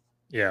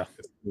 Yeah.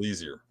 It's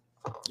easier,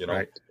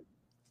 Right.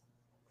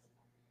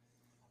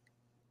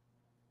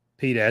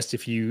 Pete asked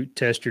if you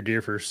test your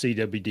deer for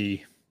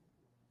CWD.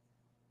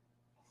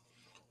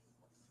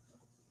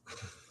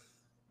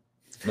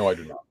 No, I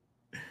do not.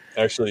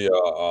 Actually,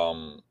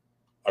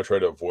 I try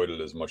to avoid it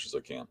as much as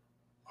I can.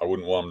 I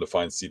wouldn't want them to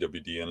find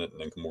CWD in it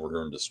and then come over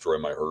here and destroy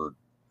my herd.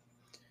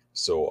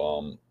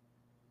 So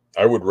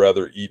I would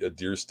rather eat a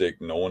deer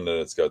steak knowing that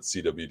it's got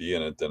CWD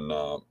in it than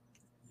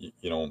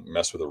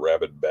mess with a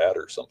rabid bat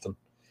or something.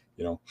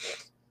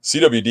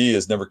 CWD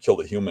has never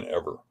killed a human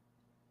ever.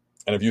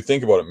 And if you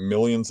think about it,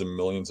 millions and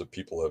millions of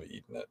people have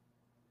eaten it.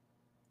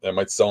 That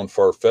might sound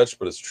far-fetched,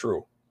 but it's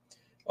true.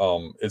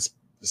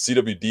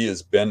 CWD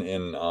has been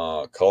in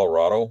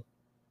Colorado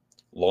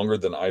longer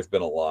than I've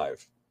been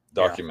alive,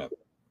 documented,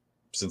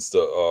 since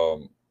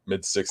the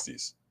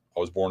mid-'60s. I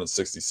was born in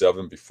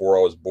 67. Before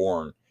I was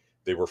born,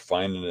 they were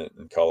finding it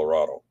in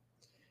Colorado.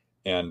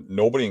 And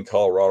nobody in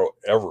Colorado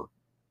ever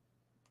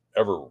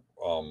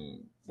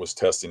was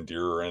testing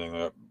deer or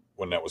anything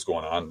when that was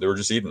going on. They were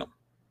just eating them.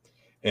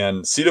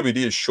 And CWD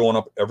is showing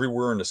up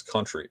everywhere in this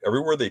country.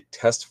 Everywhere they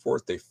test for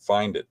it, they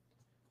find it.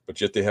 But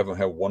yet they haven't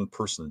had one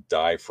person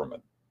die from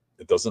it.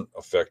 It doesn't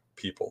affect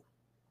people.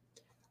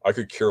 I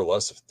could care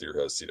less if deer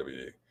has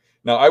CWD.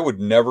 Now, I would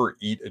never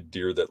eat a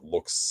deer that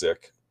looks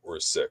sick or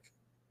is sick,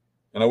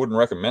 and I wouldn't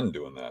recommend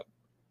doing that.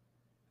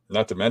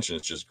 Not to mention,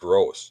 it's just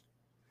gross.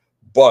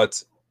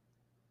 But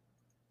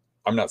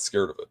I'm not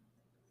scared of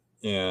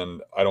it,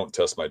 and I don't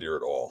test my deer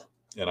at all.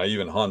 And I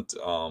even hunt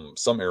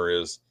some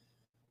areas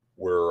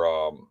where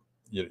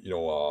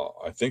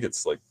I think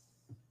it's like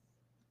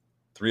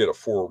 3 out of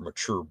 4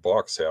 mature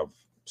bucks have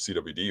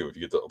CWD. If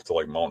you get up to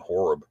like Mount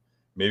Horeb,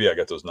 maybe I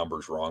got those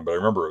numbers wrong, but I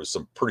remember it was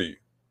some pretty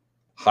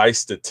high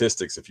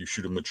statistics if you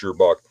shoot a mature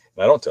buck.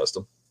 And I don't test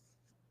them.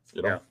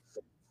 I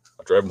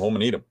drive them home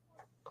and eat them.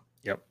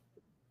 Yep.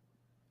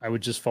 I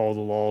would just follow the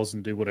laws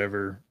and do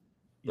whatever.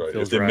 Right.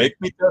 If they make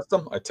me test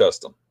them, I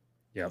test them.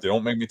 Yeah. If they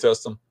don't make me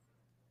test them,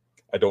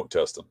 I don't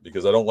test them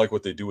because I don't like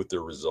what they do with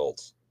their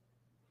results.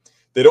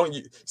 They don't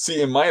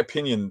see, in my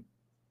opinion,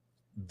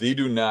 they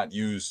do not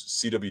use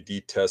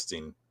CWD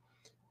testing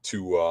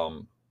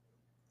to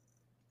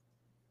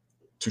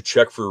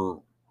check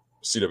for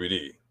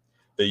CWD.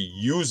 They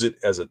use it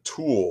as a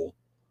tool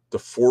to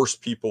force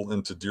people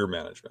into deer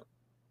management.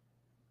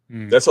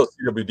 That's how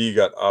CWD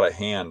got out of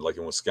hand, like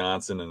in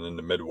Wisconsin and in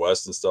the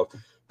Midwest and stuff,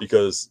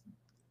 because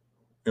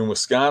in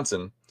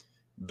Wisconsin,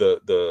 the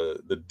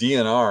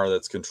DNR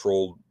that's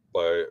controlled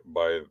by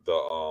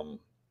the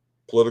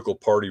political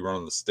party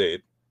running the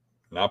state,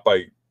 not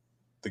by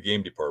the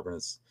game department.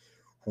 It's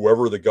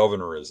whoever the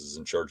governor is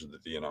in charge of the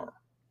DNR.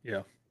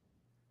 Yeah.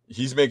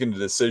 He's making the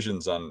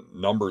decisions on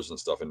numbers and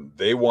stuff, and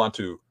they want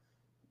to,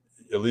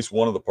 at least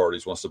one of the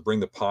parties wants to bring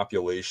the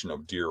population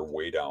of deer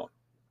way down.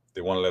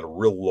 They want it at a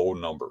real low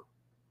number.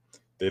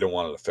 They don't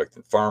want it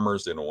affecting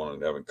farmers. They don't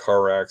want it having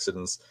car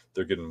accidents.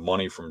 They're getting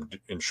money from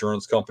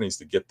insurance companies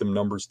to get them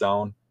numbers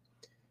down.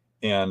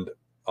 And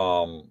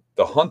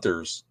the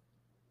hunters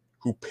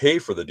who pay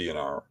for the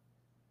DNR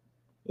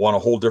want a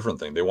whole different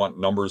thing. They want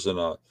numbers in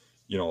a,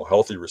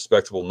 healthy,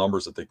 respectable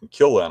numbers that they can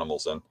kill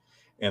animals in.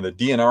 And the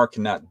DNR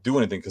cannot do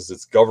anything because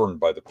it's governed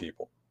by the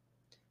people.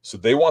 So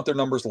they want their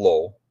numbers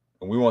low,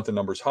 and we want the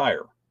numbers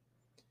higher.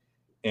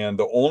 And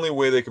the only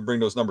way they can bring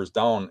those numbers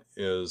down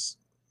is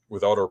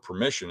without our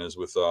permission, is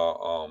with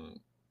a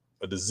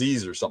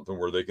disease or something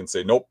where they can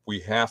say, nope, we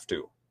have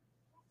to.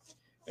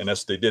 And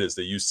that's what they did, is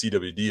they used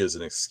CWD as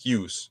an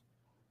excuse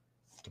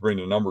to bring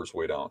the numbers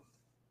way down.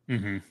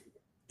 Mm-hmm.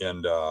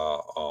 And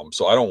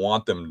so I don't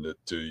want them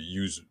to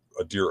use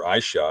a deer I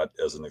shot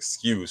as an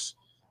excuse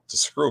to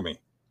screw me.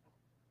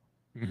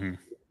 Mm-hmm.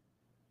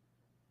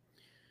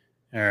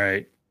 All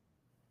right.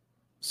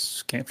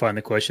 Can't find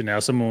the question now.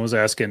 Someone was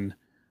asking,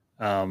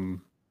 when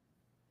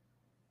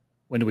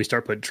do we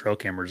start putting trail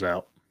cameras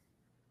out?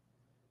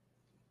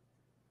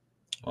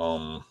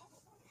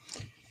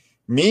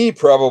 Me,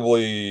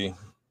 probably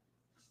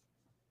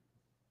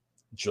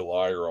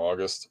July or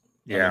August.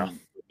 Yeah. I mean,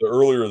 the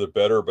earlier the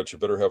better, but you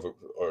better have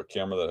a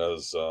camera that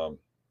has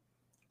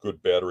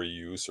good battery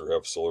use or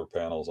have solar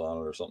panels on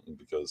it or something,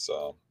 because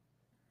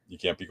you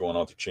can't be going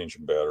out there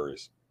changing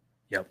batteries.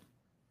 Yep.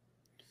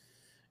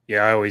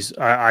 Yeah,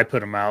 I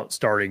put them out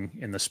starting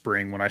in the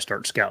spring when I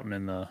start scouting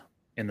in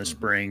the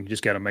spring.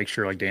 Just got to make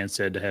sure, like Dan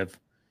said, to have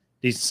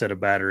decent set of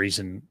batteries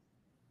and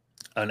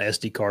an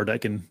SD card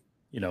that can,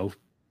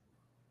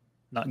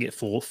 not get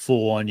full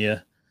on you.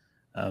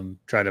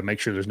 Try to make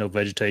sure there's no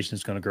vegetation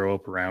that's going to grow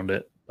up around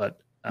it. But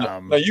now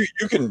you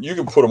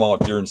can put them out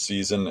during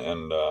season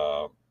and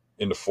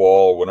in the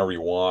fall whenever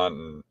you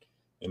want,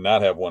 and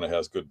not have one that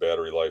has good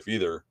battery life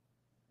either.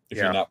 If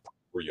you're not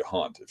where you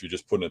hunt, if you're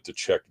just putting it to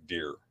check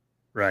deer.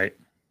 Right.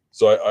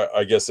 So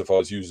I guess if I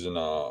was using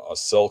a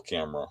cell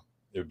camera,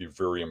 it would be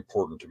very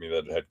important to me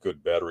that it had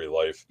good battery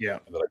life. Yeah.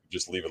 And that I could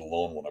just leave it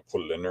alone when I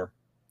put it in there.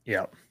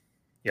 Yeah.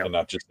 Yeah. And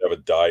not just have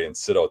it die and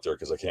sit out there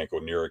because I can't go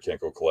near it, can't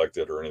go collect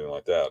it or anything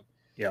like that.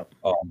 Yeah.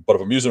 But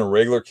if I'm using a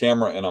regular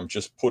camera and I'm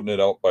just putting it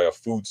out by a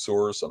food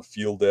source on a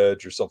field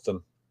edge or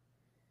something,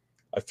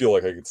 I feel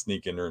like I could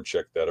sneak in there and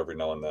check that every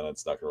now and then.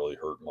 It's not going to really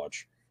hurt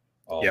much.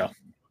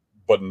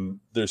 But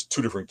there's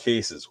two different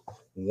cases.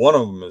 One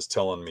of them is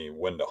telling me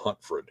when to hunt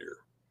for a deer.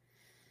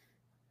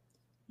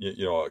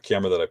 A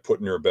camera that I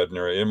put near a bedding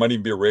area. It might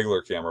even be a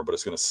regular camera, but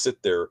it's going to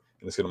sit there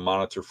and it's going to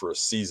monitor for a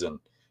season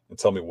and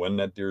tell me when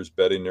that deer is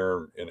bedding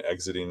there and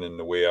exiting in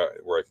the way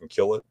where I can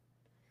kill it.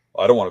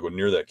 I don't want to go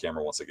near that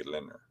camera once I get it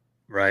in there.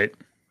 Right.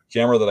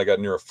 Camera that I got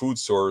near a food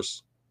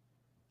source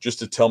just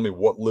to tell me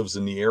what lives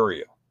in the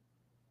area.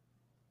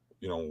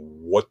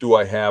 What do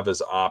I have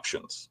as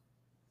options?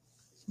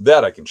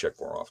 That I can check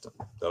more often.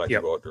 That I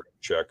can go out there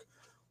and check,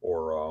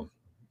 or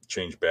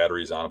change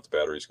batteries on if the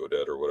batteries go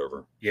dead or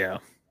whatever. Yeah.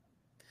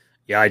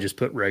 Yeah, I just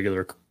put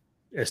regular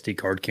SD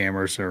card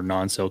cameras or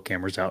non-cell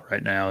cameras out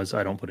right now, as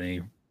I don't put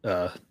any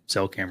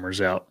cell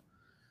cameras out.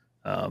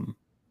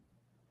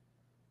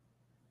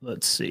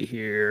 Let's see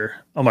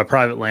here. On my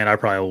private land, I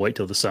probably will wait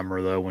till the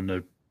summer, though, when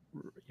the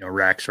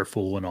racks are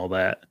full and all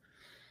that.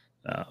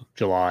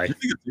 July. You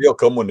think they'll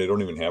come when they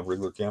don't even have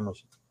regular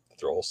cameras?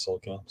 They're all cell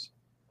cams.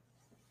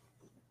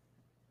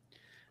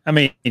 I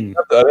mean, I'd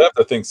have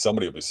to think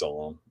somebody will be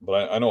selling them,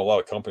 but I know a lot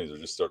of companies are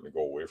just starting to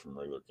go away from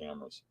regular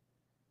cameras.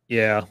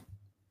 Yeah.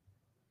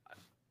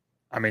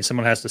 I mean,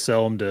 someone has to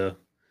sell them to,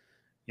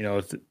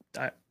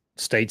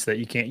 states that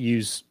you can't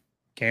use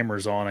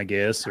cameras on, I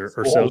guess, or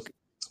sell.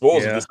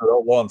 Suppose if this are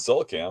outlawing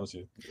cell cams,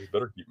 you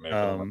better keep making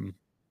them.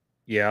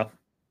 Yeah.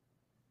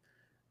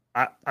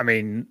 I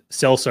mean,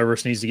 cell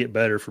service needs to get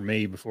better for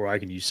me before I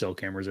can use cell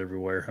cameras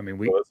everywhere. I mean,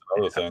 that's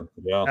another thing.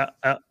 Yeah.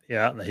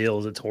 Out in the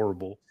hills, it's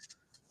horrible.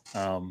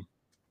 All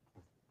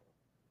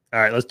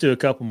right, let's do a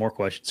couple more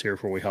questions here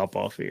before we hop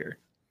off here.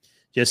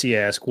 Jesse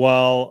asked,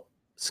 while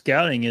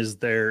scouting, is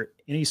there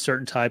any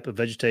certain type of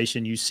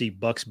vegetation you see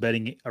bucks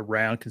bedding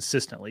around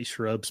consistently?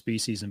 Shrub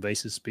species,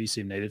 invasive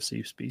species, native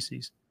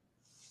species?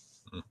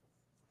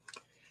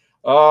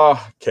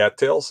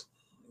 Cattails,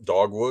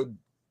 dogwood,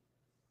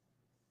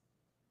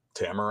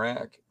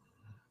 tamarack,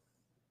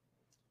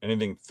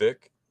 anything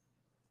thick.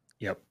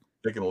 Yep.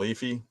 Thick and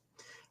leafy.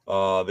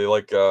 They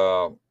like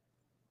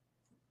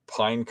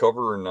pine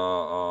cover and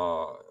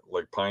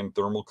like pine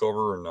thermal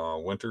cover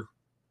in winter,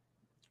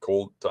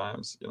 cold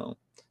times,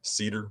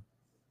 cedar.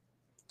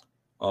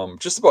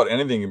 Just about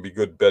anything can be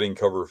good bedding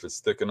cover if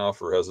it's thick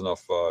enough or has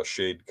enough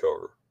shade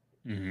cover.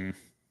 Mm-hmm.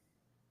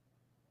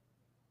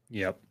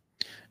 Yep.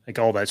 Like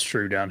all that's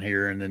true down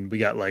here. And then we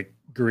got like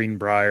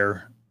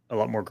greenbrier, a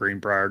lot more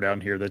greenbrier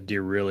down here that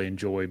deer really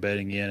enjoy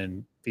bedding in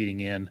and feeding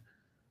in.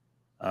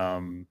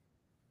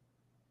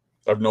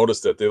 I've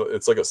noticed that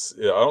it's like I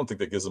don't think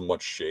that gives them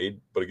much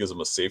shade, but it gives them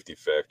a safety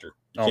factor.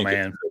 You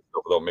can't get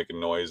without making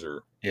noise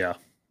and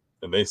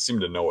they seem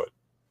to know it.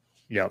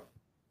 Yep,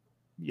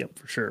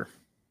 for sure.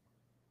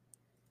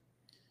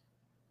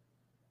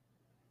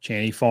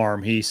 Chaney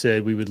Farm, he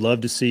said we would love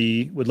to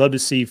see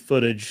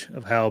footage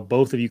of how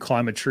both of you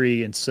climb a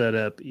tree and set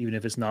up, even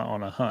if it's not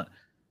on a hunt.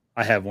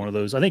 I have one of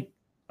those. I think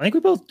we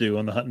both do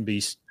on the Hunting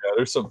Beast. Yeah,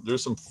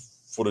 there's some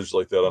footage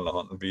like that on the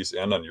Hunting Beast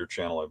and on your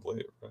channel, I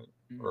believe, right?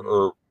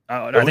 Or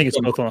I think it's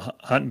both on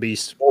Hunting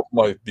Beast. Both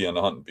might be on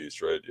the Hunting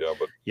Beast, right? Yeah,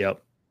 but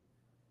yep.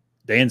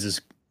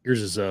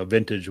 Yours is a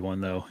vintage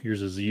one though.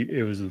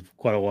 It was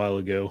quite a while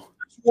ago.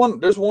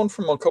 There's one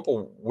from a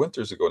couple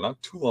winters ago,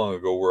 not too long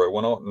ago, where I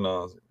went out in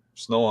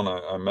snow and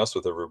I messed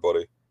with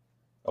everybody.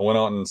 I went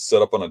out and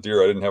set up on a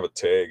deer. I didn't have a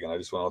tag, and I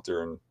just went out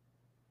there and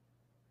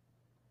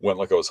went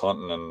like I was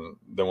hunting. And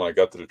then when I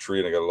got to the tree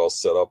and I got it all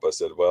set up, I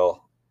said,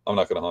 "Well, I'm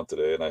not going to hunt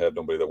today," and I had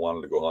nobody that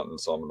wanted to go hunting,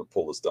 so I'm going to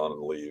pull this down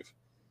and leave.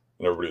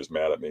 And everybody was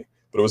mad at me.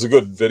 But it was a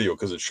good video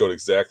because it showed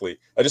exactly.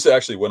 I just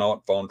actually went out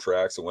and found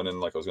tracks and went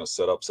in like I was going to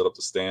set up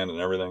the stand and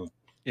everything.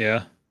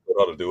 Yeah.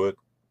 How to do it.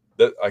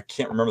 That I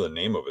can't remember the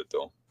name of it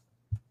though.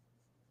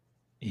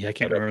 Yeah, I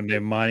can't remember the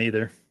name of mine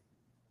either.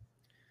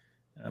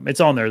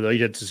 It's on there though.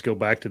 You have to just go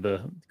to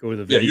the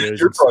videos. Yeah,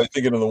 you're probably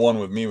thinking of the one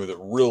with me with a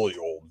really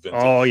old vintage.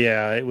 Oh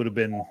yeah, it would have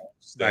been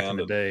back in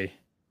the day.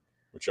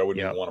 Which I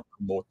wouldn't even want to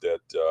promote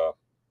that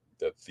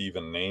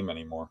thieving name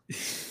anymore.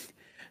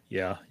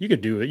 Yeah, you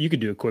could do it. You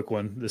could do a quick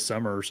one this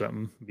summer or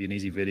something. It'd be an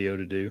easy video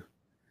to do.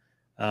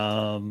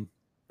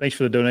 Thanks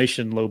for the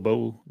donation,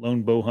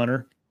 Lone Bow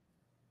Hunter.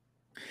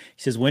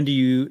 He says, when do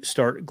you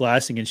start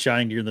glassing and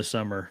shining during the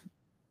summer?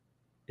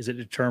 Is it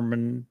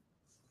determined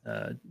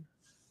to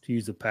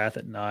use the path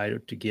at night or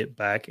to get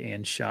back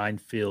and shine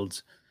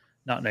fields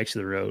not next to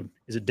the road?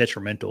 Is it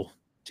detrimental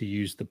to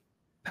use the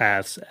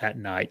paths at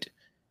night to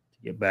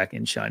get back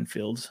and shine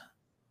fields?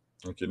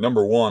 Okay,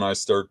 number one, I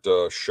start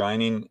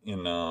shining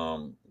in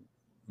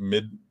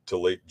mid to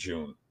late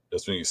June.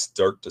 That's when you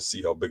start to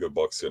see how big a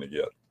buck's going to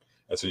get.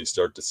 That's when you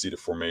start to see the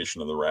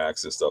formation of the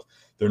racks and stuff.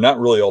 They're not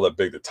really all that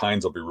big. The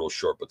tines will be real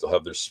short, but they'll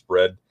have their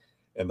spread,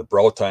 and the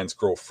brow tines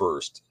grow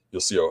first.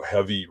 You'll see a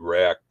heavy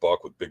rack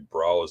buck with big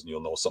brows, and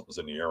you'll know something's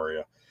in the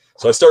area.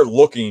 So I start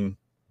looking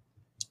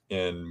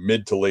in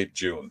mid to late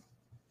June.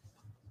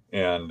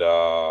 And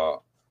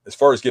as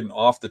far as getting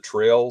off the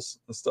trails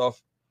and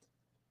stuff,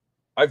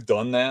 I've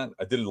done that.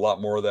 I did a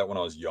lot more of that when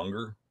I was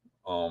younger.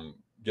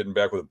 Getting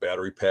back with a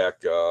battery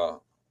pack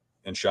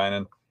and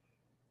shining.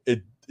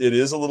 It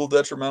is a little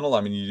detrimental.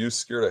 I mean, you do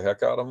scare the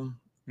heck out of them.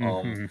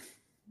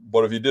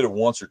 But if you did it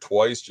once or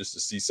twice just to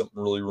see something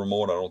really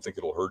remote, I don't think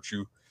it'll hurt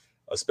you,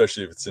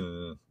 especially if it's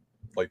in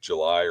like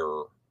July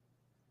or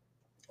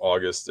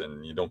August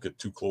and you don't get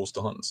too close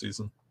to hunting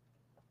season.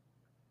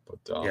 But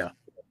I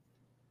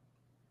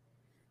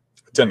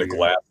tend to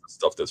glass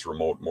stuff that's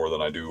remote more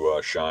than I do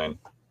shine.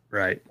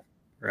 Right.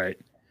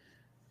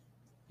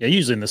 Yeah,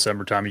 usually in the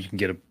summertime you can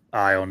get an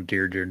eye on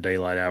deer during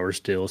daylight hours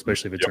still,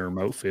 especially if it's a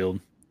remote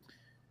field.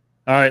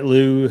 All right,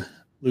 Lou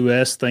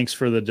S., thanks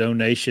for the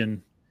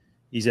donation.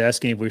 He's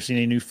asking if we've seen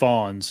any new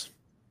fawns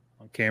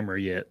on camera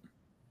yet.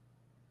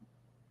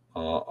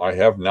 I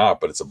have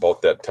not, but it's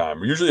about that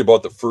time. Usually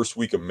about the first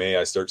week of May,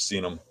 I start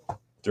seeing them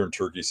during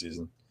turkey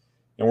season.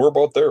 And we're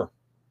about there,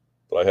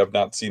 but I have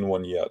not seen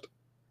one yet.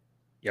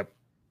 Yep,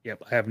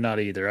 I have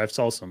not either. I've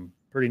saw some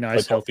pretty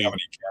nice, healthy. I don't have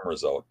any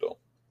cameras out, though.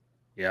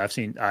 Yeah,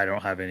 I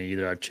don't have any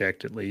either. I've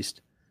checked at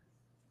least.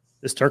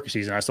 This turkey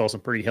season, I saw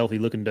some pretty healthy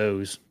looking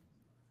does.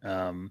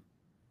 We've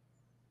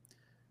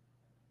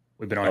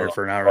been on here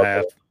for an hour and a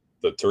half.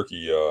 The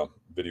turkey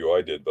video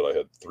I did, but I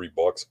had 3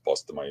 bucks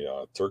busting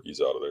my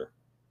turkeys out of there.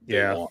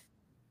 Yeah.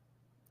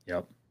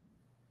 Yep.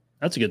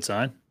 That's a good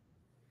sign.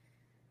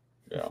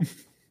 Yeah.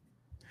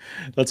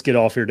 Let's get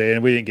off here,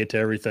 Dan. We didn't get to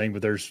everything,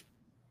 but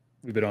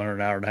we've been on here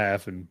an hour and a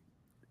half, and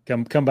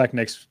come back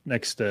next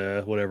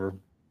whatever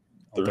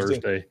on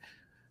Thursday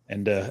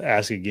and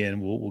ask again.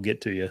 We'll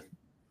get to you.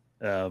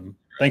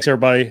 Thanks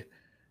everybody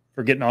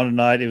for getting on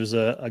tonight. It was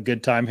a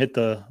good time. Hit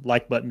the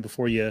like button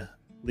before you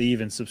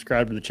leave and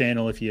subscribe to the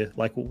channel if you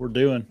like what we're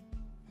doing.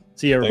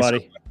 See you, everybody.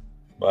 Thanks.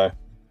 Bye.